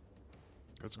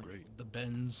 That's great. The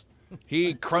bends.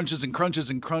 He crunches and crunches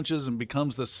and crunches and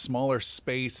becomes this smaller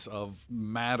space of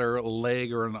matter, a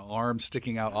leg or an arm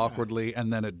sticking out awkwardly,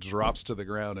 and then it drops to the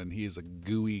ground, and he's a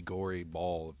gooey, gory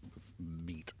ball of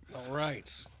meat. All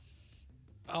right.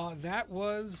 That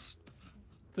was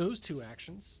those 2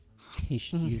 actions.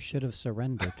 You should have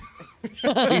surrendered.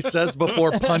 He says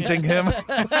before punching him.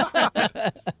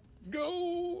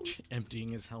 Go!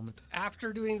 Emptying his helmet.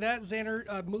 After doing that,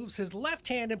 Xander moves his left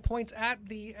hand and points at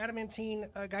the adamantine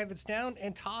guy that's down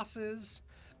and tosses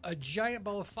a giant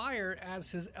ball of fire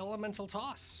as his elemental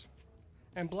toss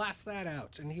and blasts that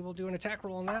out. And he will do an attack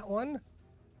roll on that one.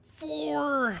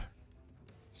 4.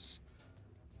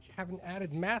 Haven't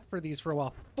added math for these for a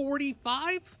while.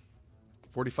 45?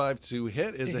 45 to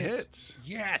hit is a hit.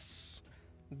 Yes.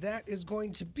 That is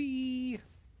going to be...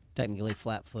 Technically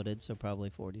flat-footed, so probably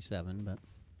 47, but...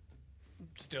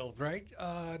 Still, right?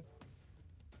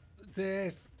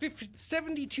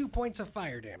 72 points of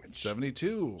fire damage.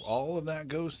 72. All of that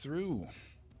goes through.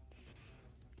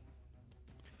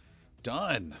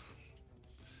 Done.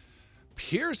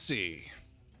 Piercy.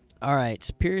 All right,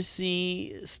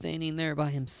 Piercy standing there by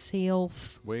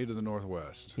himself. Way to the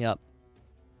northwest. Yep.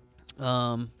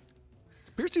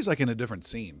 Piercy's like in a different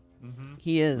scene.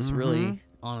 He is really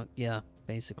on. Yeah,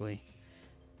 basically.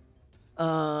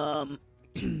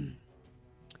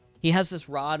 He has this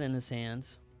rod in his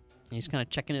hands. And he's kind of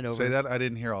checking it over. Say that? I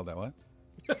didn't hear all that. What?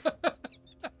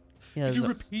 Could you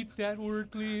repeat that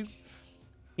word, please?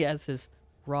 He has his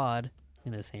rod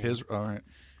in his hand. All right.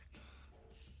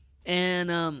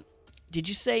 And did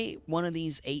you say one of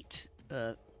these 8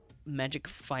 magic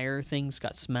fire things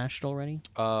got smashed already?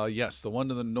 Yes, the one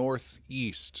to the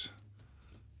northeast,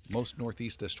 most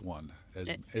northeastish one,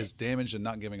 is damaged and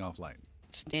not giving off light.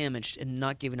 It's damaged and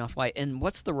not giving off light. And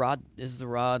what's the rod? Is the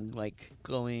rod like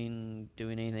glowing,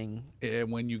 doing anything?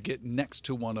 And when you get next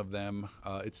to one of them,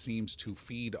 it seems to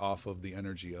feed off of the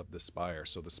energy of the spire.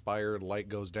 So the spire light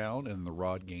goes down, and the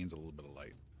rod gains a little bit of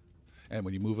light. And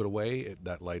when you move it away,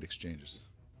 that light exchanges.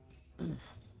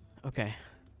 Okay.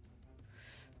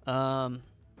 So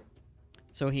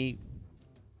he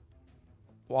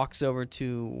walks over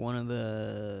to one of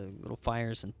the little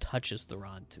fires and touches the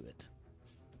rod to it.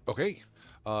 Okay.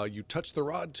 You touch the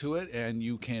rod to it, and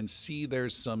you can see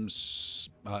there's some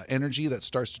energy that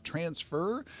starts to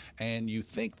transfer, and you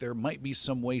think there might be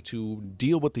some way to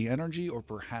deal with the energy or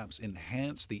perhaps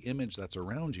enhance the image that's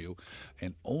around you,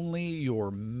 and only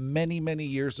your many, many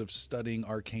years of studying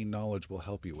arcane knowledge will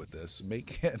help you with this.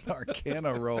 Make an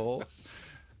Arcana roll,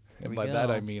 and by that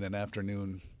I mean an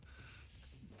afternoon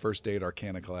first aid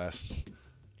Arcana class.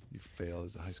 You fail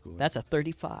as a high schooler. That's a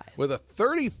 35. With a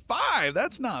 35,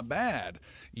 that's not bad.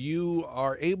 You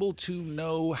are able to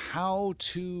know how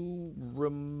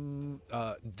to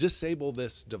disable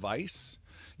this device.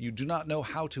 You do not know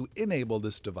how to enable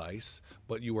this device,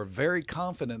 but you are very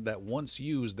confident that once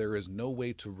used, there is no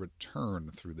way to return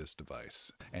through this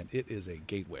device, and it is a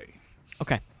gateway.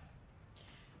 Okay.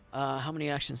 How many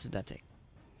actions did that take?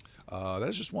 That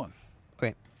is just one.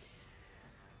 Okay.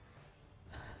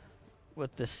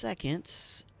 With the second,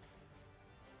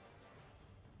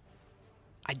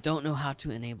 I don't know how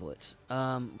to enable it.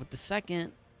 With the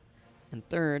second and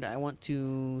third, I want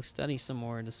to study some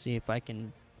more to see if I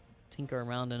can tinker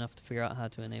around enough to figure out how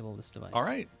to enable this device. All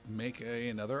right. Make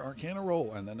another Arcana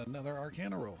roll, and then another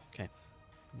Arcana roll. Okay.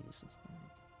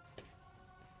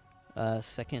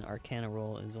 Second Arcana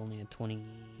roll is only a 27.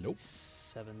 Nope.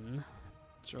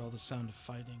 Sure, all the sound of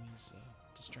fighting is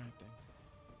distracting.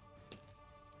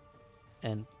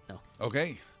 And no.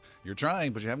 Okay. You're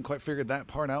trying, but you haven't quite figured that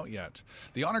part out yet.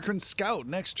 The Honorcrin Scout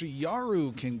next to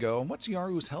Yaru can go. And what's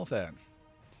Yaru's health at?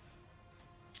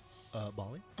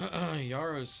 Bali?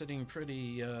 Yaro's sitting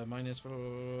pretty minus.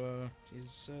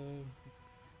 He's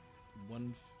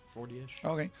 140-ish.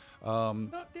 Okay.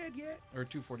 Not dead yet. Or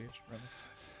 240-ish, rather.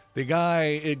 The guy,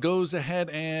 it goes ahead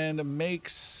and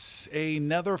makes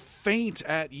another feint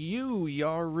at you,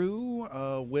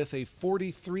 Yaru, with a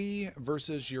 43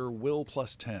 versus your will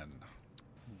plus 10.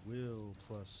 Will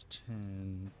plus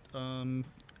 10.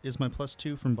 Is my plus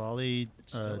 2 from Bali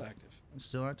Still active.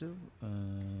 Still active?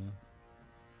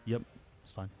 Yep,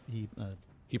 it's fine. He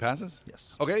passes?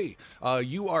 Yes. Okay.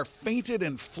 You are feinted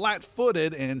and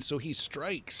flat-footed, and so he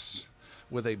strikes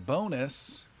with a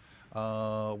bonus,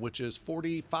 which is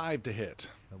 45 to hit.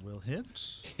 That will hit.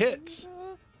 Hit.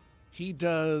 He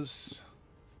does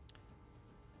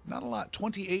not a lot,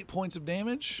 28 points of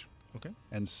damage. Okay.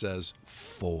 And says,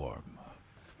 form.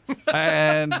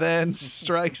 And then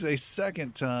strikes a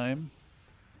second time.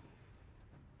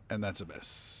 And that's a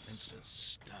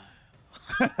miss.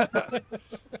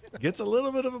 Gets a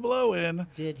little bit of a blow in.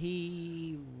 Did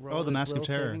he roll the his Mask of will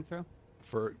Terror. saving throw?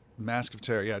 For Mask of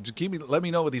Terror, yeah. Just let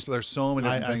me know what these. There's so many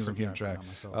different things I'm keeping track.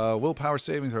 Willpower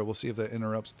saving throw. We'll see if that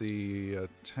interrupts the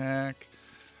attack.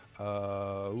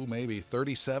 Maybe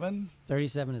 37.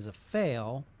 37 is a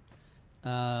fail.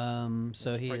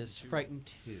 So he is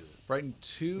frightened 2. Frightened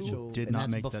 2. Did and not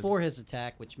that's make that. before his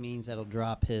attack, which means that'll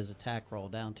drop his attack roll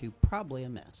down to probably a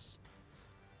miss.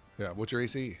 Yeah. What's your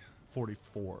AC?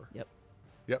 44. Yep.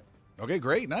 Yep. Okay.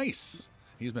 Great. Nice.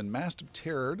 He's been Masked of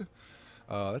Terrored.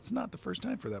 That's not the first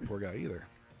time for that poor guy either.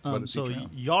 But it's So each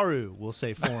round. Yaru will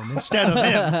say form instead of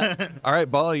him. All right,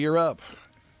 Bali, you're up.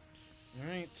 All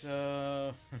right.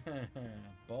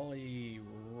 Bali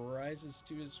rises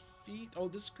to his feet. Oh,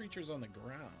 this creature's on the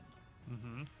ground.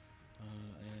 Mm-hmm.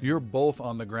 You're both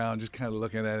on the ground, just kind of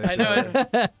looking at it. I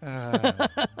know.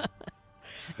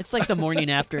 It's like the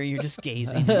morning after you're just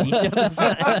gazing at each other's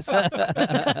eyes.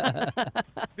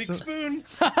 Big spoon.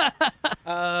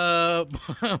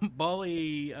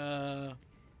 Bali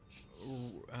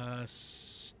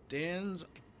stands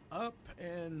up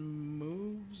and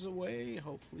moves away.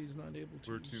 Hopefully he's not able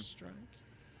Where to to? strike.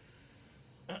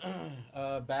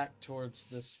 Back towards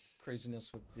this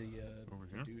craziness with the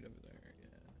here? dude over there. Yeah.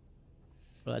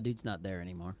 Well, that dude's not there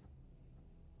anymore.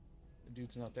 The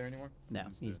dude's not there anymore? No,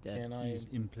 he's dead. Can I He's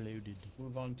imploded.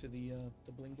 move on to the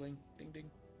bling bling ding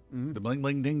ding? The bling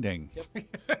bling ding ding.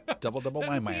 Yep. Double That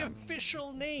wham is the wham.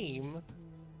 official name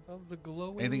of the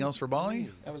glowing. Anything else for Bali?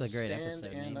 That was It's a great stand,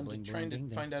 episode, and name I'm Bling trying Bling to Ding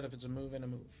Ding. find out if it's a move and a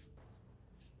move.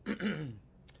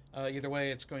 Either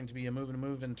way, it's going to be a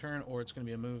move and turn, or it's going to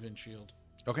be a move and shield.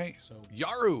 Okay. So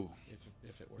Yaru,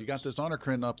 if it works. you got this honor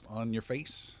crin up on your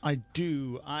face. I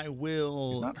do. I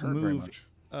will He's not hurt move very much.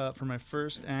 For my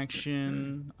first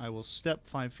action. I will step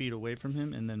 5 feet away from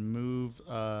him and then move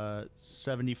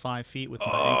 75 feet with my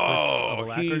anklets of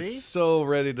alacrity. He's so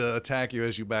ready to attack you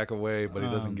as you back away, but he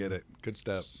doesn't get it. Good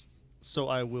step. So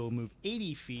I will move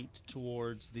 80 feet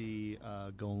towards the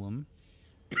golem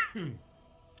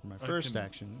for my first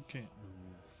action. Can't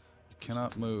move. You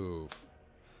cannot move.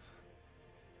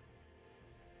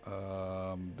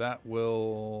 That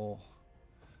will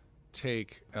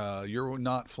take. You're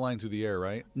not flying through the air,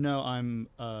 right? No, I'm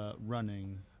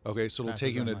running. Okay, so it'll Fast take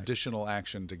as you an I might. additional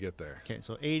action to get there. Okay,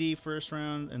 so 80 first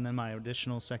round, and then my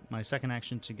additional my second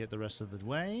action to get the rest of the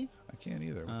way. I can't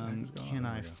either. What the heck is going on? Can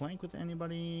There I we go. flank with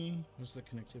anybody What's the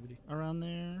connectivity? around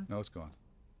there? No, it's gone.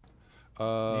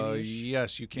 Maybe-ish?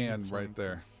 Yes, you can right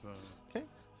there. Okay.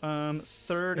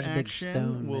 Third There's a big action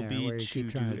stone will there be where you to keep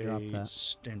trying do to drop a that.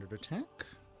 standard attack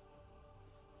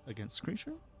against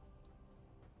creature.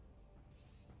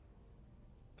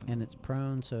 And it's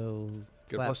prone, so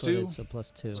Get flat-footed, +2? so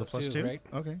 +2. So plus two, two. right?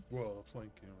 Okay. Well,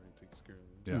 flank already takes care of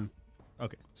it. Yeah.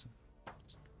 Okay. So,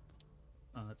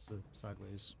 that's the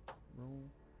sideways roll.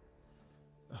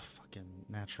 A fucking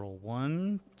natural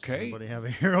one. Does 'Kay. Anybody have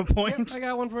a hero point? I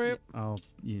got one for you. I'll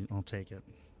take it.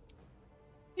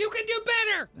 You can do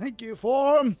better. Thank you,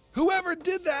 Form. Whoever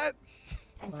did that.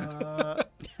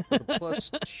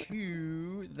 Plus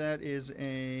 2, that is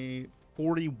a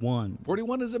 41.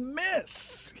 41 is a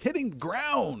miss. Hitting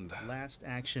ground. Last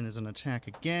action is an attack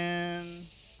again.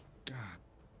 God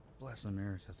bless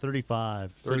America.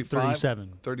 35. 35?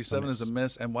 37. 37 is a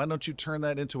miss. And why don't you turn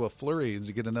that into a flurry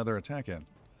to get another attack in?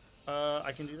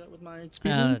 I can do that with my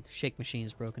speed rune? Shake machine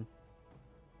is broken.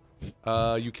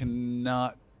 You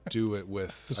cannot do it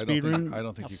with. The I speed don't think. rune? I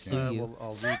don't think I'll you sue can. you. Well,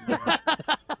 I'll read my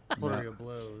flurry of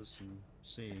blows and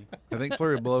see. I think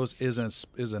flurry of blows is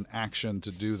an action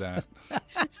to do that.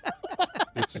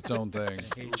 It's its own thing.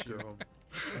 I hate you.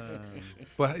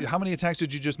 But how many attacks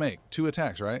did you just make? 2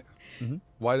 attacks, right? Mhm.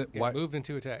 Why? Did, Yeah, why? moved in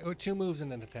 2 attack. Oh, 2 moves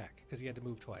and an attack because he had to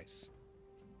move twice.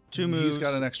 2 moves. He's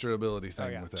got an extra ability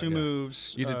thing yeah. with that. 2 yeah.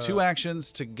 moves. You did 2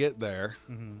 actions to get there.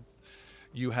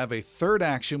 You have a third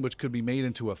action, which could be made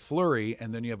into a flurry,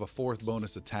 and then you have a 4th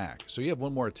bonus attack. So you have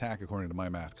 1 more attack, according to my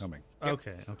math, coming.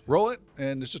 Okay. Roll it,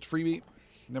 and it's just a freebie.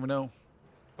 Never know.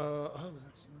 That's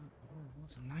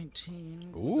what's a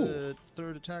 19. Ooh. The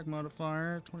third attack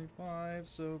modifier, 25,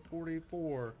 so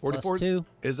 44. 44 +2.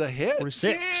 is a hit.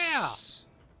 46.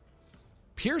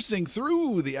 Piercing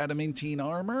through the adamantine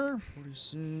armor.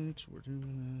 46. We're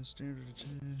doing a standard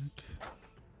attack.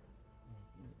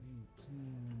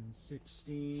 18,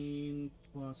 16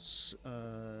 plus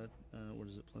what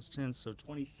is it? Plus 10, so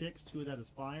 26. 2 of that is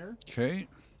fire. Okay,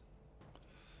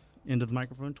 Into the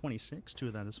microphone. 26. 2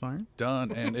 of that is fire.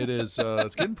 done. And it is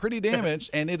it's getting pretty damaged,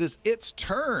 and it is its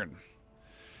turn.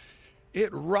 It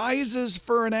rises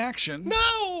for an action.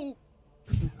 No.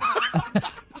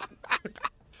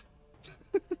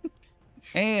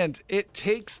 And it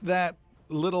takes that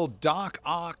little Doc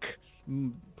Ock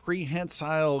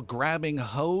prehensile grabbing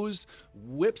hose,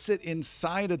 whips it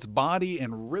inside its body,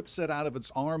 and rips it out of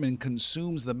its arm and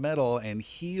consumes the metal and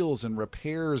heals and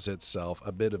repairs itself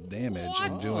a bit of damage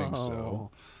in doing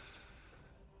so.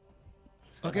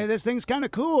 Okay, this thing's kind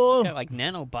of cool. It's got like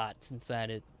nanobots inside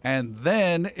it. And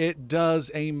then it does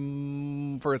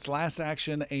for its last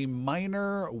action, a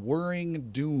minor whirring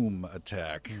doom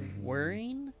attack.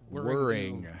 Whirring?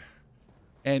 Whirring.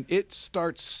 And it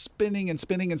starts spinning and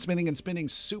spinning and spinning and spinning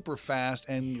super fast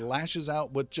and lashes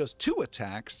out with just 2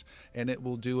 attacks. And it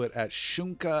will do it at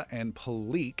Shunka and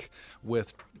Palik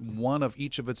with 1 of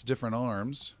each of its different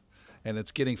arms. And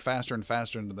it's getting faster and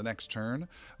faster into the next turn.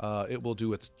 It will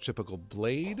do its typical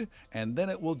blade, and then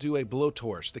it will do a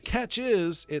blowtorch. The catch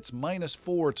is it's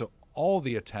 -4 to all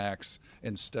the attacks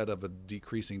instead of a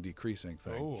decreasing thing.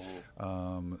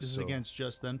 This is against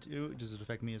just them two. Does it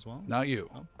affect me as well? Not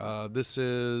you. This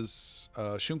is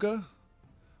Shunka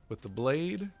with the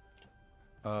blade.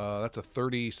 That's a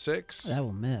 36. That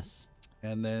will miss.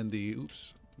 And then the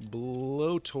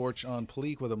Blowtorch on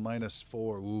Pleek with a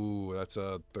 -4. Ooh, that's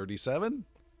a 37.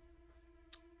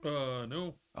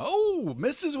 No. Oh,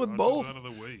 misses with Dodges both out of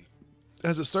the way.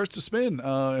 as it starts to spin.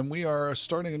 And we are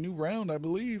starting a new round, I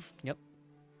believe. Yep.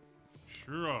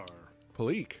 Sure are.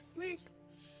 Pleek.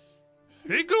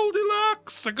 Hey,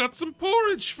 Goldilocks, I got some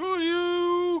porridge for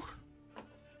you.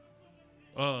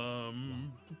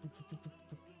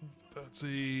 That's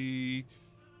a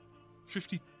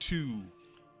 52.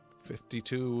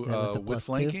 52 Is that with the with plus two?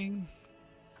 flanking.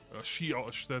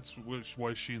 That's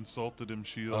why she insulted him.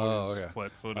 She Oh, always okay.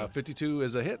 flat-footed. 52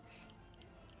 is a hit.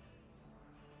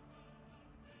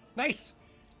 Nice.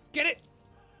 Get it.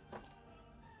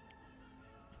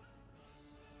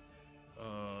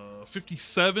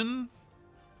 57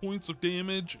 points of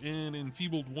damage and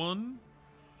enfeebled 1.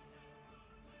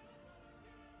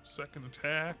 Second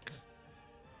attack.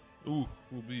 Ooh,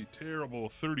 will be terrible.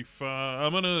 35.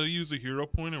 I'm gonna use a hero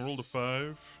point. I rolled a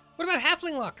 5. What about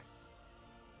halfling luck?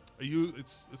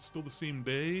 It's still the same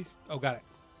day. Oh, got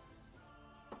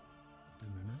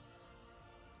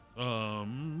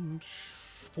it.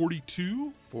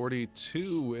 42.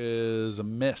 42 is a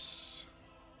miss.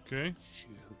 Okay.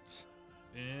 Shoot.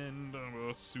 And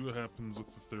let's see what happens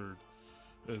with the third.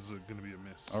 Is it gonna be a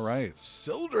miss? All right,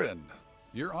 Sildren,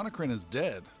 your Onokrin is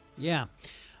dead. Yeah.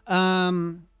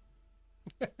 Xander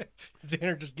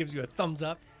just gives you a thumbs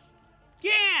up.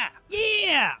 Yeah.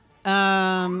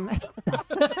 That's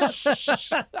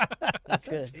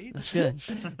good. That's good.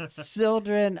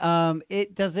 Sildren,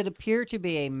 does it appear to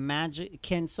be a magic?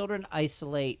 Can Sildren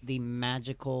isolate the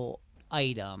magical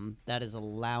item that is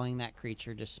allowing that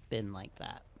creature to spin like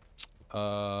that?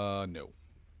 No.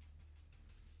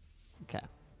 Okay.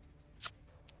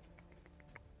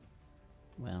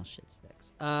 Well, shit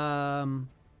sticks. I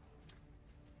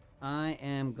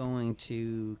am going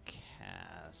to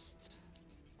cast.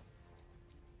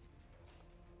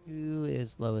 Who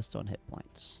is lowest on hit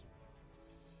points?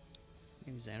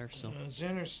 Maybe Xander still.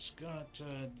 Xander's got,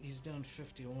 he's down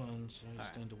 51, so he's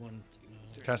down to 1.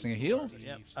 Casting a heal?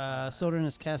 Yep. Sildren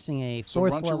is casting a So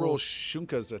fourth why don't you level. roll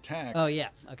Shunka's attack? Oh yeah.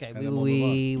 Okay. and We, then we'll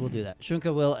move we will do that.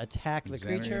 Shunka will attack the Xander,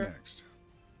 you're creature, next.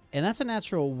 and that's a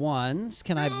natural 1.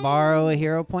 Can I borrow a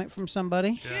hero point from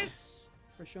somebody? Yes.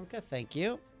 For Shunka, thank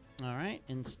you. All right.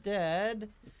 Instead,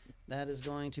 that is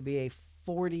going to be a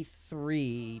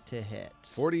 43 to hit.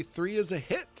 43 is a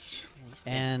hit.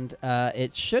 And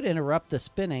it should interrupt the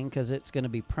spinning because it's going to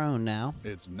be prone now.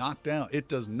 It's knocked down. It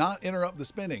does not interrupt the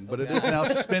spinning, but it is now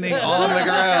spinning on the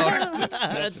ground.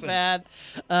 That's bad.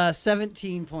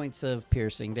 17 points of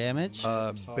piercing damage.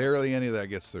 Barely any of that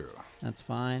gets through. That's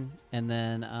fine. And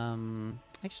then,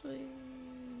 actually,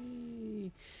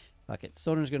 fuck it.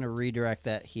 Soldier's going to redirect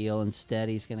that heal. Instead,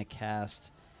 he's going to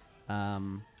cast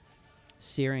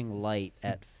Searing Light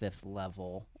at 5th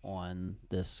level on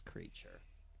this creature.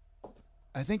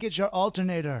 I think it's your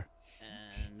alternator.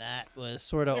 And that was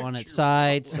sort of on its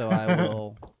side, so I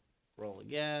will roll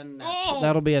again.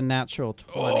 That'll be a natural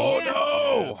 20. Oh,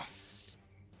 no!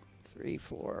 3,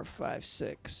 4, 5,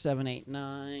 6, 7, 8,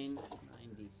 9,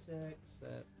 96.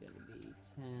 That's going to be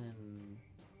 10,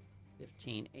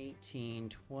 15, 18,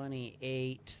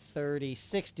 28, 30,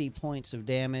 60 points of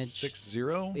damage.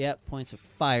 6-0? Yep, points of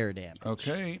fire damage.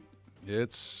 Okay.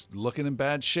 It's looking in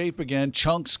bad shape again.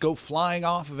 Chunks go flying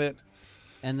off of it.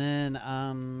 And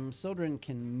then Sildren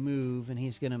can move, and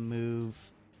he's going to move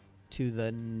to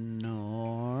the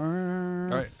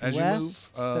north. All right, as you move,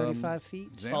 35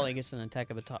 feet. Xander. Polly gets an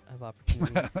attack of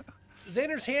opportunity.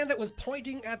 Xander's hand that was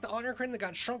pointing at the Onokrin that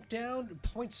got shrunk down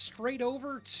points straight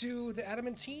over to the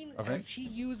adamantine as he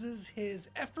uses his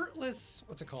effortless.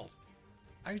 What's it called?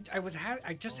 I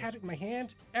just had it in my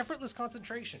hand. Effortless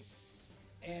concentration,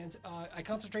 and I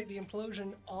concentrate the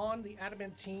implosion on the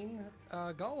adamantine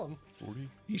golem. 40.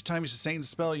 Each time you sustain the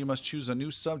spell, you must choose a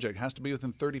new subject. Has to be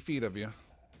within 30 feet of you.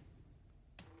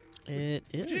 It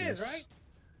is. Which is right.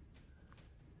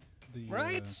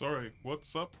 Right? Sorry,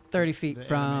 what's up? 30 feet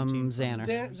from Xander.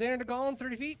 Xander to golem,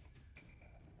 30 feet.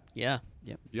 Yeah.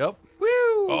 Yep. Woo!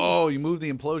 Oh, you move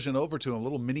the implosion over to him. A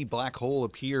little mini black hole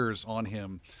appears on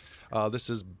him. This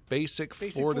is basic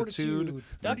fortitude.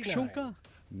 Chunka.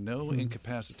 No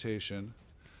incapacitation.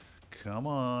 Come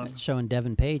on. Showing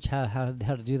Devin Page how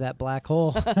to do that black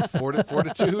hole.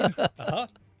 Fortitude.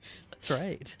 That's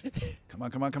right. Come on.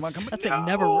 That thing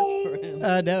never worked for him.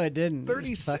 No, it didn't.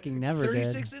 36. It fucking never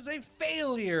 36 is a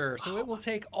failure, so it will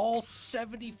take all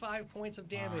 75 points of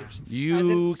damage. You as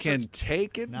it can starts-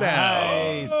 take it Nice.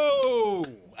 down. Oh!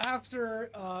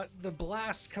 After the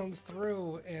blast comes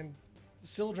through and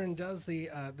Sildren does the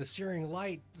searing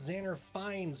light, Xander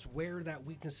finds where that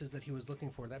weakness is that he was looking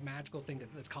for, that magical thing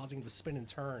that's causing him to spin and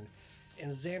turn.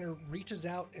 And Xander reaches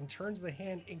out and turns the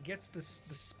hand and gets the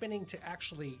spinning to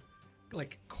actually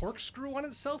like corkscrew on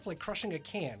itself, like crushing a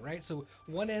can, right? So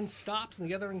one end stops and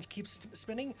the other end keeps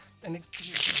spinning, and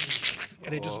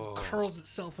it just curls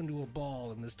itself into a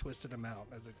ball in this twisted amount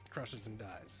as it crushes and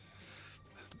dies.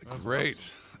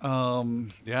 Great.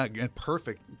 Yeah, and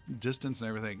perfect distance and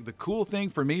everything. The cool thing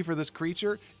for me for this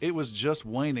creature, it was just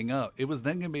winding up. It was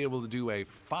then going to be able to do a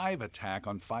 5 attack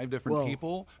on 5 different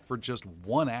people for just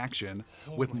 1 action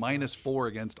with -4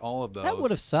 against all of those. That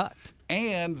would have sucked.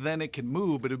 And then it can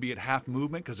move, but it would be at half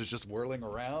movement because it's just whirling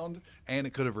around, and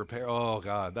it could have repaired. Oh,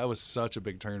 God, that was such a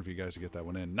big turn for you guys to get that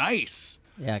one in. Nice.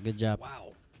 Yeah, good job.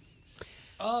 Wow.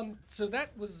 So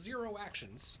that was 0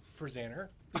 actions for Xander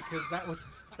because that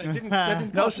didn't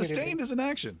No, cost me sustained anything. is an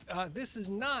action. This is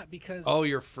not because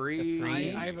You're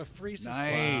free. I have a free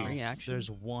sustain. Nice. There's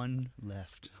 1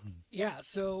 left. Yeah,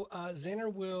 so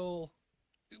Xander will.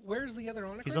 Where's the other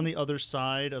Onigrin? He's on the other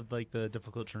side of like the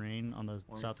difficult terrain on the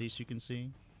southeast. You can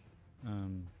see.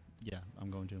 Yeah,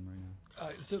 I'm going to him right now.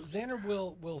 So Xander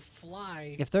will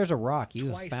fly. If there's a rock, you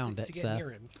have twice found to it, get Seth. near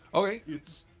him. Okay.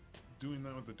 It's doing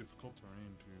that with the difficult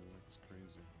terrain too. It's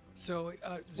crazy. So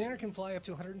Xander can fly up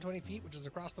to 120 feet, which is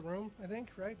across the room, I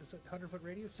think, right? It's a 100-foot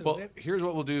radius. So Well, here's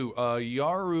what we'll do.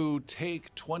 Yaru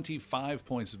take 25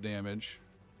 points of damage,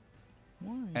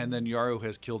 and then Yaru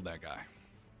has killed that guy.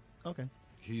 Okay.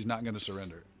 He's not going to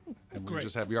surrender. And we'll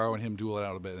just have Yaru and him duel it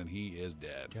out a bit, and he is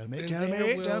dead. And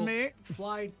Xander will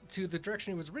fly to the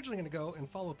direction he was originally going to go and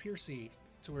follow Piercy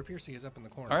to where Piercy is up in the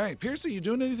corner. All right, Piercy, you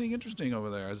doing anything interesting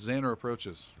over there as Xander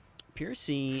approaches?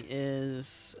 Piercy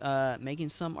is making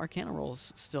some Arcana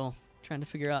rolls still, trying to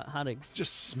figure out how to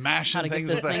just smashing how to get things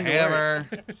this with a thing to hammer,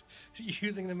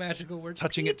 using the magical word,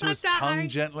 touching it to his tongue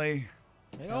gently.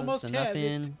 They almost had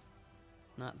nothing.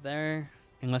 Not there,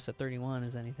 unless a 31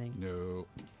 is anything. No.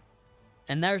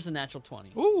 And there's a natural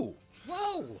 20. Ooh.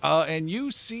 Whoa. And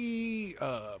you see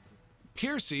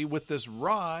Piercy with this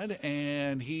rod,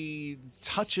 and he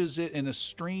touches it in a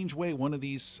strange way, one of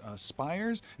these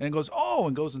spires, and goes, oh,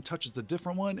 and goes and touches a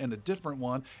different one and a different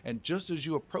one. And just as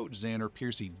you approach Xander,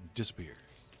 Piercy disappears.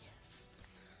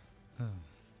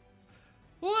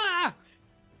 Wah!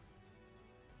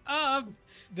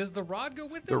 Does the rod go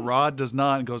with it? The rod does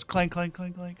not, and goes clank, clank,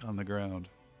 clank, clank on the ground.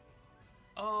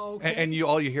 Oh, okay. And you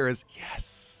all you hear is,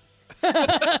 yes.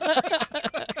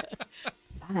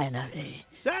 Finally.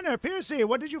 Xander, Piercy,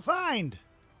 what did you find?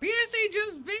 Piercy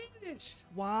just vanished.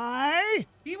 Why?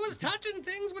 He was touching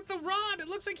things with the rod. It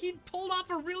looks like he pulled off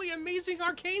a really amazing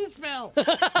arcane spell.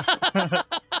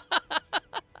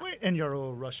 Wait, and Yaru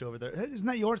will rush over there. Isn't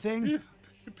that your thing?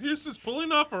 Pierce is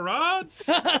pulling off a rod?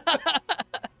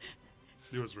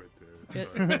 It was right there.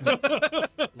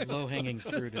 Low-hanging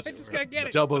fruit. I just gotta get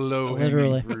it. Double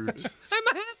low-hanging fruit. I'm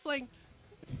a halfling.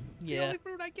 It's the only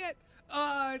fruit I get.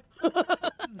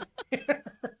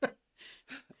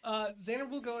 Xander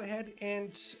will go ahead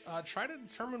and try to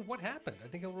determine what happened. I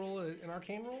think he'll roll an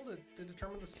arcane roll to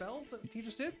determine the spell that he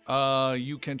just did.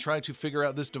 You can try to figure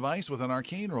out this device with an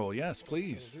arcane roll. Yes,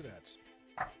 please. Do that.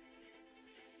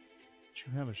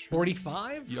 You have a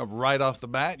 45? Yeah, right off the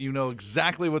bat, you know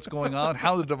exactly what's going on,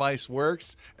 how the device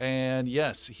works, and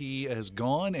yes, he has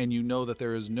gone, and you know that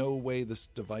there is no way this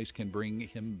device can bring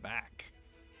him back.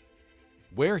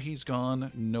 Where he's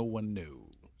gone, no one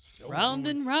knows. Round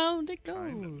and round it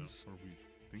goes. Or we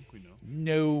think we know.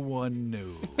 No one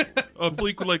knows.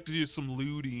 Bleak would like to do some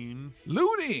looting.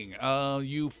 Looting!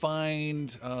 You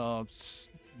find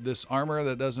this armor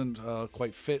that doesn't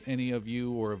quite fit any of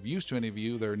you or of use to any of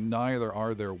you. They're neither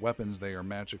are their weapons. They are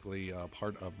magically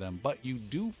part of them. But you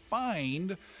do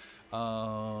find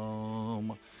a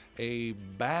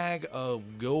bag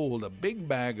of gold, a big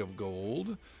bag of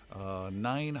gold,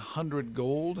 900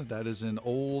 gold. That is in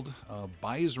old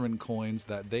Byzrin coins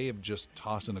that they have just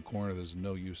tossed in a corner. There's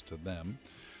no use to them.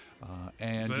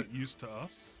 And Is that used to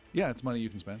us? Yeah, it's money you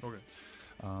can spend. Okay.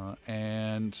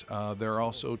 And there are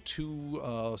also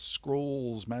 2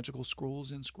 scrolls, magical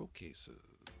scrolls in scroll cases.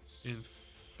 In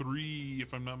 3,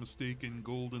 if I'm not mistaken,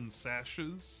 golden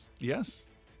sashes. Yes.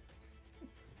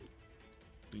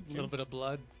 Thank A little bit of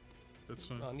blood. That's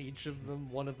fine. On each of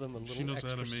them, one of them a little She knows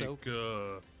extra how to soaked. make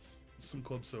some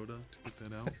club soda to put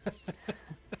that out.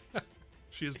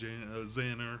 She has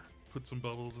Xander. Put some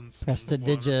bubbles in some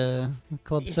Prestidigita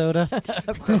club soda.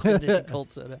 Prestidigita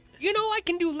cold soda. You know, I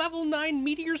can do level 9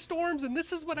 meteor storms, and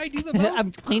this is what I do the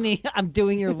most. I'm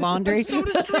doing your laundry.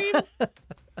 Soda stream.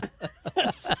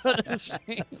 Soda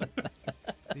stream.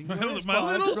 My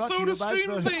little Brought to you soda by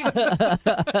stream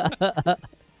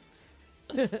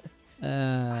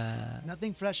zing.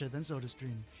 Nothing fresher than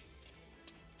SodaStream.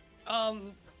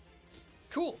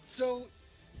 Cool. So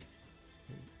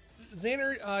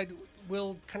Xander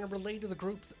will kind of relay to the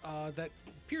group that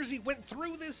Piercy went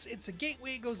through this. It's a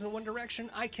gateway. It goes in one direction.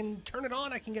 I can turn it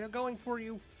on. I can get it going for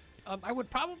you. I would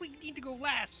probably need to go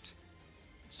last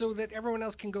so that everyone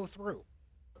else can go through.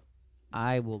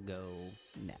 I will go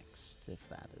next, if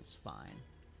that is fine.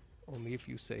 Only if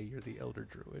you say you're the Elder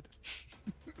Druid.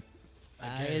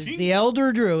 As the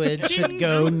Elder Druid should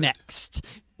go next.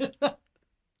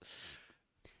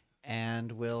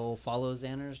 And we'll follow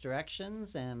Xander's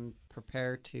directions and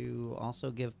prepare to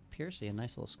also give Piercy a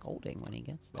nice little scolding when he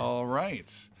gets there. All right.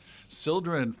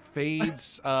 Sildren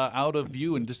fades out of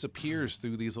view and disappears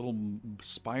through these little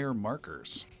spire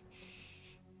markers.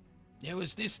 Yeah,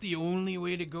 was this the only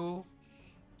way to go?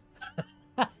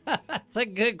 That's a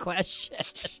good question.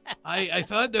 I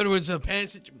thought there was a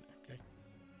passage. Okay.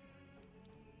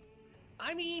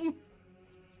 I mean,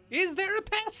 is there a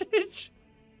passage?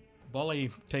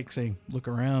 Bolly takes a look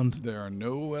around. There are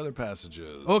no other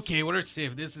passages. Okay, we're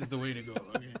safe. This is the way to go.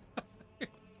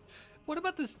 Okay. What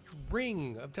about this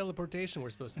ring of teleportation we're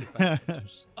supposed to be finding?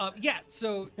 Yeah,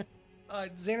 so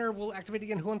Xander will activate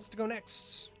again. Who wants to go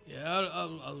next? Yeah,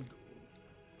 I'll go.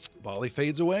 Bolly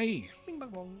fades away. Bing, bang,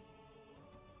 bong.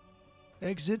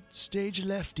 Exit stage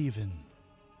left even.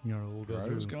 Yarl will go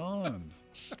Ryder's through. gone.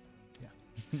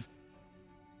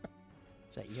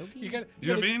 Is that Yogi? Do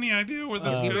you have any idea where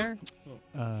this goes?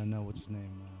 No, what's his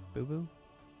name? Boo Boo?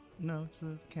 No, it's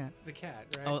the cat. The cat,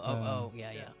 right? Oh,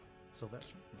 yeah.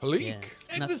 Sylvester. Palik. Yeah.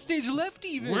 Exit stage left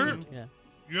even. Where? Yeah.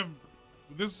 You have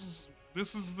this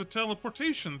is the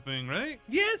teleportation thing, right?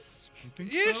 Yes. You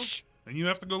think Ish. so? And you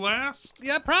have to go last?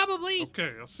 Yeah, probably.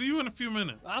 Okay, I'll see you in a few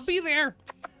minutes. I'll be there.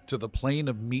 To the plane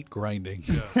of meat grinding.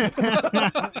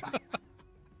 Yeah.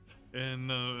 And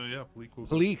yeah, Bleak will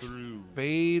go Bleak through.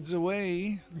 fades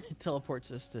away.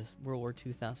 Teleports us to World War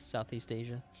II, Southeast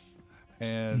Asia.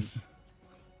 And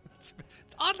It's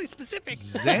oddly specific.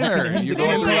 Xander, you're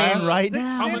Going going last. right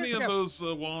now. How many of those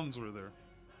wands were there?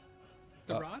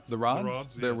 The rods? The rods? The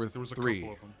rods? There yeah, were there was a three.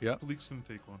 couple of them. Yep. Bleak's gonna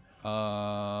take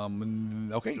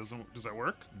one. Okay. Does that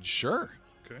work? Sure.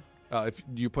 Okay. If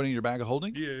you put in your bag of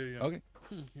holding. Yeah. Okay.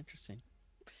 Interesting.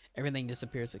 Everything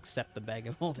disappears except the bag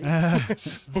of holding.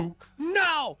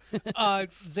 No!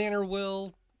 Xander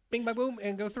will bing, bang, boom,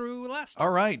 and go through last.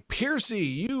 All right, Piercy,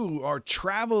 you are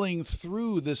traveling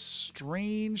through this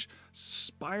strange,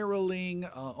 spiraling,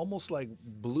 almost like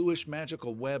bluish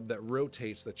magical web that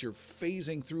rotates, that you're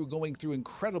phasing through, going through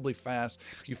incredibly fast.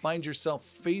 You find yourself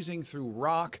phasing through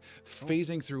rock,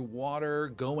 phasing through water,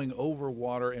 going over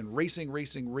water, and racing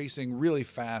really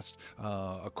fast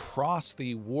across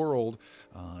the world,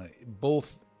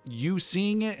 both you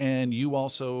seeing it and you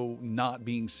also not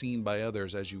being seen by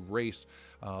others as you race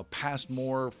past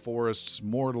more forests,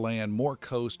 more land, more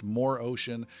coast, more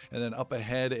ocean, and then up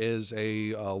ahead is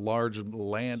a large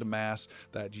land mass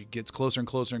that gets closer and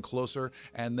closer and closer,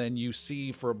 and then you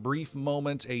see for a brief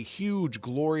moment a huge,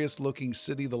 glorious-looking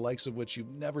city, the likes of which you've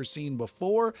never seen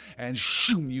before, and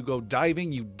shoom, you go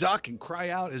diving, you duck and cry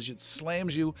out as it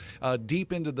slams you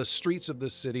deep into the streets of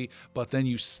the city, but then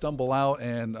you stumble out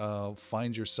and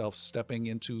find yourself stepping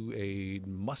into a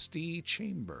musty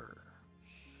chamber.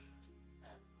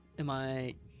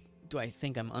 Do I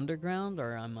think I'm underground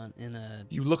or I'm in a...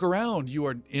 You look around. You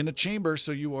are in a chamber,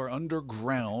 so you are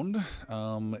underground.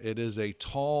 It is a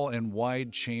tall and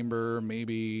wide chamber,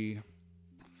 maybe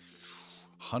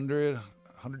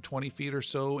 120 feet or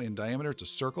so in diameter. It's a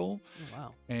circle. Oh,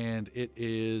 wow. And it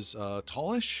is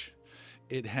tallish.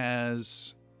 It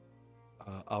has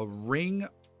a ring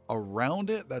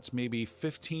around it that's maybe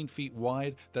 15 feet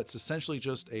wide. That's essentially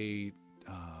just a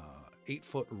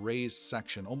 8-foot raised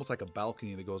section, almost like a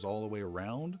balcony that goes all the way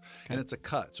around. And it's a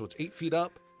cut. So it's 8 feet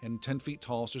up and 10 feet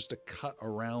tall. It's just a cut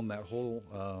around that whole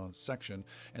section.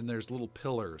 And there's little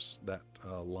pillars that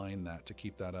line that to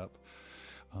keep that up.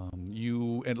 And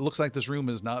it looks like this room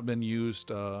has not been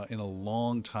used in a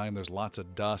long time. There's lots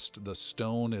of dust. The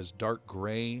stone is dark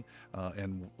gray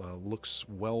and looks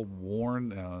well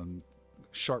worn.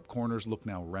 Sharp corners look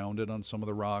now rounded on some of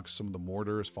the rocks. Some of the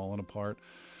mortar is falling apart.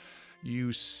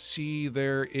 You see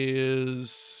there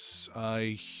is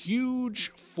a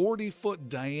huge 40-foot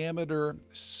diameter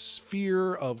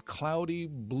sphere of cloudy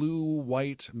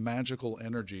blue-white magical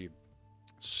energy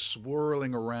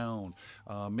swirling around,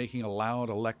 making a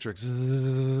loud electric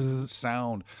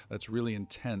sound that's really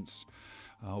intense.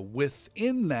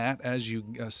 Within that, as you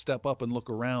step up and look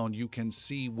around, you can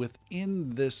see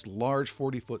within this large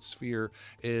 40-foot sphere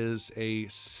is a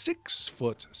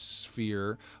 6-foot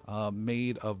sphere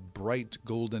made of bright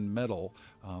golden metal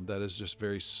that is just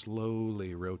very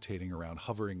slowly rotating around,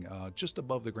 hovering just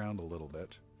above the ground a little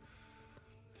bit.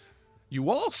 You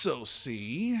also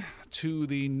see to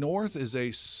the north is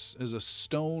a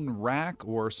stone rack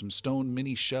or some stone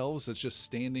mini shelves that's just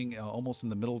standing almost in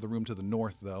the middle of the room to the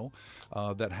north, though,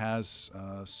 that has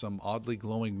some oddly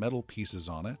glowing metal pieces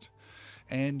on it.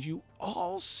 And you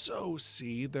also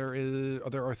see there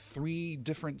are 3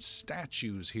 different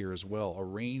statues here as well,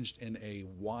 arranged in a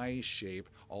Y shape,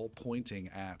 all pointing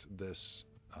at this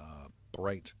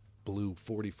bright blue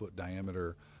 40-foot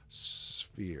diameter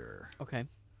sphere. Okay.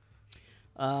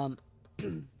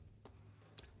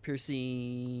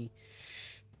 Piercy,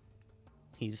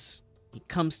 he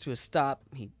comes to a stop.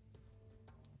 He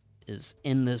is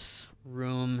in this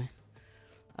room,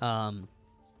 kind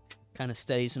of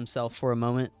steadies himself for a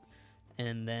moment,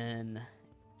 and then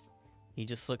he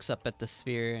just looks up at the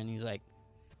sphere and he's like,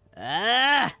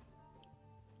 ah!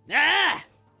 Ah!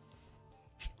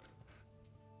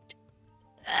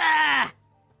 Ah!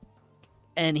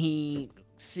 And he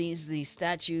sees these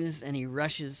statues and he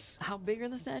rushes. How big are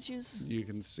the statues? You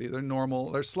can see they're normal.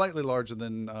 They're slightly larger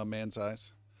than man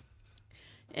size.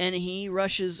 And he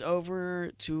rushes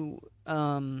over to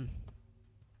the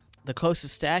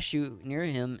closest statue near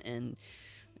him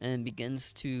and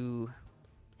begins to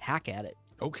hack at it.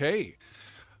 Okay.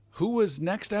 Who was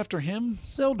next after him?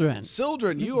 Sildren.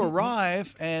 Sildren, you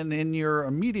arrive, and in your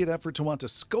immediate effort to want to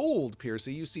scold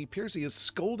Piercy, you see Piercy is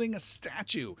scolding a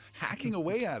statue, hacking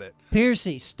away at it.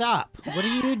 Piercy, stop. What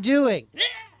are you doing?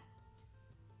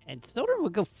 And Sildren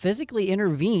would go physically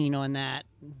intervene on that.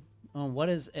 On what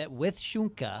is it with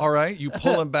Shunka. All right, you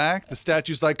pull him back. The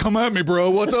statue's like, come at me, bro.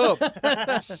 What's up?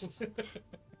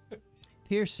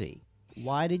 Piercy,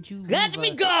 why did you leave Let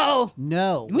me us? go!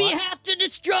 No. We why- have to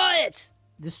destroy it!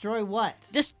 Destroy what?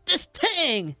 This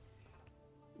thing!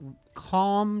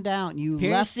 Calm down. You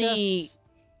Piercy- left us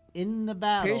in the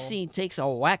battle. Piercy takes a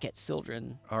whack at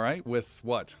Sildren. All right, with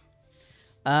what?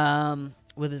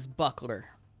 With his buckler.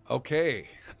 Okay.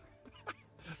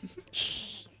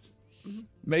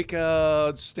 Make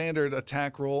a standard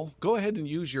attack roll. Go ahead and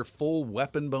use your full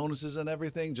weapon bonuses and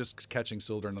everything, just catching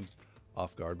Sildren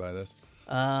off guard by this.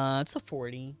 It's a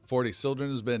 40. 40. Sildren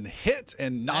has been hit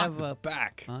and knocked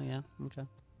back. Oh, yeah. Okay.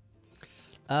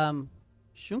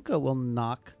 Shunka will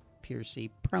knock Piercy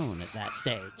prone at that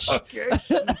stage. Okay.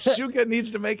 Shunka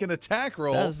needs to make an attack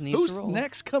roll. Does needs Who's to roll.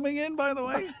 next coming in, by the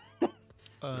way?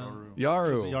 Yaru.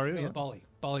 Yaru. Yeah, Bali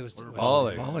was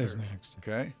Bali. Bali's next.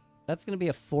 Okay. That's going to be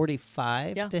a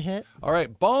 45 to hit. All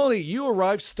right, Bali, you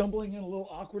arrive stumbling in a little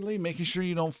awkwardly, making sure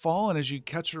you don't fall. And as you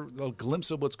catch a glimpse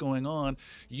of what's going on,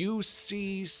 you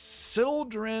see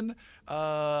Sildren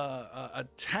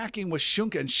attacking with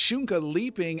Shunka, and Shunka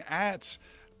leaping at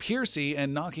Piercy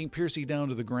and knocking Piercy down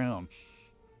to the ground.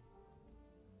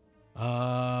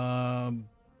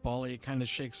 Bali kind of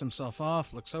shakes himself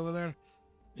off, looks over there.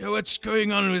 Yeah, what's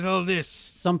going on with all this?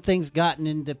 Something's gotten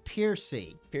into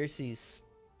Piercy. Piercy's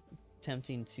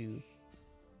attempting to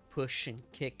push and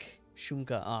kick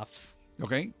Shunka off.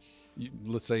 Okay.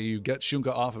 Let's say you get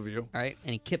Shunka off of you. All right,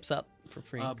 and he kips up for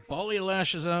free. Bali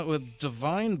lashes out with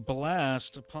Divine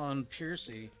Blast upon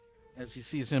Piercy as he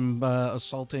sees him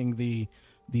assaulting the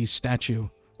statue.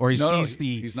 Or he's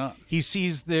not. He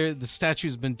sees the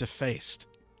statue's been defaced.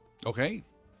 Okay.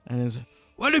 And is,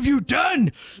 what have you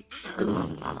done?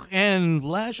 And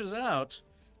lashes out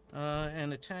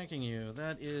and attacking you.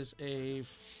 That is a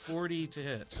 40 to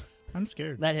hit. I'm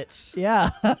scared. That hits. Yeah.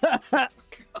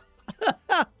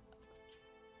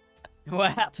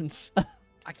 What happens?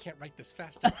 I can't write this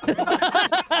fast.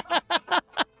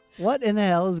 What in the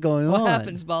hell is going on? What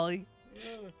happens, Bali?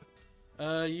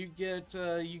 You get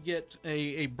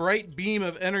a bright beam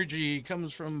of energy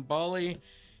comes from Bali,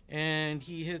 and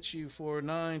he hits you for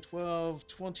 9, 12,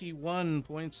 21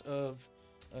 points of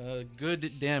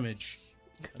good damage.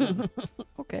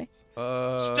 Okay.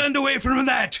 Stand away from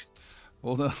that!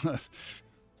 Hold on.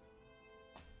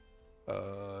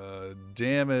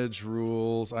 Damage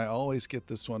rules. I always get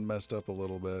this one messed up a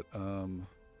little bit.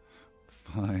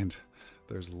 Find.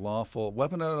 There's lawful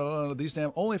weapon. These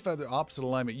only if they're opposite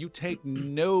alignment. You take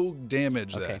no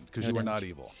damage then because you are not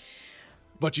evil.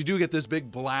 But you do get this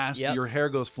big blast. Yep. Your hair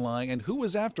goes flying. And who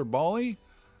was after Bali?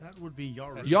 That would be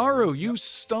Yaru. Yaru, you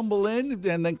stumble in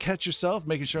and then catch yourself,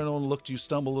 making sure no one looked. You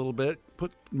stumble a little bit.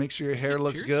 Make sure your hair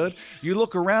looks good. You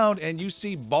look around and you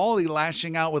see Bali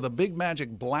lashing out with a big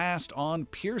magic blast on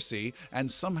Piercy, and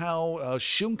somehow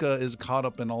Shunka is caught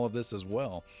up in all of this as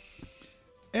well.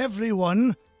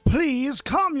 Everyone, please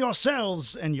calm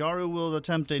yourselves. And Yaru will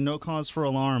attempt a no cause for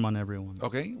alarm on everyone.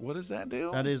 Okay, what does that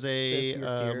do? That is a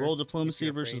roll diplomacy if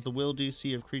you're versus afraid. the will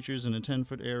DC of creatures in a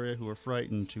 10-foot area who are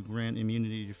frightened to grant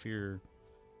immunity to fear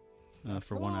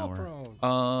for 1 hour.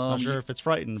 Not sure if it's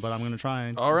frightened, but I'm going to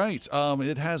try. All right.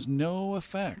 It has no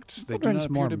effect. They do Children's not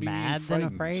appear more to be mad than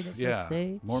frightened. afraid at this Yeah,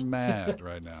 stage. more mad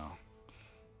right now.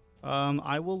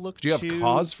 I will look Do you have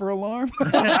cause for alarm?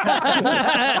 Because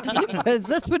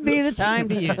this would be the time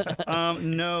to use it.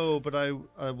 No, but I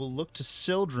will look to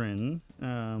Sildren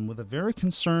with a very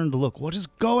concerned look. What is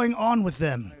going on with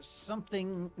them?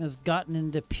 Something has gotten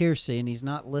into Piercy, and he's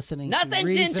not listening.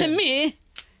 Nothing's to into reason. me.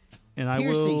 And I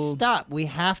Piercy, will stop. We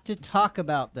have to talk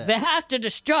about this. We have to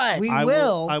destroy it. We I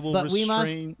will, will but we must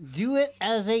restrain- do it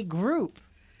as a group.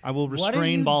 I will What are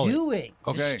restrain you Bali. doing?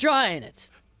 Okay. Destroying it.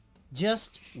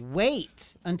 Just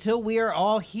wait until we are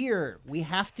all here. We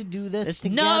have to do this There's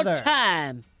together. no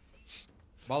time.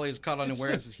 Bali is caught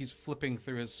unawares as he's flipping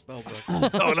through his spell book.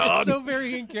 It's so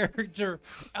very in character.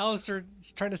 Alistair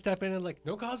is trying to step in and like,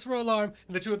 no cause for alarm,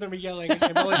 and the two of them are yelling.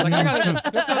 And Molly's like, I got it.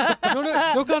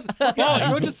 No cause. Okay,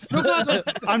 no cause.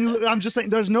 I'm just saying,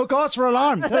 there's no cause for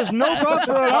alarm. There's no cause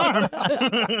for alarm.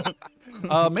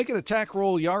 Make an attack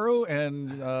roll, Yaru,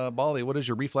 and Bali. What is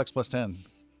your reflex plus 10?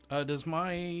 Does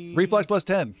my Reflex plus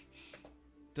 10.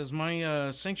 Does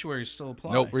my sanctuary still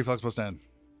apply? Nope, reflex plus 10.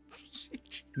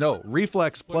 No,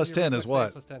 reflex What plus is your 10 is reflex what?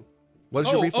 save plus 10? What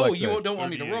is your reflex you save? don't want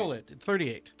me to roll it.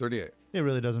 38. 38. It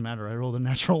really doesn't matter. I rolled a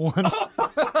natural 1.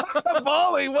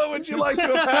 Bali, what would you like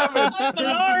to have happened?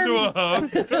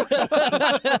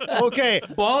 Okay,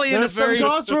 Bali in a there's some very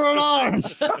cause for alarm.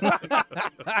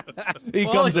 He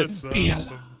comes in. That's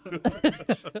awesome.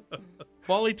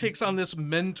 Bali takes on this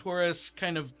mentorous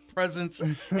kind of presence,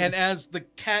 and as the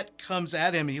cat comes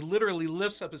at him, he literally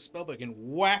lifts up his spellbook and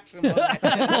whacks him on the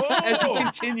head as he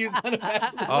continues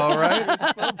unabashedly. All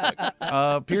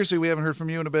right. Piercy, we haven't heard from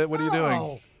you in a bit. What are you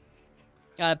doing?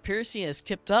 Piercy has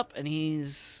kipped up and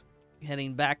he's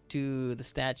heading back to the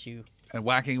statue. And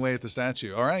whacking away at the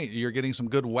statue. All right, you're getting some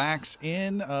good whacks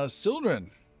in. Sildren.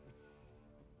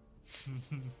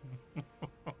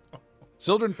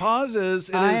 Sildren pauses.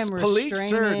 It I is am Palik's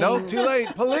turn. No, restraining- too late.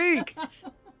 Palik!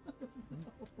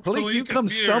 Palik, you Palik come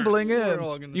appears. stumbling We're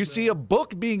all in. gonna You die. see a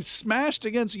book being smashed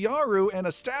against Yaru and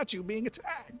a statue being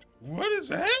attacked. What is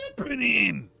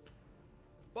happening?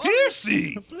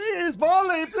 Piercy! Please,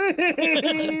 Bali,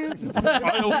 please.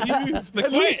 I'll leave the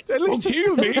cat. At least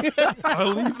heal me.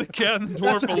 I'll leave the cat and the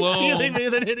dwarf He's healing alone. me,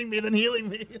 then hitting me, then healing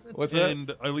me. What's that?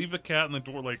 And I leave the cat and the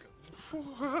door like,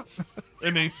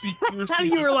 and I see Piercy.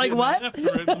 You were just like, getting what?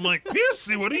 after it. I'm like,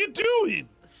 Piercy, what are you doing?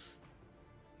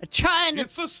 Trying to.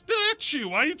 It's a statue.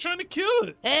 Why are you trying to kill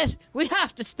it? Yes, we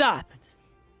have to stop it.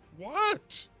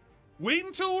 What? Wait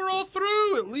until we're all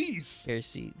through, at least.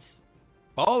 Piercy's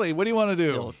Bali, what do you want to do?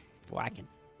 still whacking.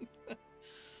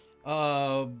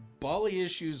 Bali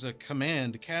issues a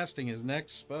command, casting his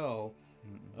next spell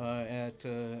at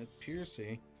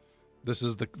Piercy. This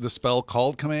is the spell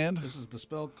called command? This is the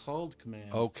spell called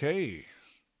command. Okay.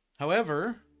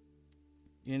 However,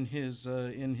 in his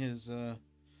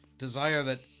desire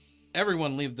that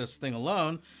everyone leave this thing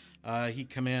alone, he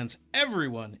commands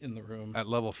everyone in the room At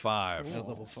level 5. at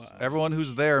level 5. Everyone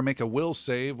who's there, make a will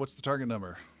save. What's the target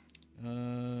number?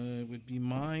 It would be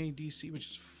my DC,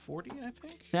 which is 40, I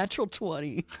think. Natural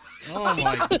 20. Oh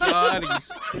my god, are you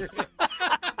serious?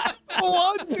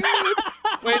 What, dude?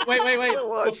 Wait.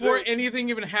 What, Before dude? anything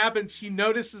even happens, he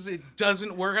notices it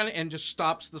doesn't work on it and just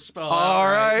stops the spell. All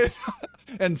outright.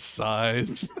 right. And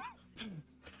sighs.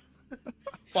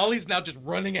 Bali's now just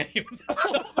running at you.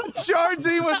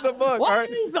 Charging with the book. All What right.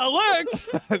 needs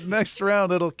to work? Next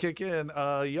round, it'll kick in.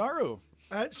 Yaru.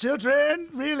 Children,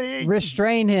 really?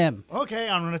 Restrain him. Okay,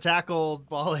 I'm gonna tackle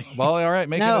Bali. Bali, all right.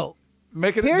 Make No.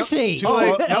 it. Piercy. No, too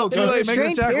late. Oh, No, too late. Make an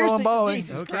Restrain attack roll on Piercy. Bali.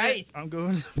 Jesus Okay, Christ. I'm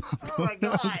going. Oh my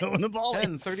God. I'm going to Bali.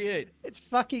 10, 38. It's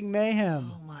fucking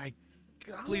mayhem. Oh my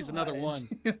God. Please, another one.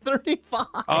 35.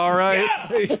 All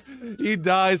right. He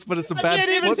dies, but it's a bad can't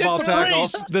even football get the tackle.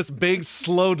 brace. This big,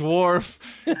 slow dwarf.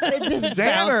 It just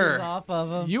Xander. bounces off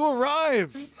of him. You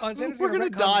arrive. Xander's We're gonna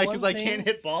retcon die one because I thing. can't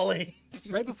hit Bali.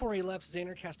 Right before he left,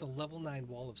 Xander cast a level 9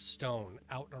 wall of stone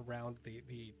out and around the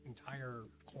entire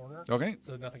corner. Okay.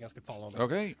 So nothing else could follow him.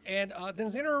 Okay. And then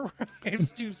Xander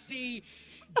arrives to see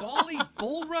Bali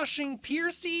bull rushing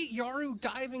Piercy, Yaru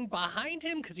diving behind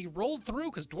him because he rolled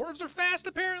through because dwarves are fast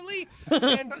apparently.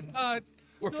 And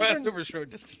We're fast over short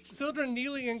distance. Children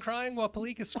kneeling and crying while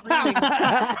Palik is screaming.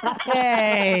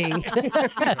 Hey,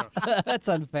 that's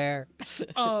unfair.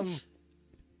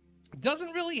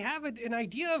 Doesn't really have an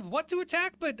idea of what to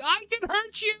attack, but I can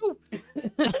hurt you.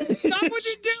 Stop what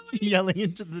you're doing. Yelling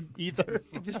into the ether.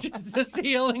 just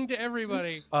yelling to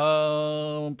everybody.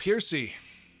 Piercy.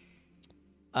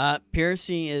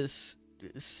 Piercy is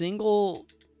single.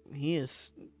 He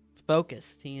is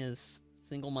focused. He is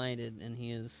single-minded, and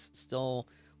he is still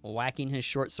whacking his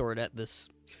short sword at this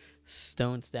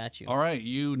stone statue. All right,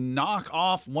 you knock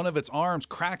off one of its arms,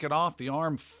 crack it off. The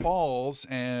arm falls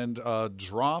and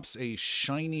drops a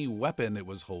shiny weapon it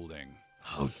was holding.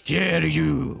 How dare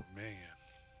you!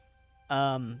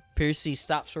 Piercy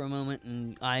stops for a moment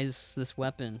and eyes this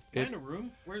weapon. Find a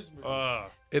room? Where's the room?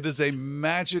 It is a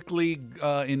magically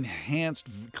enhanced,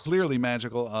 clearly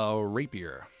magical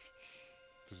rapier.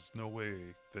 There's no way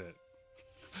that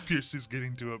Piercy's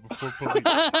getting to it before Palik.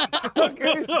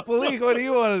 Okay, Palik, what do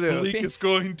you want to do? Palik is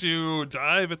going to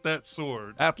dive at that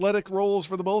sword. Athletic rolls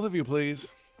for the both of you,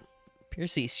 please.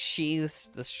 Piercy sheaths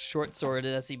the short sword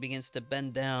as he begins to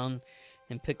bend down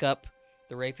and pick up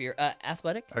the rapier.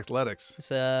 Athletics.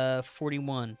 It's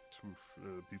 41.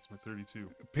 Beats my 32.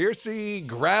 Piercy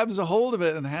grabs a hold of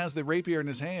it and has the rapier in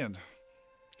his hand.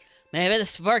 Maybe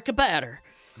this work a better.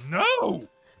 No!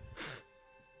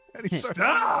 And he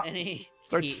stop! And he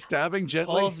starts stabbing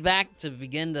gently. Pulls back to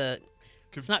begin to.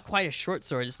 It's not quite a short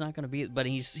sword. It's not going to be, but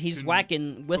he's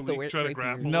whacking with the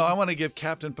rapier. No, I want to give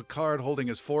Captain Picard holding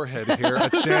his forehead here a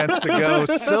chance to go.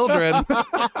 Sildren,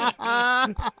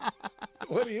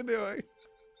 what are you doing?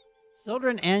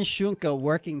 Sildren and Shunka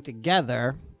working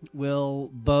together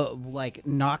will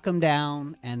knock him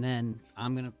down, and then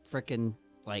I'm gonna frickin'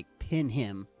 pin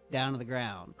him down to the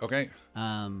ground. Okay.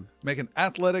 Make an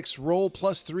athletics roll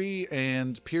 +3,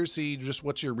 and Piercy, just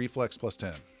what's your reflex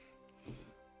 +10?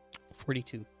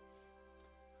 42.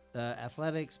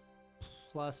 Athletics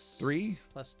 +3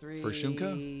 for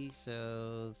Shunka.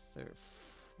 So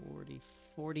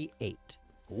 48.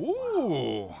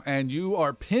 Ooh, and you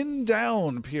are pinned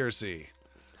down, Piercy.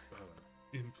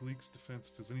 In Palik's defense,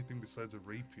 if there's anything besides a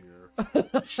rapier,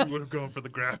 she would have gone for the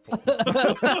grapple.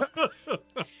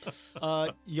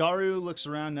 Yaru looks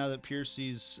around now that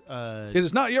Piercy's. It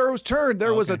is not Yaru's turn.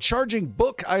 There was a charging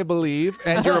book, I believe,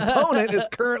 and your opponent is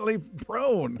currently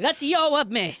prone. Let's yo up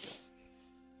me.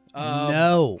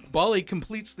 No. Bali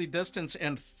completes the distance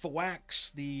and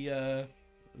thwacks the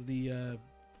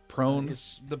prone.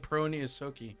 The prone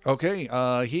Isoki.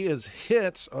 Okay, he is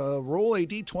hit. Roll a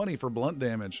d20 for blunt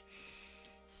damage.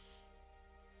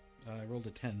 I rolled a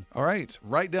 10. All right,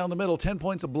 right down the middle, 10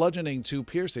 points of bludgeoning to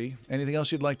Piercy. Anything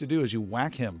else you'd like to do as you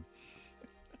whack him?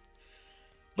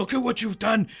 Look at what you've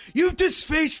done. You've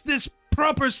disfaced this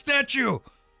proper statue.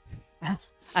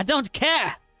 I don't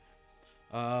care.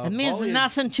 It means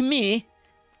nothing to me.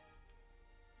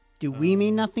 Do we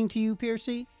mean nothing to you,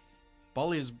 Piercy?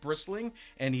 Bali is bristling,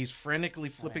 and he's frantically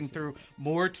flipping through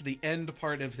more to the end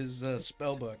part of his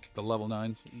spell book. The level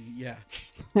 9s? Yeah.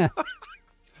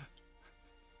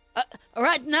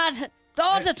 Right now,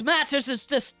 all that matters is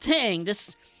this thing,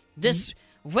 this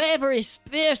wavery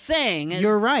spear thing.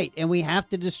 You're right, and we have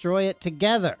to destroy it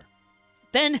together.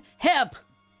 Then help.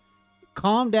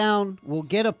 Calm down. We'll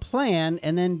get a plan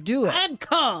and then do it. I'm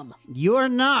calm. You're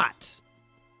not.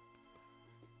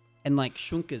 And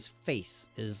Shunka's face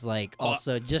is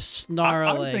also just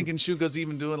snarling. I'm thinking Shunka's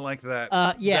even doing like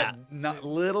that. Yeah. That not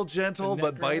little gentle,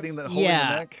 but biting the hole in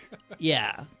the neck.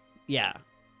 Yeah. Yeah.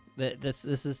 This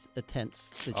is a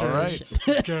tense situation. All right.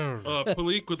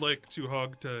 Palik would like to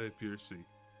hog tie Piercy.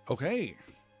 Okay.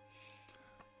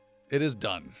 It is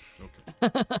done.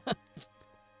 Okay.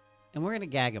 And we're going to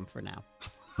gag him for now.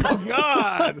 Oh,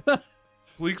 God.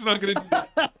 Palik's not going to do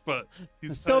that, but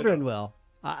he's Sildren will.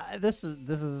 This is.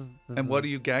 And what are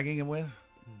you gagging him with?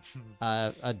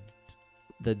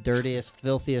 The dirtiest,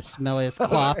 filthiest, smelliest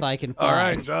cloth I can find. All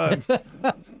right, done.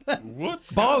 What?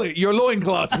 Bali, your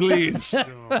loincloth, please.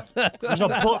 There's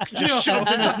a book just shoved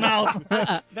in his mouth.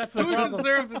 That's the Who problem.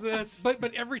 deserves this?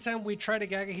 But every time we try to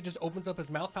gag it, he just opens up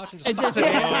his mouth pouch and It just. just,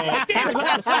 damn it,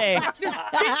 I'm saying.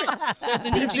 There's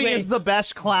an easy Piercy way, is the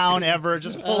best clown ever,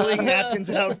 just pulling napkins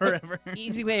out forever.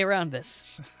 easy way around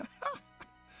this.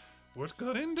 What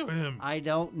got into him? I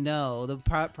don't know.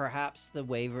 Perhaps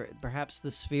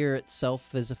the sphere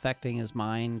itself is affecting his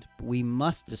mind. We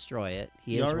must destroy it.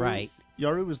 He is Yaru right.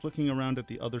 Yaru is looking around at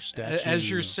the other statues. As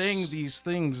you're saying these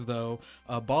things, though,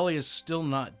 Bali is still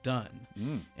not done.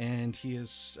 And he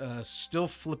is still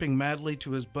flipping madly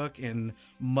to his book and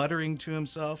muttering to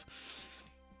himself,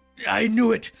 I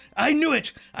knew it! I knew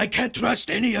it! I can't trust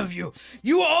any of you!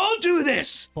 You all do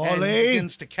this! And he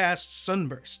begins to cast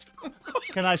Sunburst.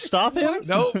 Can I stop him?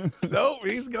 No,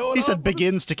 he's going. He said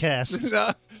begins to cast.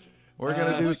 We're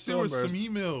gonna do there were Sunburst. some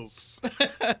emails.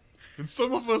 And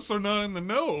some of us are not in the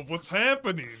know of what's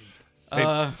happening.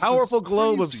 A powerful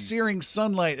globe of searing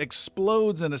sunlight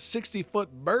explodes in a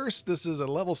 60-foot burst. This is a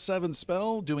level 7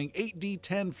 spell, doing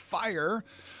 8d10 fire,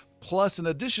 plus an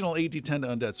additional 8d10 to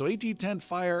undead. So 8d10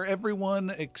 fire,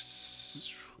 everyone,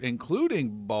 including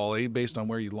Bali, based on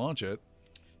where you launch it.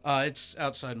 It's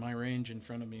outside my range in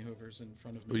front of me, whoever's in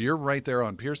front of me. Well, you're right there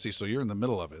on Piercy, so you're in the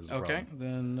middle of it. Okay,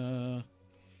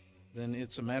 then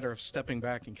it's a matter of stepping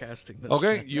back and casting this.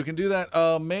 Okay, you can do that.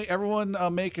 Everyone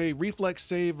make a reflex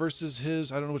save versus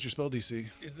his, I don't know what your spell DC.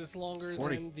 Is this longer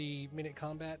 40. than the minute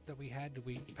combat that we had? Did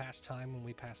we pass time when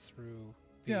we passed through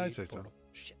the Yeah, I'd say portal?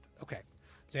 Shit. Okay.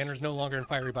 Xander's no longer in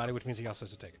Fiery Body, which means he also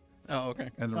has to take it. Oh, okay.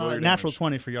 And roll your Natural damage.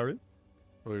 20 for Yaru.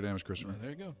 Roll your damage, Christopher. There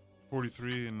you go.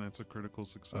 43, and that's a critical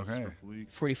success Okay. for Bleak.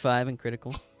 45 and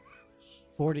critical.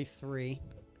 43.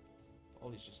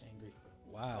 Ollie's just angry.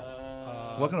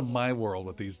 Wow. Welcome to my world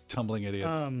with these tumbling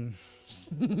idiots.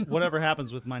 Whatever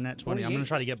happens with my net 20, I'm going to 48.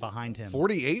 try to get behind him.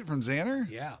 48 from Xander?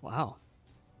 Yeah. Wow.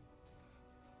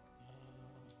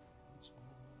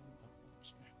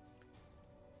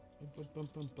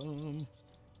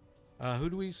 Who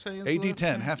do we say? is 8d10,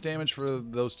 left? half damage for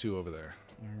those two over there.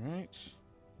 All right.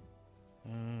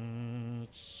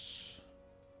 It's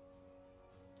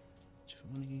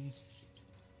 22,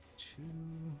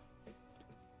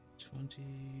 22,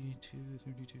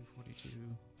 32, 42,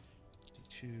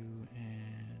 52,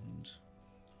 and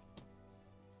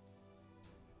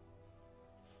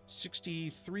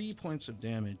 63 points of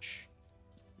damage.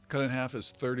 Cut in half is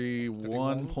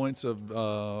 31 points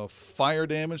of fire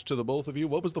damage to the both of you.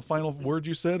 What was the final word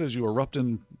you said as you erupt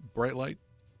in bright light?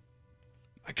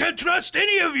 I can't trust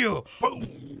any of you!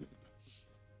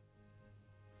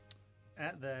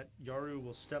 At that, Yaru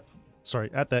will step. Sorry,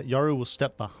 at that, Yaru will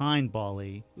step behind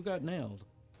Bali. Who got nailed?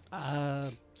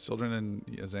 Sildren and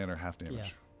Xander half damage. Yeah.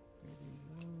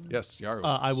 Yes, Yaru.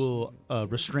 I will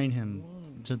restrain him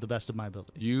to the best of my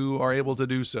ability. You are able to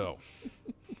do so.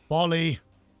 Bali,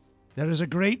 there is a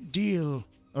great deal,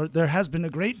 or there has been a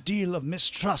great deal of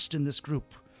mistrust in this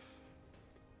group.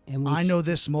 And I know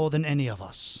this more than any of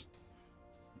us.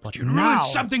 But You now, ruined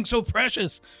something so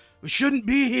precious. We shouldn't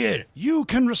be here. you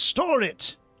can restore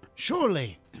it,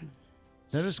 surely.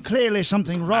 There is clearly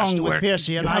something wrong with Masterwork,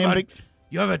 Piercy, and you I have am...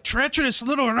 you have a treacherous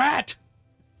little rat.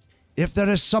 If there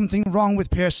is something wrong with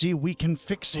Piercy, we can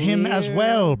fix him as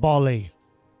well, Bali.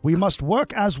 We must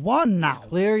work as one now.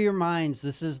 Clear your minds.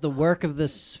 This is the work of the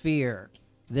sphere.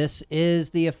 This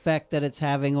is the effect that it's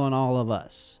having on all of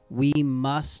us. We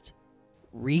must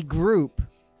regroup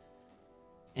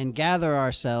and gather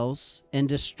ourselves and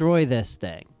destroy this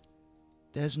thing.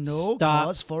 There's no Stop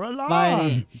cause for alarm.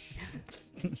 fighting.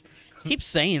 Keep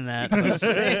saying that.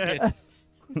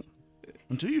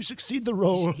 Until you succeed the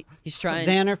role. He's trying.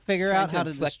 Xander, figure trying out how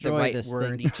to inflect the destroy right this word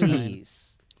thing, each time.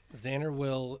 please. Xander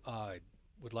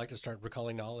would like to start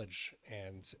recalling knowledge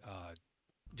and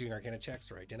doing Arcana checks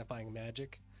or identifying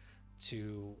magic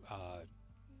to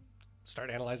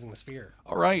start analyzing the sphere.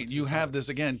 All right, you have this,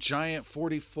 again, giant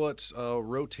 40-foot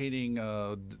rotating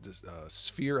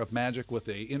sphere of magic with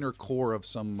a inner core of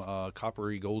some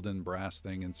coppery golden brass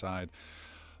thing inside.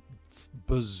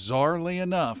 Bizarrely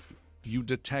enough, you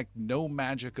detect no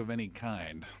magic of any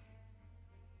kind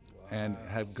and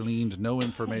have gleaned no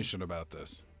information about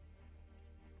this.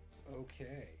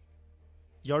 Okay.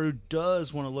 Yaru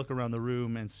does want to look around the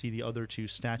room and see the other two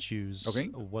statues. Okay.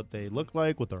 What they look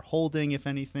like, what they're holding, if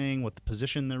anything, what the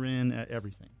position they're in,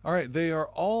 everything. All right, they are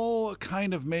all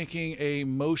kind of making a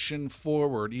motion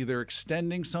forward, either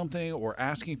extending something or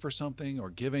asking for something or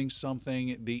giving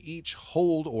something. They each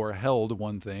hold or held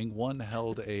one thing. One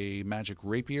held a magic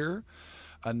rapier.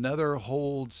 Another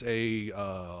holds a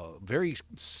very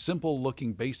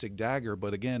simple-looking basic dagger,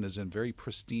 but again is in very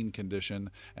pristine condition.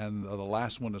 And the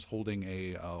last one is holding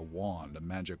a wand, a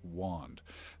magic wand.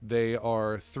 They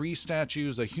are three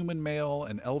statues: a human male,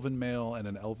 an elven male, and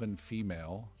an elven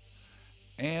female.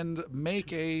 And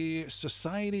make a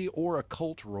society or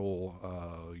occult roll,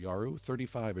 Yaru.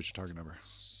 35 is your target number.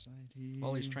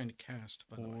 Ollie's trying to cast,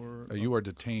 by the way. You are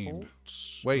detained.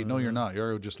 Wait, no, you're not.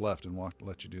 Yaru just left and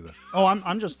let you do this. Oh,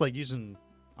 I'm just like using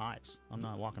eyes. I'm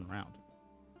not walking around.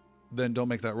 Then don't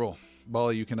make that roll.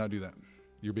 Bali, you cannot do that.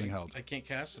 You're being held. I can't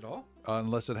cast at all?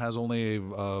 Unless it has only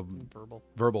a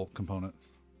verbal component.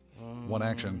 One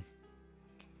action.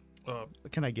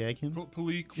 Can I gag him?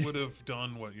 Palik would have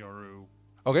done what Yaru.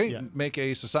 Okay, Yeah. make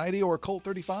a society or cult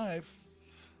 35.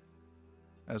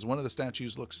 As one of the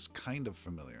statues looks kind of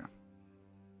familiar.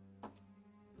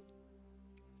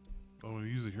 I'm going to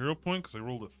use a hero point because I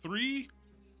rolled a 3.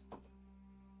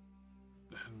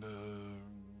 And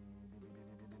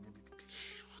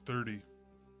 30.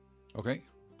 Okay.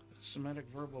 It's somatic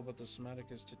verbal, but the somatic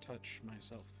is to touch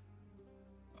myself.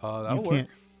 That'll work.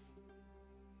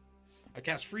 I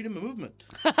cast freedom of movement.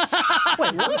 If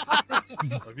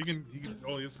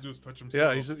all he has to do is touch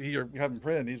himself. Yeah, you have him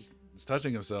print. He's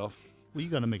touching himself. Well, you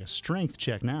got to make a strength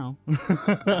check now.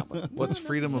 What's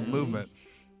freedom of movement?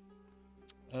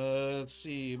 Let's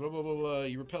see. Blah, blah, blah, blah.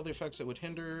 You repel the effects that would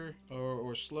hinder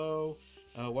or slow.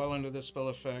 While under this spell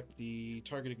effect, the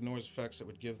target ignores effects that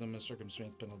would give them a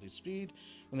circumstance penalty speed.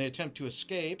 When they attempt to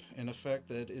escape an effect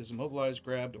that is immobilized,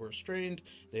 grabbed, or restrained,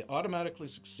 they automatically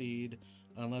succeed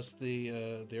unless they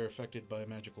are affected by a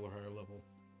magical or higher level.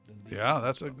 Yeah,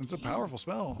 that's a powerful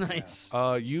spell. Nice.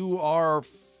 You are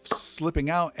slipping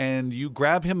out, and you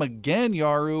grab him again,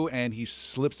 Yaru, and he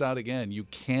slips out again. You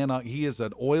cannot. He is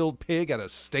an oiled pig at a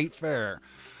state fair.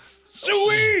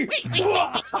 Suey!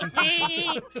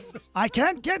 I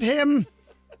can't get him.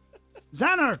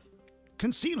 Xander,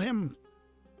 conceal him.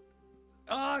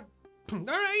 All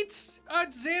right.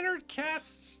 Xander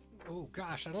casts. Oh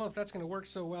gosh, I don't know if that's gonna work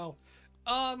so well.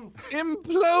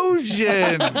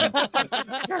 Implosion.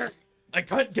 I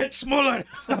can't get smaller.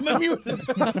 I'm immune.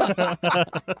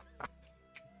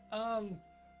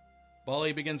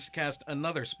 Bali begins to cast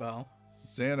another spell.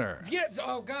 Xander. Yeah.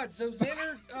 Oh god. So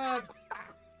Xander.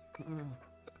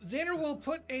 Xander will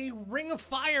put a ring of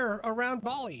fire around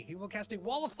Bali. He will cast a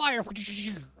wall of fire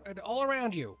all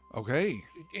around you. Okay.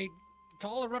 A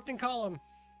tall erupting column.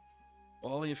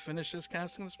 Bali finishes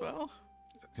casting the spell.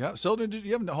 Yeah, Sildren,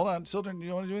 you haven't. Hold on, Sildren.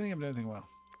 You want to do anything? You haven't done anything well.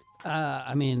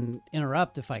 I mean,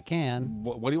 interrupt if I can.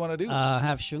 What do you want to do?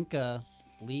 Have Shunka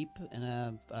leap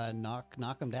and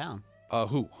knock him down.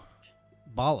 Who?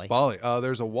 Bali. Bali.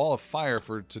 There's a wall of fire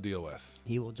to deal with.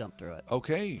 He will jump through it.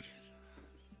 Okay.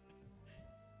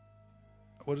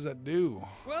 What does that do?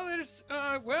 Well, there's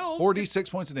 4d6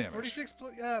 points of damage. 46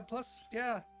 plus,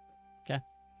 yeah. Okay.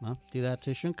 Well, do that to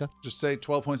Shunka. Just say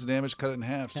 12 points of damage, cut it in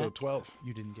half, so 12.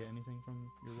 You didn't get anything from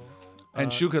your roll?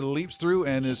 And Shunka leaps through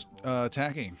and is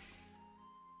attacking.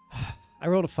 I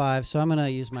rolled a 5, so I'm going to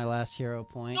use my last hero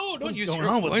point. No, don't What's use going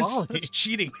hero on with points. Bali? That's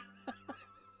cheating.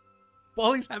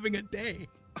 Bali's having a day.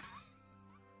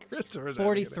 Christopher's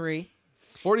 43.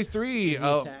 43. Easy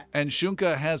attack. And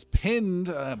Shunka has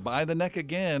pinned by the neck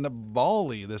again,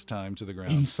 Bali this time to the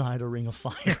ground. Inside a ring of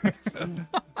fire.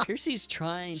 Piercy's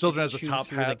trying Sildren to has a chew top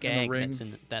through hat the and a gag ring.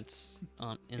 that's in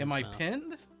Am his I mouth.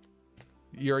 pinned?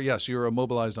 You're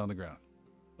immobilized on the ground.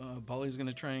 Bali's going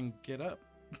to try and get up.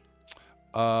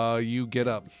 You get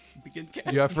up. Begin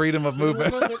casting. You have freedom of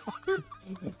movement.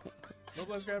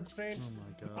 Mobilize, grab, restrain. Oh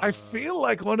my god. I feel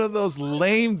like one of those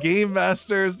lame game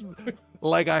masters.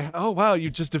 Like oh wow, you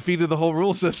just defeated the whole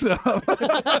rule system.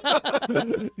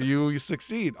 You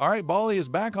succeed. All right, Bali is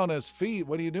back on his feet.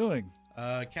 What are you doing?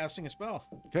 Casting a spell.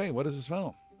 Okay, what is the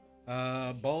spell?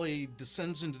 Bali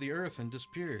descends into the earth and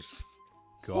disappears.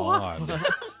 God.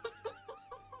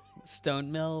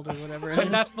 Stone milled or whatever. It is.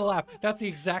 That's the laugh. That's the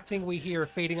exact thing we hear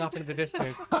fading off into the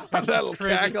distance. It's That this little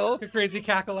cackle. Crazy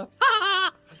cackle of,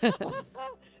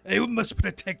 I must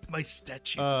protect my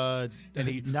statue. Now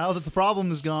that the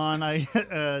problem is gone,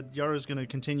 Yara's going to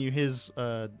continue his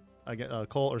cult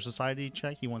or society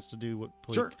check. He wants to do what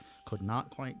Palik Sure. could not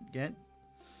quite get.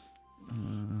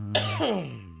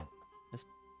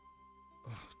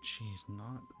 Jeez,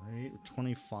 not great.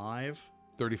 25.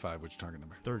 35, which target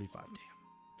number? 35. Damn.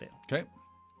 Fail. Okay.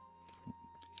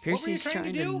 Piercy's trying to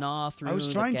trying to do? gnaw through I was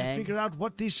the trying to gag. figure out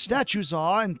what these statues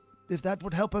are and if that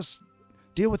would help us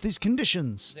deal with these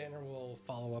conditions. Xander will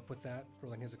follow up with that,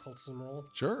 rolling his occultism roll.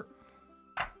 Sure.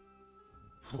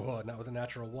 Whoa, not with a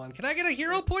natural 1. Can I get a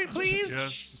hero point, please?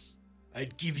 Yes.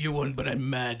 I'd give you one, but I'm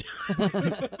mad.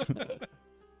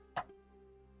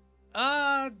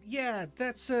 Yeah,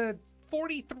 that's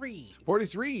 43.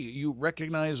 43. You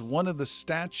recognize one of the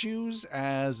statues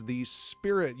as the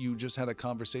spirit you just had a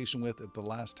conversation with at the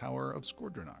last tower of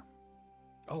Skordrenar.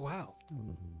 Oh wow.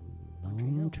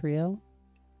 Trio?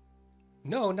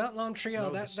 No, not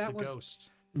Lamtriel. No, this is that the was ghost.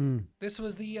 this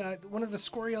was the one of the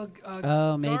Scorial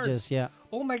Oh, mages, guards. yeah.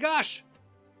 Oh my gosh.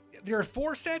 There are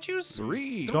 4 statues?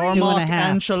 3. Two and a Darmok,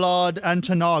 half. Anchalad, and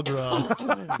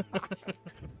Tanagra.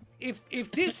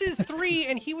 if this is 3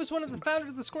 and he was one of the founders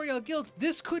of the Scorial Guild,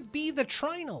 this could be the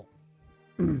Trinal.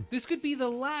 This could be the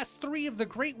last 3 of the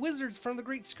great wizards from the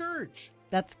Great Scourge.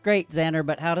 That's great, Xander,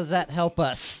 but how does that help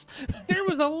us? There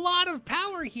was a lot of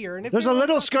power here, and if There's a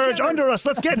little scourge under us.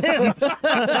 Let's get him.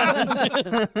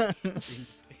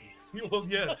 Well,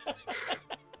 yes.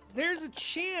 There's a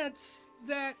chance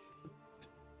that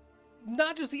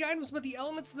not just the items, but the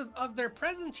elements of their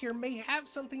presence here may have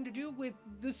something to do with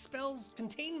the spell's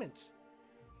containment.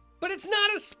 But it's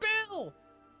not a spell!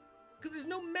 Because there's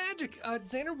no magic.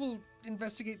 Xander will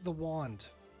investigate the wand.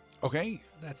 Okay.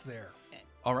 That's there.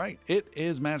 All right. It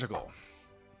is magical.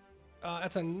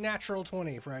 That's a natural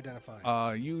 20 for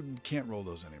identifying. You can't roll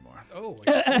those anymore. Oh,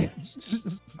 I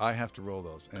can't. I have to roll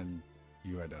those, and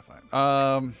you identify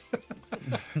it.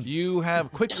 You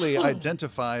have quickly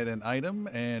identified an item,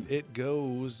 and it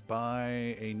goes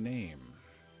by a name.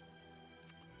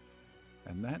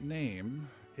 And that name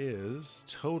is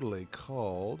totally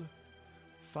called...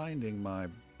 Finding my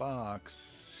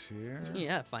box here.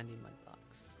 Yeah, finding my box.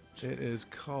 It is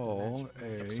called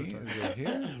is it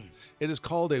here? It is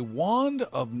called a Wand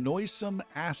of Noisome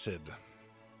Acid.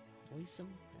 Noisome?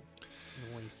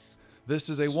 Noise. This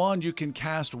is a wand you can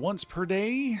cast once per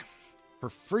day for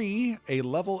free, a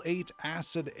level 8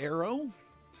 acid arrow.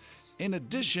 In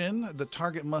addition, the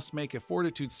target must make a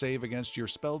fortitude save against your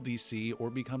spell DC or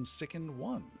become sickened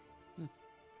 1.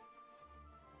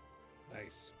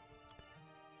 Nice.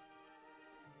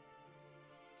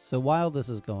 So while this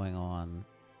is going on,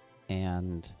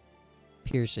 and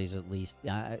Piercy's at least,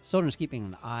 Soldern's keeping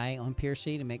an eye on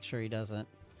Piercy to make sure he doesn't.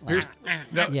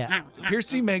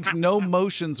 Piercy makes no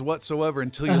motions whatsoever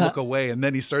until you look away, and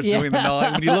then he starts doing the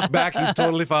gnawing. When you look back, he's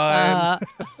totally fine.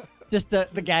 Just the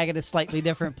gag at a slightly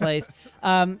different place.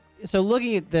 So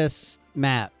looking at this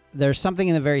map, there's something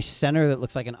in the very center that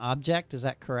looks like an object. Is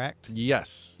that correct?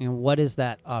 Yes. And what is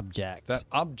that object? That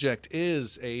object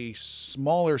is a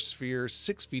smaller sphere,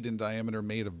 6 feet in diameter,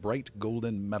 made of bright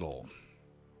golden metal.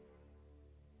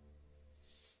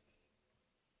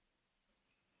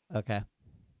 Okay.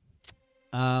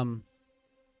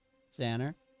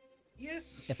 Xander?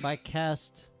 Yes? If I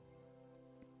cast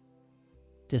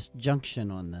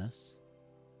disjunction on this,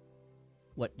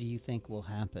 what do you think will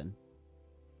happen?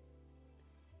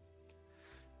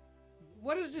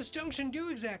 What does disjunction do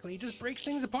exactly? It just breaks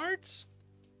things apart?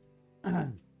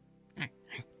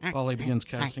 Polly begins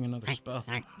casting another spell.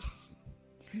 I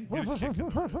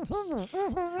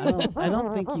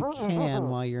don't think you can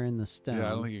while you're in the stone. Yeah, I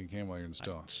don't think you can while you're in the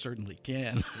stone. Certainly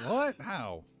can. What?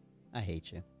 How? I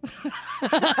hate you.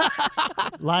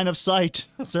 Line of sight,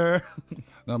 sir.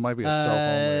 No, it might be a self only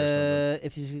or something.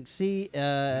 If you succeed,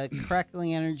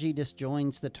 crackling energy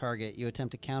disjoins the target. You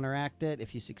attempt to counteract it.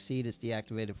 If you succeed, it's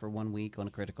deactivated for 1 week. On a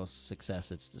critical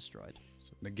success, it's destroyed.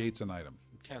 So negates an item.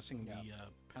 Casting the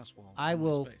pass wall. I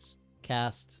will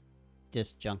cast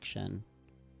disjunction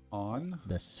on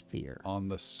the sphere. On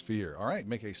the sphere. All right,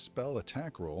 make a spell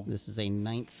attack roll. This is a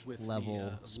 9th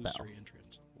level spell.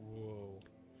 Whoa.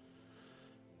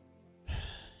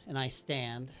 And I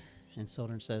stand, and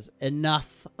Soldern says,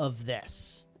 "Enough of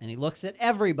this." And he looks at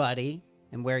everybody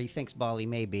and where he thinks Bali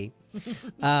may be,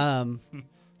 and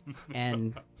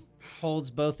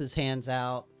holds both his hands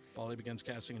out. Bali begins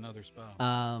casting another spell.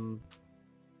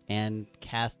 And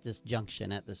cast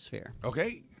disjunction at the sphere.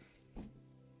 Okay.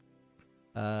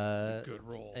 Good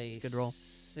roll. Good roll.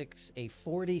 A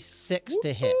 46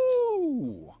 to hit.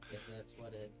 If that's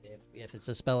what if it's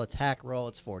a spell attack roll,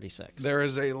 it's 46. There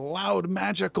is a loud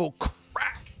magical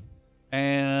crack,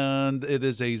 and it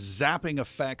is a zapping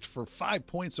effect for 5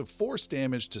 points of force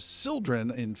damage to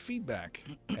Sildren in feedback,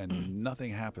 and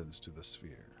nothing happens to the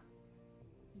sphere.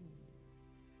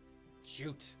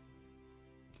 Shoot.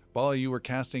 Bali, you were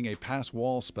casting a pass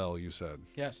wall spell, you said.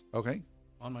 Yes. Okay.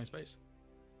 On my space.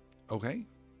 Okay.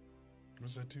 What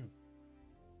does that do?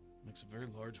 Makes a very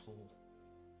large hole.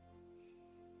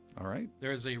 All right.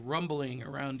 There is a rumbling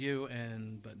around you,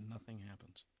 but nothing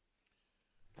happens.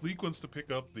 Gleek wants to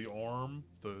pick up the arm,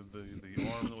 the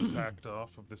arm that was hacked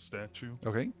off of this statue.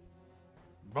 Okay.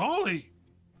 Bali,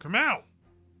 come out.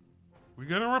 We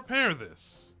gotta repair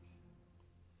this.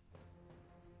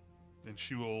 And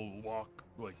she will walk,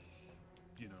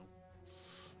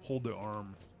 hold the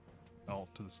arm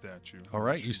out to the statue. All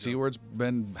right. You see where it's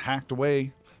been hacked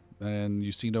away, and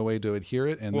you see no way to adhere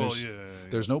it, and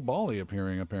there's no Bali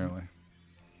appearing, apparently.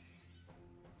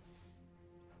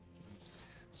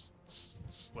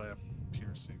 Slap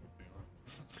Piercy.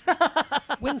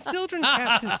 When Sildren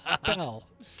cast his spell,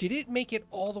 did it make it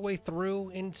all the way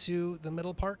through into the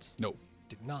middle part? No.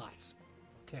 Did not.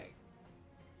 Okay.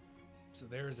 So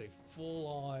there is a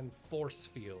full-on force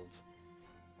field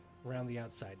around the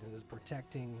outside, and it is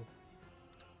protecting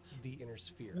the inner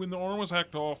sphere. When the arm was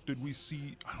hacked off, did we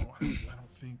see? I don't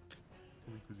think.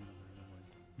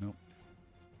 Nope.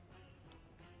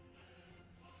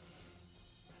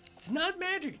 It's not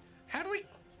magic. How do we?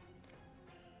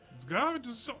 It's gotta be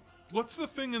just. What's the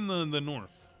thing in the north?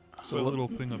 So the little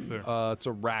thing up there. It's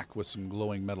a rack with some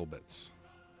glowing metal bits.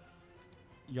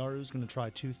 Yaru's going to try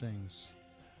two things.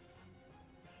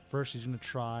 First, he's going to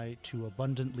try to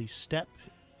abundantly step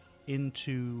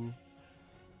into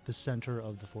the center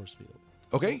of the force field.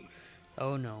 Okay.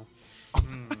 Oh no.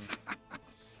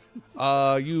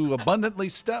 You abundantly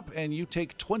step and you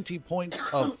take 20 points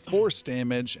of force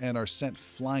damage and are sent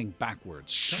flying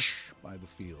backwards by the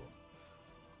field.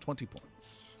 20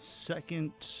 points.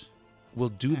 Second, we'll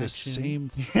do the action. same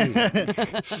thing.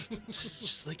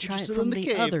 just like Try you it did from on the the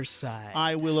cave. other side.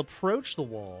 I will approach the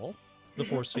wall, the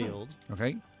force field,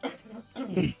 Okay.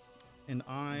 and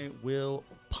I will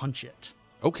punch it.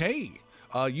 Okay.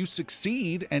 You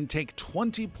succeed and take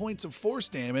 20 points of force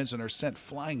damage and are sent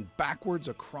flying backwards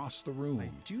across the room. I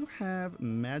do have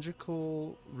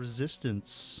magical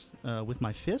resistance with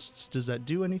my fists. Does that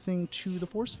do anything to the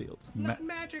force field? Not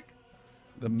magic.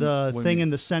 The when thing you- in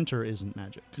the center isn't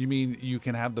magic. You mean you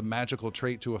can have the magical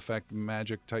trait to affect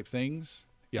magic type things?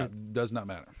 Yeah, does not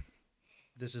matter.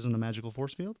 This isn't a magical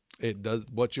force field? It does.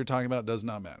 What you're talking about does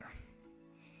not matter.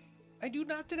 I do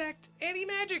not detect any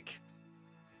magic.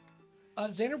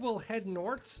 Xander will head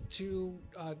north to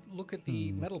look at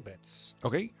the metal bits.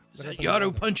 Okay. Is that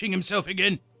Yaru punching himself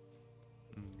again?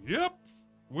 Yep.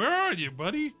 Where are you,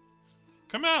 buddy?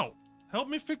 Come out. Help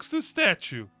me fix this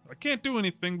statue. I can't do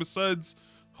anything besides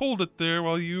hold it there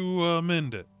while you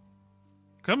mend it.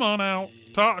 Come on out.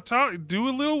 Talk. Do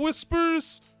a little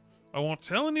whispers. I won't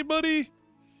tell anybody.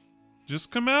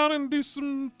 Just come out and do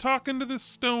some talking to this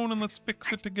stone and let's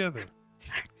fix it together.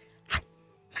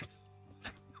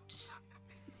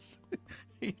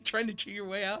 Are you trying to cheat your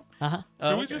way out? Uh-huh.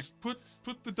 Can we just put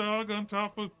the dog on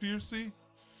top of Piercy?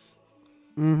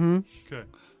 Mm-hmm.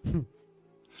 Okay.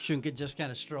 Shunka just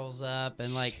kind of strolls up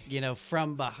and, like,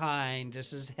 from behind,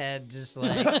 just his head just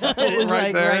like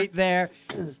right there.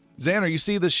 Xander, you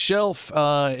see the shelf.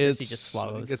 just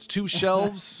swallows. It's two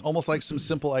shelves, almost like some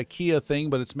simple IKEA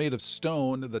thing, but it's made of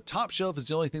stone. The top shelf is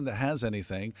the only thing that has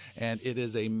anything, and it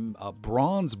is a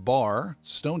bronze bar,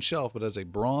 stone shelf, but has a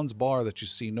bronze bar that you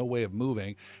see no way of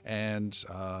moving, and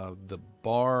the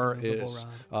bar is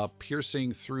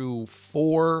piercing through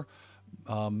 4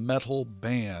 metal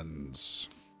bands.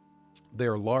 They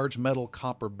are large metal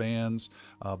copper bands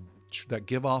that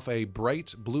give off a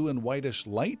bright blue and whitish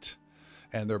light,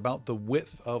 and they're about the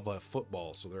width of a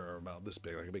football, so they're about this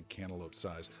big, like a big cantaloupe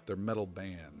size. They're metal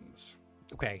bands.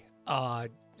 Okay.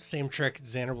 Same trick.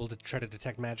 Xander will try to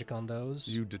detect magic on those.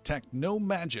 You detect no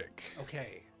magic.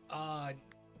 Okay.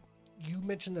 You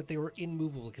mentioned that they were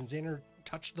immovable. Can Xander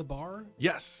touch the bar?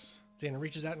 Yes. Xander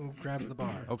reaches out and grabs the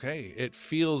bar. Okay. It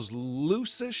feels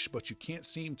loose-ish, but you can't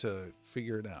seem to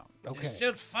figure it out. Okay. There's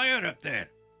still fire up there.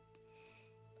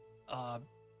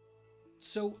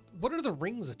 So what are the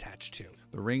rings attached to?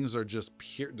 The rings are just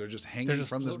they're just hanging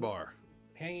from this bar.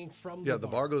 Hanging from Yeah, the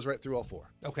bar goes right through all 4.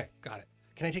 Okay, got it.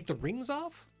 Can I take the rings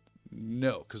off?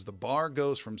 No, because the bar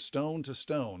goes from stone to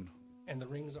stone. And the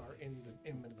rings are in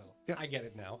the middle. Yeah. I get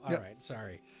it now. All right,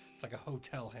 sorry. It's like a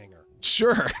hotel hanger.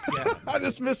 Sure. Yeah. I'm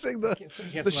just missing the Can't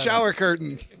see shower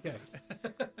curtain. Okay.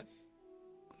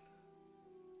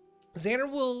 Xander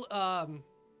will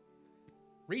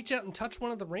reach out and touch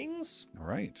one of the rings All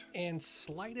right. and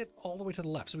slide it all the way to the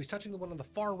left. So he's touching the one on the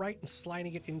far right and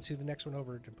sliding it into the next one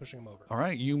over and pushing him over. All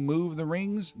right. You move the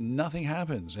rings, nothing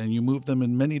happens. And you move them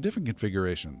in many different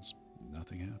configurations.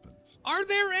 Nothing happens. Are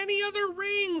there any other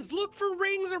rings? Look for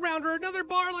rings around or another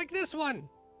bar like this one.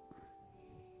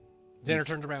 Xander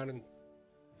turns around and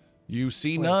You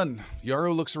see none.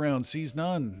 Yaru looks around, sees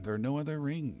none. There are no other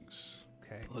rings.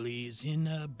 okay. Polly is in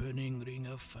a burning ring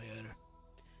of fire.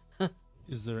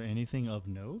 Is there anything of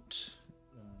note?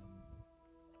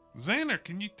 Xander,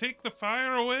 can you take the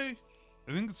fire away?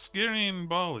 I think it's scaring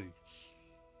Bali.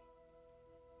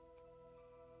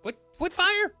 What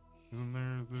fire?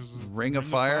 Isn't there's a Ring of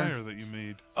fire? that you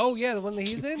made. Oh yeah, the one that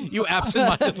he's in. You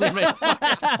absentmindedly made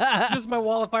Just my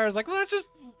wall of fire is like, well, that's just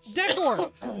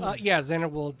decor. Yeah, Xander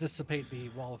will dissipate the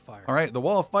wall of fire. All right. The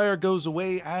wall of fire goes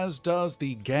away, as does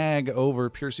the gag over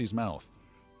Piercy's mouth.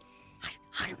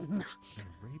 a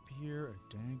rapier,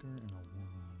 a dagger, and a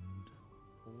wand.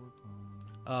 4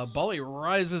 bombs. Bali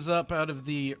rises up out of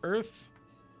the earth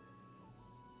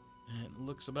and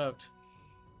looks about.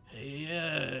 Hey,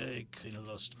 I kind of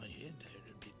lost my head there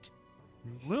a bit.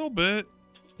 A little bit.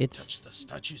 Touch the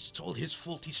statues. It's all his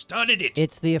fault. He started it.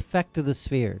 It's the effect of the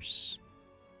spheres.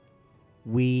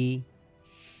 We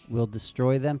will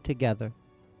destroy them together.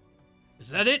 Is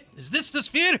that it? Is this the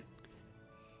sphere?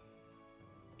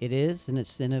 It is, and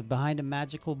it's behind a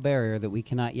magical barrier that we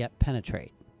cannot yet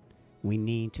penetrate. We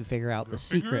need to figure out the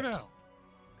secret. Figure it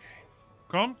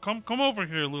out. Come over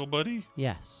here, little buddy.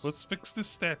 Yes. Let's fix this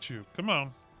statue. Come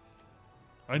on.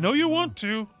 I know you want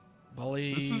to.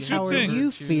 Bolly, this is How your are thing.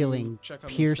 you feeling, Check on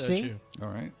the Piercy? statue. All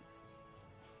right.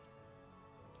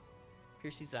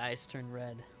 Piercy's eyes turn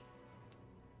red.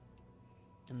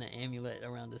 And the amulet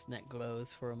around his neck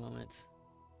glows for a moment.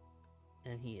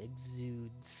 And he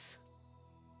exudes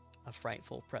a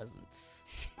frightful presence.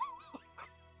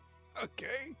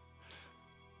 Okay.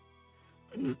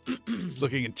 He's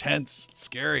looking intense,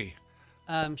 scary.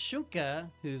 Shunka,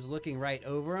 who's looking right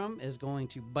over him, is going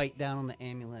to bite down on the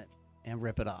amulet and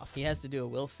rip it off. He has to do a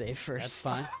will save first.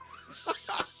 That's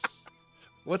fine.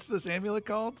 What's this amulet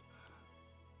called?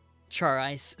 Char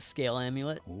Ice Scale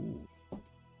Amulet. Ooh.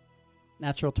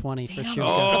 Natural 20 for Shunka.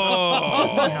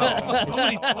 Oh, so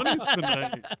many 20s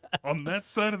tonight on that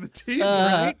side of the table.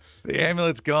 Right? The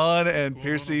amulet's gone, and Going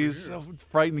Piercy's over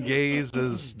frightened gaze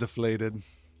is deflated.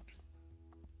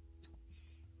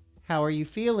 How are you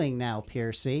feeling now,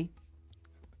 Piercy?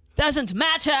 Doesn't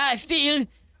matter, I feel.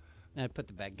 I put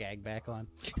the gag back on.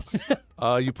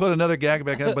 You put another gag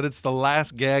back in, but it's the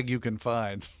last gag you can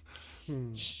find.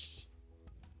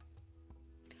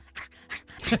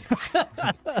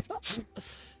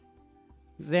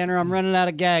 Xander, I'm running out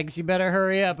of gags. You better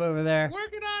hurry up over there.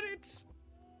 Working on it.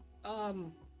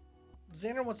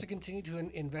 Xander wants to continue to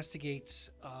investigate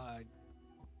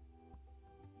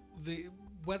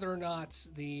whether or not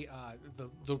the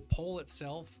pole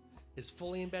itself is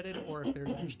fully embedded, or if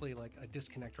there's actually like a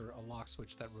disconnect or a lock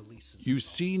switch that releases. You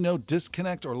see no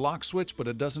disconnect or lock switch, but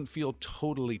it doesn't feel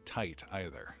totally tight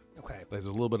either. Okay. There's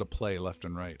a little bit of play left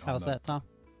and right. How's that, Tom?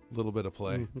 A little bit of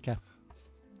play. Okay.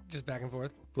 Just back and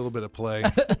forth. A little bit of play.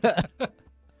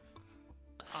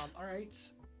 All right.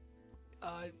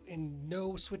 And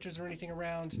no switches or anything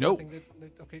around. Nope. Nothing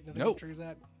nothing Nope. that triggers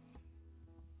that.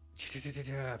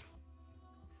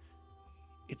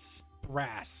 It's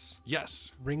brass.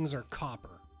 Yes. Rings are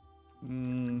copper.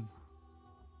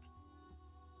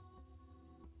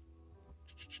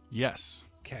 Yes.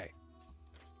 Okay.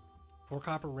 4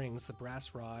 copper rings, the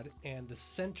brass rod, and the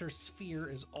center sphere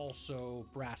is also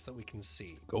brass that we can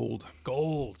see. Gold.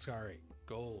 Gold, sorry.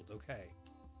 Gold, okay.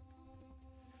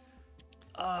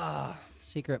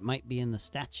 Secret might be in the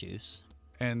statues.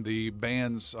 And the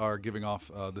bands are giving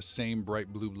off the same bright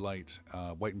blue light,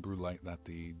 white and blue light that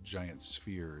the giant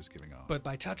sphere is giving off. But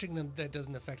by touching them, that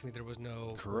doesn't affect me. There was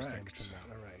no force damage Correct. from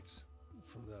that. All right.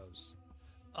 From those.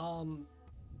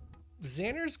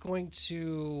 Xander's going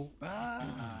to...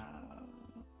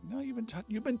 No,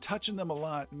 you've been touching them a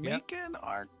lot. Yep. Make an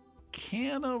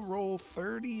Arcana roll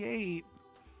 38.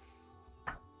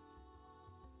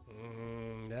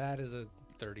 That is a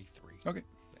 33. Okay.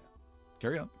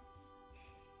 Carry on.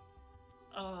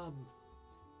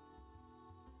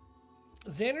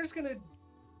 Xander's gonna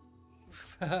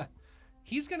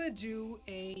he's gonna do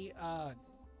an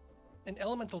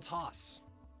elemental toss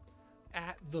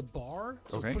at the bar.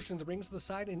 So Okay. pushing the rings to the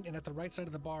side, and at the right side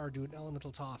of the bar, do an elemental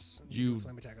toss. and do a You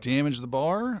flame attack on damage the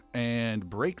bar and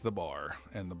break the bar,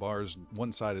 and the bar's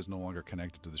one side is no longer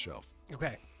connected to the shelf. it.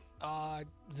 Okay.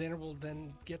 Xander will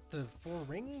then get the 4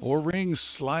 rings. 4 rings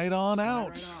slide on Slide out.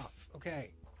 right off.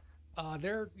 Okay.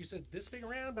 You said this big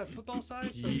around, about football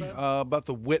size? So About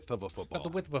the width of a football. about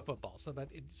the width of a football, so about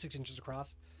 6 inches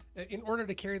across. In order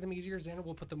to carry them easier, Xander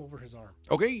will put them over his arm.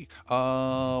 Okay.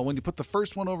 When you put the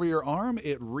first one over your arm,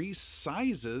 it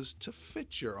resizes to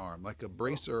fit your arm, like a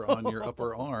bracer on your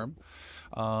upper arm.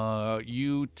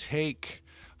 You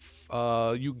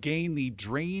gain the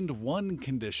drained 1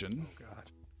 condition. Oh, God.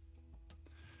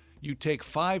 You take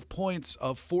 5 points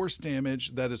of force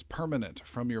damage that is permanent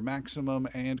from your maximum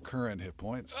and current hit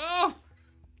points. Oh!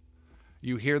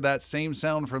 You hear that same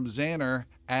sound from Xander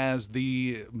as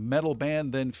the metal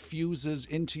band then fuses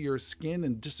into your skin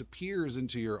and disappears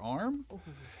into your arm.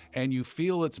 And you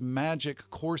feel its magic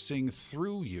coursing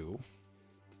through you.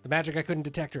 The magic I couldn't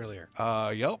detect earlier.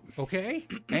 Yep. Okay.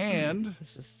 And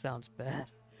This just sounds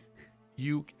bad.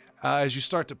 you, as you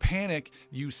start to panic,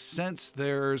 you sense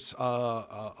there's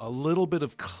a little bit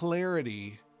of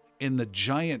clarity in the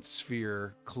giant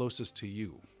sphere closest to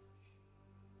you.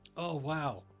 Oh,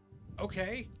 wow.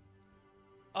 Okay.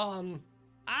 I'm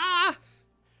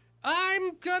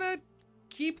gonna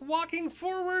keep walking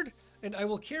forward, and I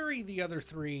will carry the other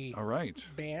 3 All right.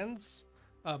 bands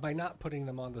by not putting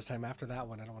them on this time. After that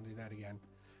one, I don't want to do that again.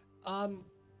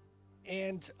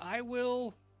 And I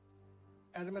will,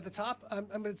 as I'm at the top, I'm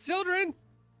going to Sildren.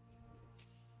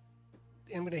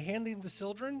 I'm going to hand them to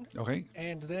Sildren. Okay.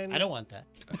 And then I don't want that.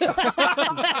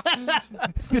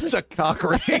 It's a cock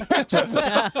ring. It fit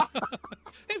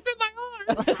my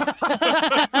arm.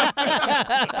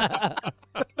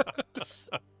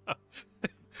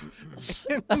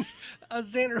 And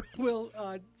Xander will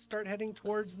start heading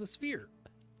towards the sphere,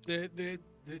 the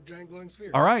giant glowing sphere.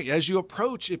 All right, as you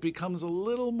approach, it becomes a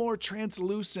little more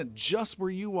translucent just where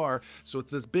you are. So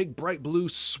it's this big bright blue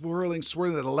swirling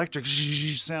that electric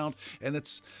sound,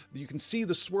 and you can see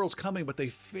the swirls coming, but they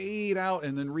fade out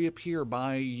and then reappear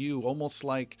by you, almost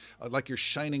like you're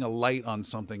shining a light on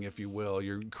something, if you will.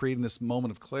 You're creating this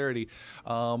moment of clarity,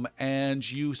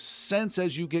 and you sense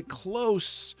as you get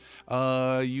close,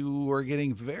 you are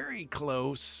getting very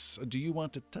close. Do you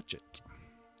want to touch it?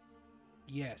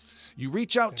 Yes. You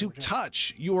reach out to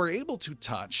touch. You are able to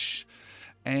touch,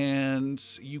 and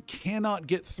you cannot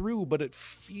get through, but it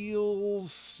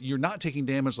feels you're not taking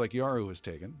damage like Yaru has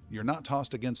taken. You're not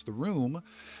tossed against the room,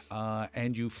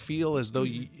 and you feel as though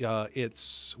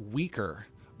it's weaker,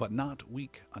 but not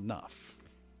weak enough.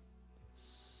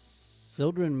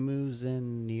 Sildren moves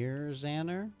in near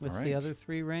Xander with All right. the other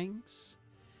 3 rings.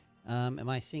 Am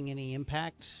I seeing any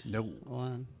impact? No.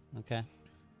 One. Okay.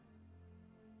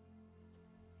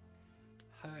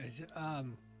 I don't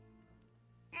know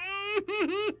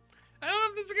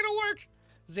if this is gonna work.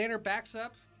 Xander backs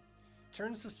up,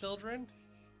 turns to Sildren,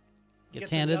 Gets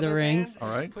handed the another rings. band,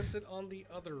 All right. puts it on the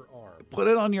other arm. Put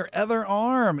it on your other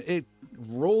arm. It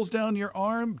rolls down your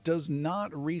arm, does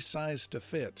not resize to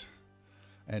fit,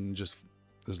 and just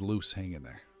is loose hanging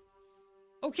there.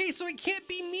 Okay, so it can't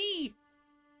be me.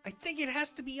 I think it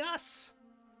has to be us.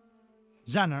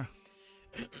 Xander,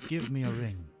 give me a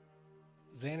ring.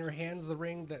 Xander hands the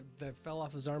ring that fell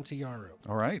off his arm to Yaru.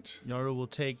 All right. Yaru will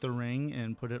take the ring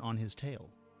and put it on his tail.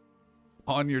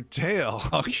 On your tail.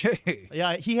 Okay.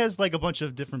 Yeah, he has like a bunch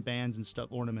of different bands and stuff,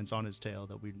 ornaments on his tail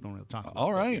that we don't really talk about.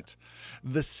 All right.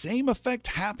 The same effect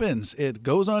happens. It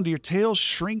goes onto your tail,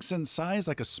 shrinks in size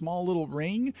like a small little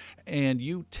ring, and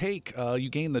you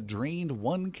gain the drained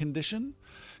 1 condition,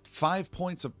 5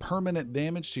 points of permanent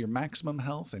damage to your maximum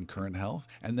health and current health,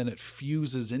 and then it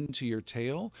fuses into your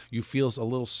tail. You feel a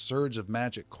little surge of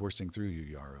magic coursing through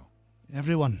you, Yaru.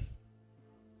 Everyone,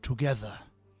 together.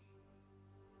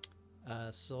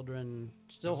 Sildren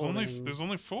still holding. There's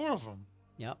only 4 of them.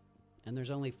 Yep. And there's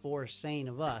only 4 sane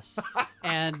of us.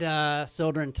 And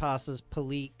Sildren tosses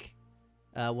Palik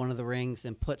one of the rings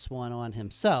and puts one on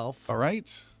himself. All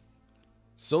right.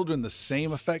 Sildren, the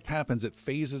same effect happens. It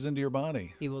phases into your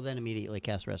body. He will then immediately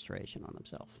cast Restoration on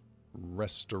himself.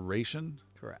 Restoration?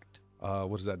 Correct.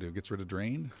 What does that do? Gets rid of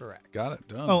drain? Correct. Got it.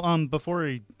 Done. Oh, before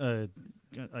I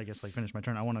guess finish my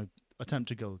turn, I want to attempt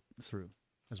to go through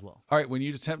as well. All right, when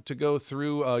you attempt to go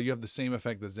through, you have the same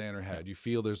effect that Xander had. You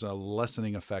feel there's a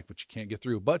lessening effect, but you can't get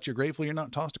through. But you're grateful you're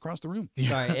not tossed across the room.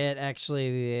 Sorry,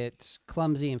 it's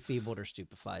clumsy, enfeebled, or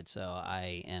stupefied, so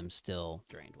I am still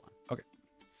drained 1. Okay.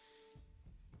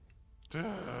 I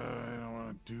don't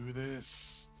want to do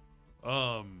this.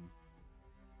 What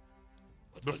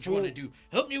do you want to do?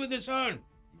 Help me with this arm.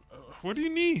 What do you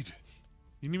need?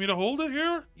 You need me to hold it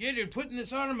here? Yeah, you're putting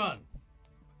this arm on.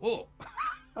 Whoa.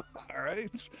 All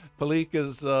right. Palik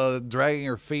is dragging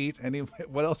her feet.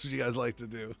 What else would you guys like to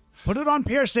do? Put it on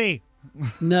Piercy.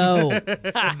 No.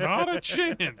 Not a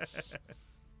chance.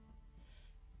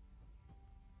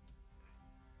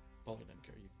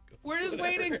 We're just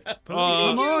waiting. Come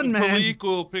on, man. Palik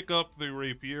will pick up the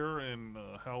rapier and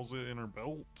house it in her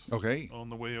belt. Okay. On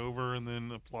the way over, and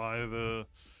then apply the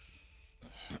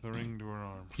ring to her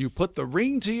arm. You put the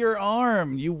ring to your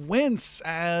arm. You wince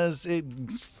as it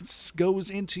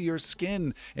goes into your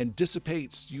skin and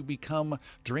dissipates. You become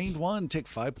drained 1. Take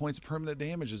 5 points of permanent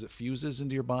damage as it fuses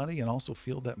into your body, and also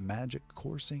feel that magic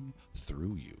coursing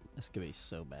through you. This could be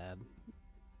so bad.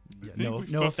 Yeah,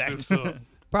 no effect.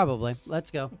 Probably.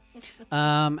 Let's go.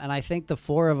 And I think the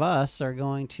 4 of us are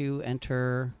going to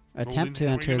attempt to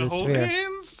enter the sphere.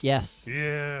 Hands? Yes.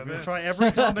 Yeah. We're gonna try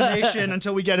every combination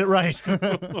until we get it right.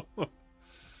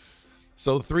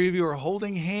 So 3 of you are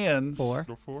holding hands. 4.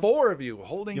 4 of you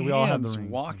holding we all have the hands,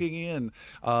 rings, walking in.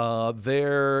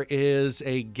 There is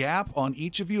a gap on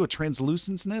each of you, a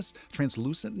translucentness,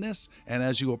 and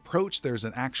as you approach, there's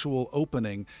an actual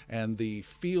opening, and the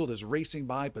field is racing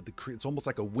by, but it's almost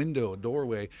like a window, a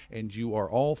doorway, and you are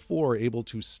all 4 able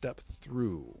to step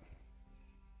through.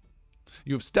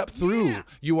 You have stepped through. Yeah.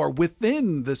 You are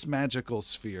within this magical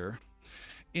sphere.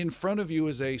 In front of you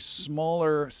is a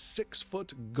smaller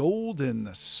 6-foot golden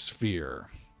sphere.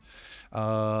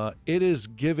 It is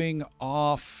giving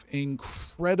off